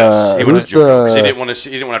the Yes, he went who's to JUCO 'cause he the didn't want to.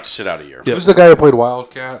 He didn't want to have to sit out a year. who's the guy who played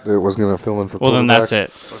Wildcat that was going to fill in for? Well, then quarterback? that's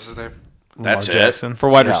it. What's his name? That's Lamar it. Jackson. For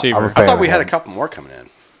wide Yeah, receiver. I'm a I fan thought we of had a him. couple more coming in.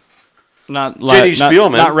 Not J.D.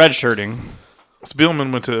 Spielman. Not redshirting.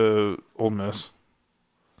 Spielman went to Ole Miss.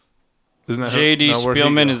 Isn't that J.D. where'd he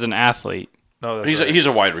Spielman go? is an athlete. No, that's He's right. he's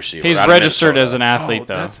a wide receiver. He's out of registered Minnesota. as an athlete,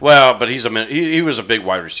 though. that's- Well, but he was a big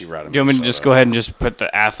wide receiver out of Do you want me to Minnesota. just go ahead and just put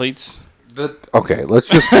the athletes? Okay, let's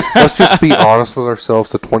just be honest with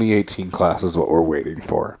ourselves. The 2018 class is what we're waiting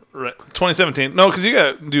for. right. 2017. No, because you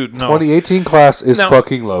got dude. No, 2018 class is No.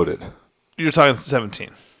 fucking loaded. you're talking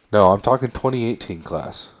 17. No, I'm talking 2018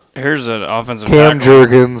 class. Here's an offensive Cam tackle.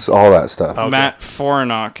 Jurgens, all that stuff. Okay. Matt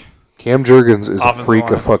Foreignock. Cam Jurgens is a Offensive freak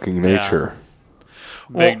line. of fucking nature.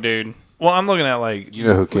 Well, Big dude. Well, I'm looking at like You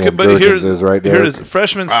know who Cam okay, but Jurgens is, right, Here it Derek? is.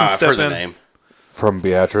 Freshmen can I've step heard the in. name. From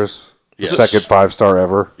Beatrice, Yes. second 5-star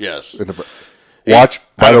ever. Yes. In the- Watch,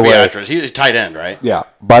 by Out the of way, Beatrice. He's a tight end, right? yeah,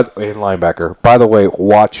 in linebacker. By the way,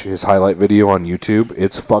 watch his highlight video on YouTube.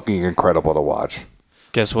 It's fucking incredible to watch.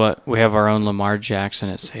 Guess what? We have our own Lamar Jackson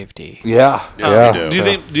at safety. Yeah, Yeah, we do. Do you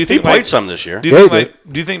think? Do you He think played like, some this year. Do you Yeah, think he like?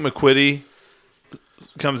 Do you think McQuitty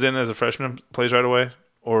comes in as a freshman, plays right away,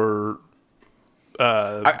 or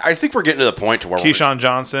I think we're getting to the point to where Keyshawn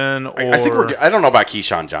Johnson, or I think I don't know about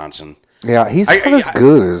Keyshawn Johnson. Yeah, he's I- not as I-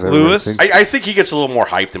 good as everyone Lewis? thinks. I think he gets a little more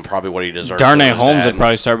hype than probably what he deserves. Darnay from his Holmes dad. would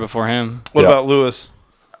probably start before him. what Yeah. about Lewis?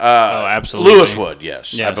 Oh, absolutely. Lewis would,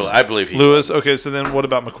 yes. Yes. I believe he. Lewis. Okay, so then what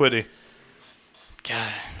about McQuitty?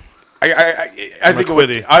 God. I think it would,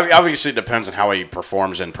 McQuitty. obviously it depends on how he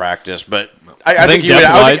performs in practice, but I think think he would.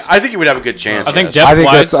 depth-wise- I think he would have a good chance. I think yes. depth- I think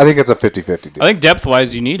Wise- it's a 50-50 deal. I think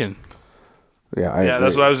depth-wise, you need him. Yeah, I Yeah,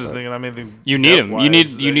 that's agree. what I was just thinking. I mean, You need him. You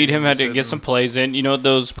need him to to get some plays in. You know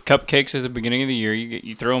those cupcakes at the beginning of the year.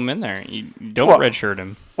 You throw him in there. You don't Well- redshirt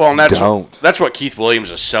him. Well, and Don't. that's what Keith Williams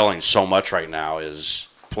is selling so much right now is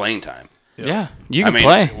playing time. Yeah, you I can mean,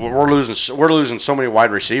 play. we're losing so many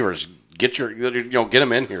wide receivers. Get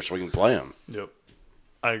them in here so we can play them. Yep,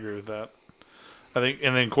 I agree with that. I think,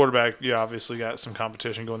 and then quarterback, you obviously got some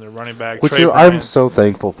competition going there. Running back, Which Trey I'm Bryant. so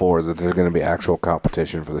thankful for is that there's going to be actual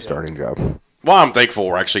competition for the starting job. Well, I'm thankful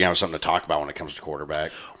we're actually going to have something to talk about when it comes to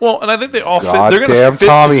quarterback. Well, and I think they all fit. They're going Goddamn to fit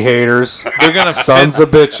Tommy the, haters. They're going to Sons fit,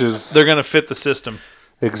 of bitches. They're going to fit the system.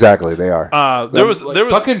 Exactly, they are. There was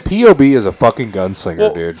fucking POB is a fucking gunslinger,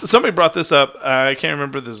 well, dude. somebody brought this up. I can't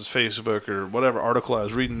remember if this was Facebook or whatever article I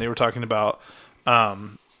was reading. They were talking about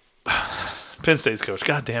Penn State's coach.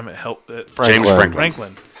 God damn it, help it. James Franklin.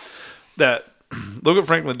 Franklin. That Logan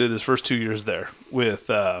Franklin did his first 2 years there with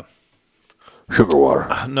Sugar water.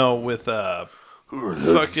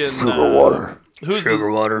 fucking Sugar water. who's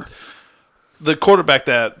the quarterback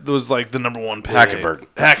that was like the number one pick?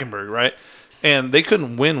 Hackenberg, right? And they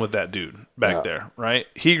couldn't win with that dude back there, right?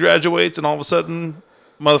 He graduates, and all of a sudden,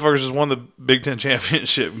 motherfuckers just won the Big Ten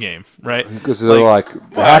championship game, right? Because they're like,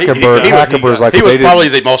 Well, Hackenberg's like, he was they didn't- probably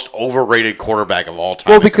the most overrated quarterback of all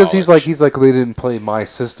time. Well, in because he's college. like they didn't play my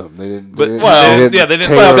system. They didn't. But- They didn't, well, they didn't yeah, they didn't-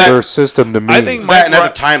 tailor well, that- their system to me. I think That, and Mike at Ri-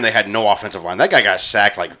 the time they had no offensive line. That guy got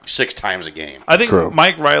sacked like 6 times a game. I think True.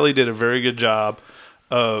 Mike Riley did a very good job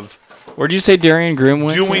of Where'd you say Darian Grimm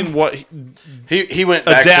went? doing what He went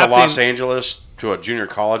back to Adapting- Los Angeles to a junior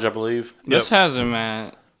college, I believe. This has him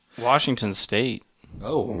at Washington State.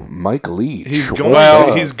 Oh, Mike Leach. he's What's going.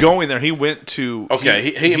 up? He's going there. He went to Okay,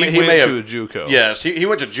 he went may have- to a JUCO. Yes, he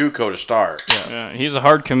went to JUCO to start. Yeah, he's a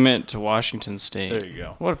hard commit to Washington State. There you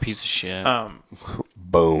go. What a piece of shit.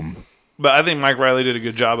 Boom. But I think Mike Riley did a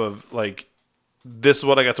good job of like, this is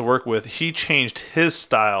what I got to work with. He changed his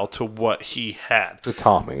style to what he had To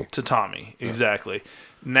Tommy. to Tommy. Exactly.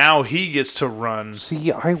 Now he gets to run.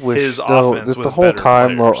 See, I wish His though offense that with the whole better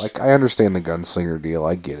time, players. like I understand the gunslinger deal.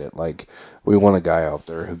 I get it. Like we want a guy out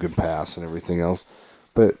there who can pass and everything else,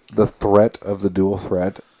 but the threat of the dual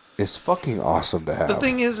threat is fucking awesome to have. The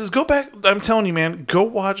thing is go back. I'm telling you, man, go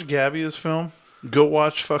watch Gabbia's film. Go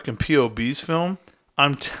watch fucking POB's film.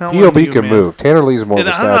 I'm telling you, POB can man. move. Tanner Lee's more of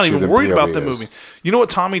And a I'm not statue even than worried POB about the is. movie. You know what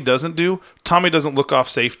Tommy doesn't do? Tommy doesn't look off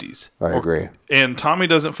safeties. I agree. And Tommy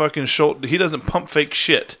doesn't fucking he doesn't pump fake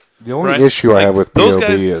shit. The only right? issue I Like, have with those POB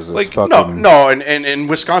guys- is like, this fucking. And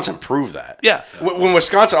Wisconsin proved that. Yeah. When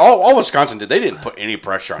Wisconsin, all Wisconsin did, they didn't put any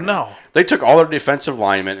pressure on No. him. They took all their defensive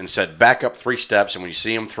linemen and said, back up 3 steps, and when you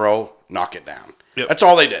see him throw, knock it down. Yep. That's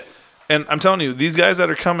all they did. And I'm telling you, these guys that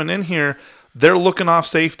are coming in here, they're looking off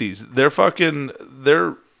safeties. They're fucking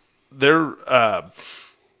they're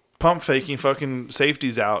pump faking fucking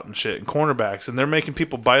safeties out and shit and cornerbacks, and they're making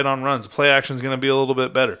people bite on runs. The play action is going to be a little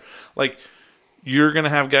bit better. Like, you're going to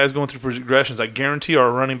have guys going through progressions. I guarantee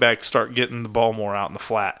our running backs start getting the ball more out in the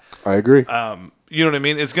flat. I agree. You know what I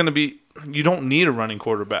mean? It's going to be – you don't need a running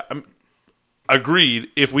quarterback. Agreed.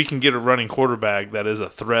 If we can get a running quarterback that is a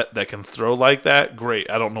threat that can throw like that, great.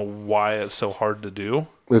 I don't know why it's so hard to do.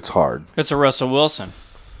 It's hard. It's a Russell Wilson.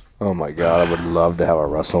 Oh my god, I would love to have a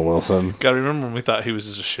Russell Wilson. Got to remember when we thought he was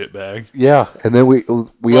just a shitbag. Yeah, and then we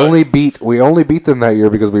only beat them that year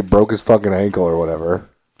because we broke his fucking ankle or whatever.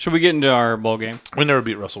 Should we get into our bowl game? We never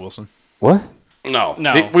beat Russell Wilson. What? No.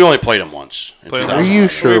 No. We only played him once. In Played him 2000. Are you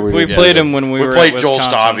sure We did? played him when we were played at Joel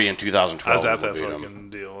Wisconsin. Stavey in 2012. I was at that We beat him. fucking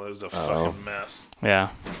deal. It was a fucking mess. Yeah.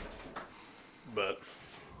 But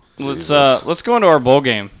Let's go into our bowl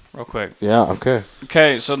game real quick. Yeah. Okay.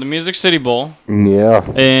 Okay, so the Music City Bowl Yeah.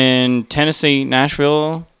 in Tennessee,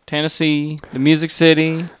 Nashville, Tennessee, the Music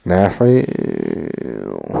City. Nashville.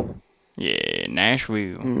 Yeah,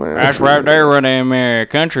 Nashville. That's right there where them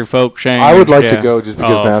country folks sing. I would like to Yeah. go just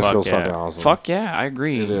because Oh, Nashville's fuck yeah. fucking awesome. Fuck yeah, I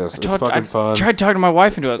agree. It is. I It's fucking fun. I tried talking to my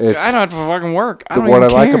wife into it. It's- I don't have to fucking work. I don't What I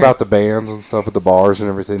even like care. about the bands and stuff at the bars and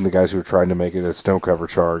everything, the guys who are trying to make it, it's no cover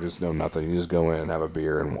charge, it's no nothing. You just go in and have a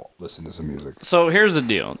beer and listen to some music. So here's the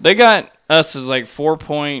deal. They got us as like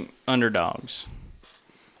 4-point underdogs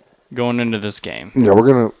going into this game. Yeah,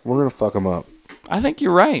 we're gonna fuck them up. I think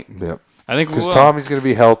you're right. Yep. I think we Because will. Tommy's gonna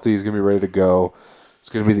be healthy. He's gonna be ready to go. It's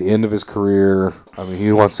gonna be the end of his career. I mean, he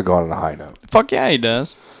wants to go on a high note Fuck yeah, he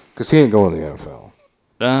does. because he ain't going to the NFL.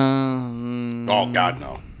 Oh, God,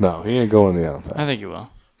 no. No, he ain't going to the NFL. I think he will.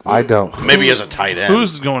 I don't. Maybe as a tight end.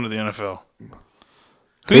 who's going to the NFL? Who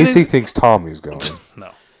do you Casey think's- thinks Tommy's going.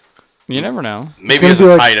 No. You never know. Maybe gonna as a be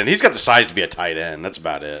like- tight end. He's got the size to be a tight end. That's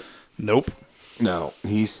about it. Nope. No,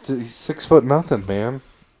 he's 6 foot nothing, man.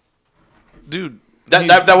 Dude.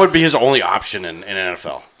 That would be his only option in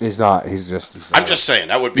NFL. He's not. He's I'm just saying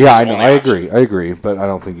that would be. Yeah, his I know. only I option. agree, but I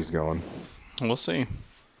don't think he's going. We'll see.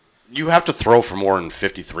 You have to throw for more than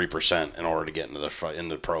 53% in order to get into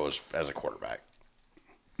the pros as a quarterback.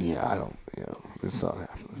 Yeah, I don't. Yeah, it's not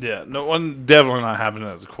happening. Yeah, no one definitely not happening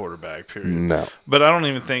as a quarterback, period. No. But I don't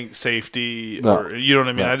even think safety No. or you know what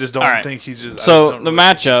I mean? No. I just don't All right. think he's just So, I just don't the really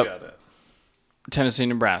think he's matchup- got it. Tennessee,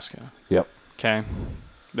 Nebraska. Yep. Okay.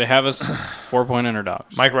 They have us 4-point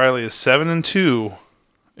underdogs. Mike Riley is 7-2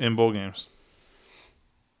 in bowl games.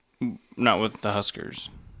 Not with the Huskers.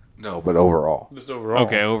 No, but overall. Just overall.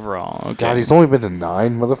 Okay, overall. Okay. God, he's only been to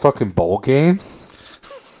 9 motherfucking bowl games.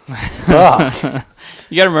 Fuck.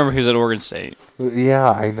 You got to remember he was at Oregon State.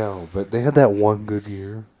 Yeah, I know, but they had that one good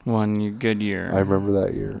year. One good year. I remember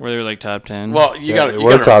that year. Where they were like top 10. Well, you Yeah, got they to.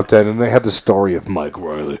 were top 10, and they had the story of Mike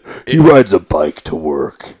Riley. He rides a bike to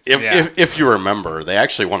work. If you remember, they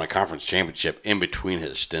actually won a conference championship in between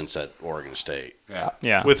his stints at Oregon State.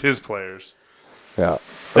 yeah. With his players. Yeah.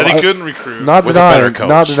 That he Well, couldn't recruit. Not With a better denying, coach.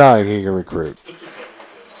 not denying he can recruit.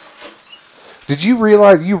 Did you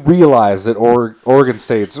realize that Oregon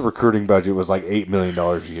State's recruiting budget was like $8 million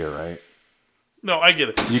a year, right? No, I get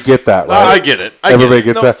it. You get that, right? I get it. Everybody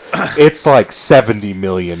get it. gets that. It's like $70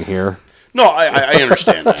 million here. No, I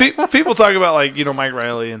understand that. People talk about like, you know, Mike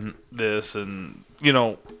Riley and this and, you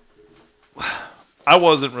know, I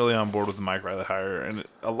wasn't really on board with the Mike Riley hire, and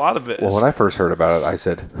a lot of it is Well, when I first heard about it, I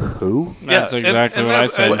said, "Who?" That's exactly what I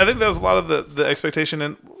that's- said. I think that was a lot of the expectation,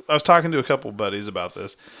 and I was talking to a couple buddies about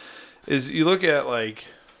this. Is you look at like,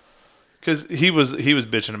 because he was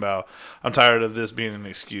bitching about, I'm tired of this being an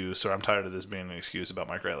excuse, or I'm tired of this being an excuse about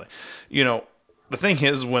Mike Riley. You know, the thing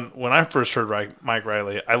is, when I first heard Mike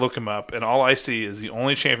Riley, I look him up, and all I see is the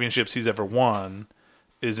only championships he's ever won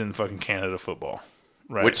is in fucking Canada football,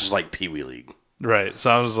 right? Which is like Pee Wee League. Right. So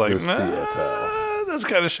I was like, The CFL. that's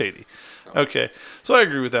kind of shady. Okay. So I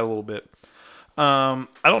agree with that a little bit. I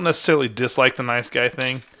don't necessarily dislike the nice guy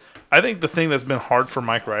thing. I think the thing that's been hard for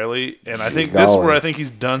Mike Riley, and I think this is where I think he's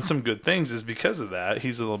done some good things, is because of that.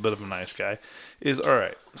 He's a little bit of a nice guy. Is all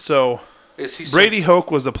right. So Brady Hoke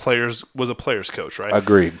was a player's coach, right?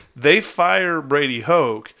 Agreed. They fire Brady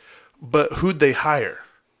Hoke, but who'd they hire?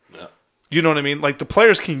 You know what I mean? Like, the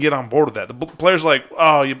players can get on board with that. The players are like,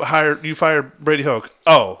 oh, you fired Brady Hoke.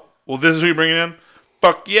 Oh, well, this is who you're bringing in?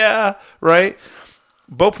 Fuck yeah, right?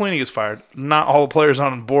 Bo Pelini gets fired. Not all the players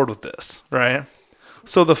on board with this, right?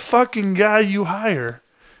 So the fucking guy you hire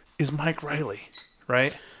is Mike Riley,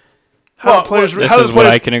 right? How this is what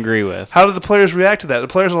I can agree with. How do the players react to that? The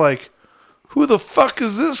players are like, who the fuck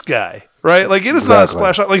is this guy, right? Like, it is not a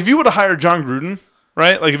Exactly. splash. Like, if you would have hired John Gruden,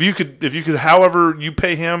 right? Like, if you could, however you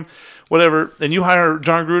pay him, whatever, and you hire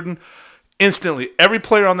John Gruden, instantly, every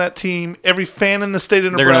player on that team, every fan in the state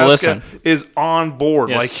of They're gonna Nebraska listen. is on board.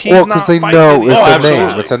 Yes. Like he's Well, not because they fighting know any- it's Oh, a absolutely.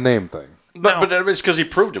 name. It's a name thing. But it's because he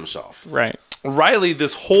proved himself. Right. Riley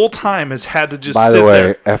this whole time has had to just By sit the way,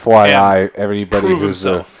 there. FYI, anybody prove who's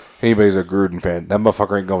anybody's a Gruden fan, that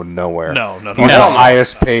motherfucker ain't going nowhere. No. He's the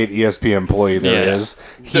highest paid ESPN employee there Yes.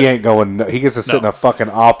 is. He ain't going. He gets to sit in a fucking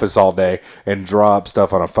office all day and draw up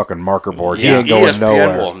stuff on a fucking marker board. He ain't going ESPN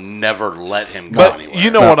nowhere. will never let him go But anywhere.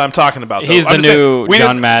 you know what I'm talking about. Though. He's I'm the just new we John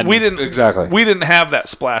didn't- Madden. We didn't Exactly. We didn't have that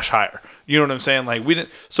splash hire. You know what I'm saying? Like we didn't.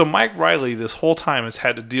 So Mike Riley this whole time has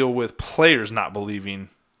had to deal with players not believing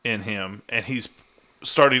in him, and he's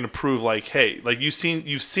starting to prove like, hey, like you've seen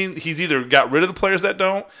he's either got rid of the players that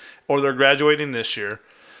don't, or they're graduating this year,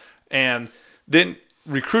 and then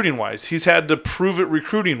recruiting wise, he's had to prove it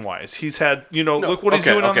recruiting wise. He's had, look what he's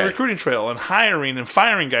doing on the recruiting trail and hiring and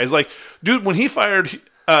firing guys. Like, dude, when he fired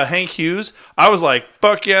Hank Hughes, I was like,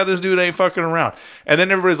 fuck yeah, this dude ain't fucking around. And then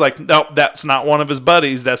everybody's like, nope, that's not one of his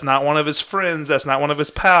buddies. That's not one of his friends. That's not one of his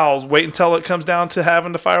pals. Wait until it comes down to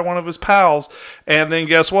having to fire one of his pals. And then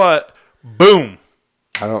guess what? Boom.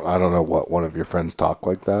 I don't know what one of your friends talk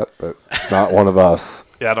like that, but it's not one of us.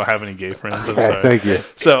 Yeah, I don't have any gay friends. I'm sorry. Thank you.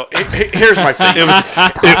 So Here's my thing.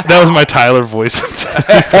 that was my Tyler voice.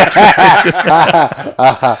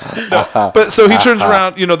 But so he turns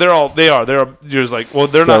around. They're just like, well,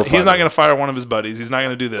 they're So not. He's funny. not going to fire one of his buddies. He's not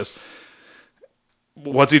going to do this.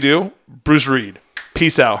 What's he do? Bruce Reed.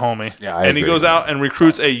 Peace out, homie. Yeah, I and he agree. goes out and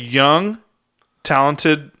recruits a young,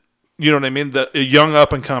 talented. You know what I mean? A young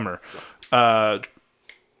up and comer. Our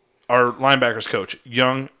linebackers coach,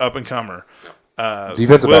 young up and comer.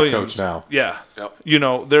 Defensive back coach now. Yeah.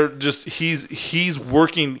 Yep. They're just he's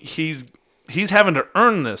working. He's having to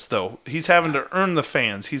earn this though. He's having to earn the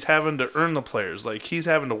fans. He's having to earn the players. Like he's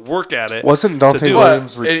having to work at it. Wasn't to Dante do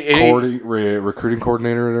Williams it. recruiting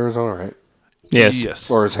coordinator in Arizona, right? Yes. Yes.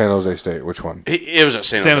 Or San Jose State? Which one? It was at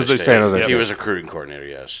San Jose State. San Jose He State. was a recruiting coordinator,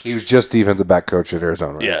 yes. He was just defensive back coach at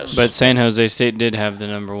Arizona. Right? Yes. But San Jose State did have the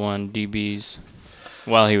number one DBs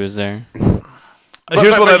while he was there.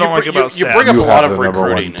 Here's what I don't like about you stats. bring up You a lot have of the number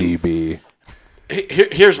one recruiting. DB.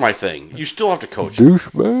 Here's my thing. You still have to coach.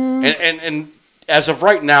 Douchebag. And as of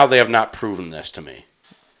right now, they have not proven this to me.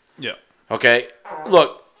 Yeah. Okay?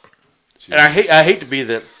 Look, and I hate to be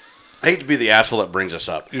the asshole that brings us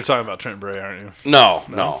up. You're talking about Trent Bray, aren't you?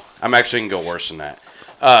 No. I'm actually going to go worse than that.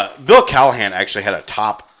 Bill Callahan actually had a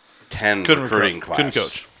top 10 recruiting class. Couldn't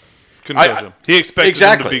coach. Couldn't coach him. He expected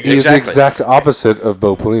exactly. him to be He's good. the Exactly. exact opposite of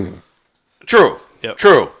Bo Pelini. True. Yep.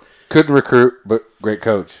 True. Couldn't recruit, but great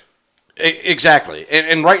coach. Exactly.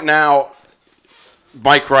 And right now,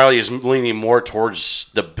 Mike Riley is leaning more towards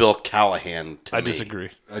the Bill Callahan to I me. disagree.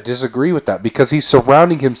 I disagree with that because he's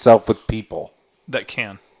surrounding himself with people That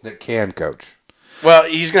can. that can coach. Well,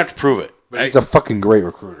 he's going to have to prove it. He's a fucking great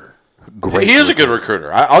recruiter. Great. He is a good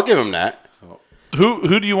recruiter. I'll give him that.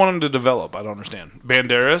 Who do you want him to develop? I don't understand.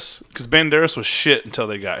 Banderas? Because Banderas was shit until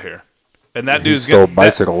they got here. And that He dude's stole gonna,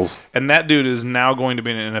 bicycles. that dude is now going to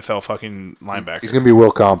be an NFL fucking linebacker. He's gonna be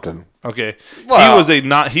Will Compton. Okay. Well-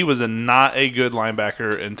 he was a not a good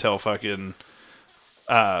linebacker until fucking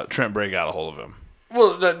Trent Bray got a hold of him.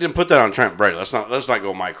 Well, then put that on Trent Bray. Let's not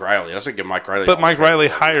go Mike Riley. Let's not give Mike Riley. But all Mike the credit. Riley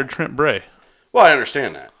hired Trent Bray. Well, I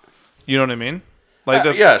understand that. You know what I mean? Like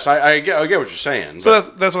that, Yes, I get what you're saying. So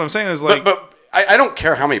but, that's what I'm saying is like but I don't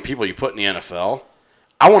care how many people you put in the NFL.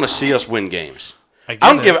 I want to see us win games. I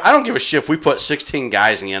get I don't give a shit if we put 16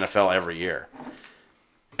 guys in the NFL every year.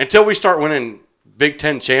 Until we start winning Big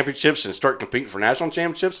Ten championships and start competing for national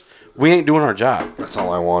championships, we ain't doing our job. That's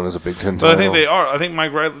all I want is a Big Ten But title. I think they are. I think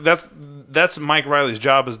Mike Riley. That's Mike Riley's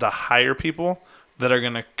job is to hire people that are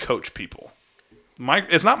going to coach people.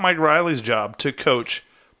 It's not Mike Riley's job to coach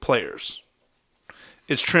players.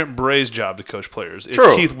 It's Trent Bray's job to coach players. It's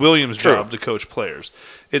True. Keith Williams' True. job to coach players.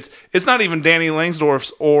 It's not even Danny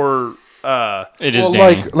Langsdorf's or It is well,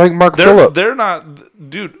 Danny. like Mark they're Phillip. they're not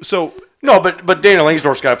dude. So No, but Daniel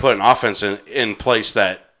Langsdorf's got to put an offense in place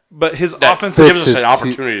that but his That offense fits Fits gives us his an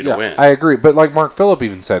opportunity to yeah, win. I agree, but like Mark Phillip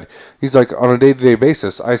even said, he's like on a day-to-day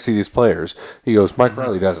basis, I see these players. He goes, Mike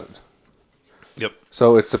Riley doesn't. Yep.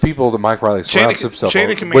 So it's the people that Mike Riley surrounds himself chain of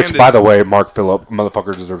with. command Which, by is- the way, Mark Phillip,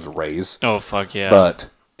 motherfucker, deserves a raise. Oh fuck yeah! But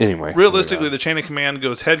anyway, Realistically, the chain of command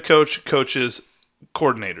goes head coach, coaches,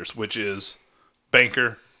 coordinators, which is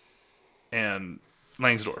Banker and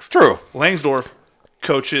Langsdorf. True. Langsdorf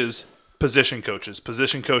coaches position coaches.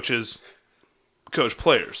 Position coaches coach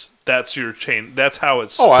players. That's your chain. That's how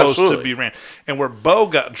it's Oh, supposed to absolutely. be ran. And where Bo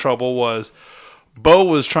got in trouble was Bo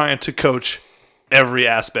was trying to coach every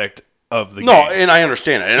aspect of the No, game. and I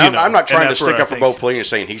understand it. And I'm, know, I'm not trying and to that's where stick I up for think- Bo Pelini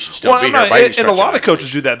saying he should still Well, be I'm here. not- by any and stretch a of lot of the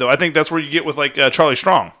coaches do that, though. I think that's where you get with like Charlie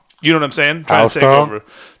Strong. You know what I'm saying? How Trying to take Strong? over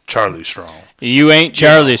Charlie Strong. You ain't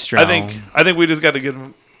Charlie Strong. I think we just got to get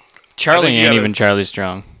him. Charlie I think you ain't gotta- even Charlie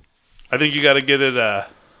Strong. I think you got to get it.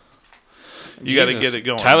 You got to Jesus. get it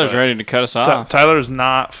going. Tyler's but ready to cut us off. Tyler's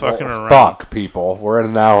not fucking around. Fuck, people. We're at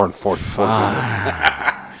an hour and 44 minutes. All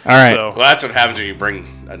right. So Well, that's what happens when you bring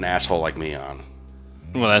an asshole like me on.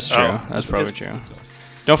 Well, that's true. Oh, that's it's- probably it's- true.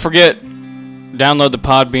 Don't forget, download the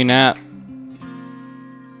Podbean app.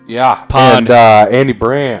 Yeah. Pod. And Andy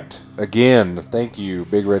Brandt, again, thank you,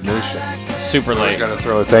 Big Red Nation. Super I was late. going to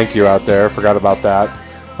throw a thank you out there. Forgot about that.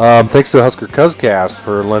 Thanks to Husker Cuzcast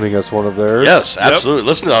for lending us one of theirs. Yes, absolutely.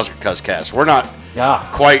 Listen to the Husker Cuzcast. We're not Yeah.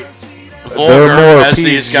 quite They're vulgar more as PG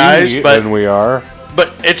these guys, but than we are.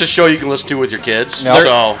 it's a show you can listen to with your kids. Yep.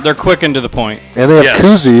 So They're quick and to the point. And they have Yes.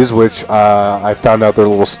 koozies, which I found out they're a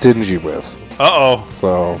little stingy with. Uh-oh.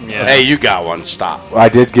 So Yeah. hey, you got one. Stop. I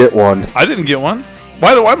did get one. I didn't get one.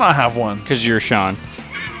 Why do I not have one? Because you're Sean.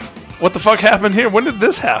 What the fuck happened here? When did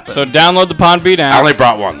this happen? So download the Podbean I app. only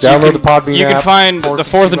brought one. Download the Podbean You can app, find the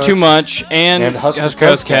Fourth and Too Much and Husker Husker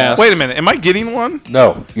Cuzcast. Cuzcast. Wait a minute. Am I getting one?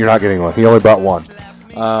 No, you're not getting one. He only brought one.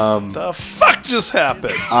 The fuck just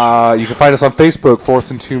happened? You can find us on Facebook, Fourth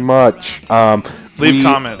and Too Much. Leave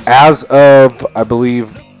comments. As of, I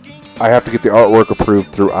believe, I have to get the artwork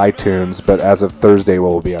approved through iTunes, but as of Thursday,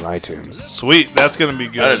 we'll be on iTunes. Sweet. That's gonna be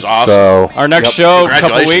good. That is awesome. So Our next Yep. show, couple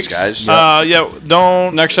Congratulations, weeks. guys. Yeah.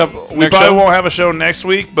 Don't. Next up, We next probably show. won't have a show next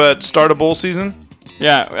week, but start a bowl season.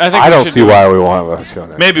 Yeah, I think I we don't should see do why we won't have a show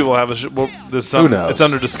next. Maybe we'll have a show. Who knows? It's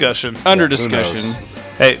under discussion. under who knows? discussion.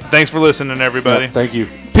 Hey, thanks for listening, everybody. Thank you.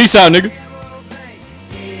 Peace out, nigga.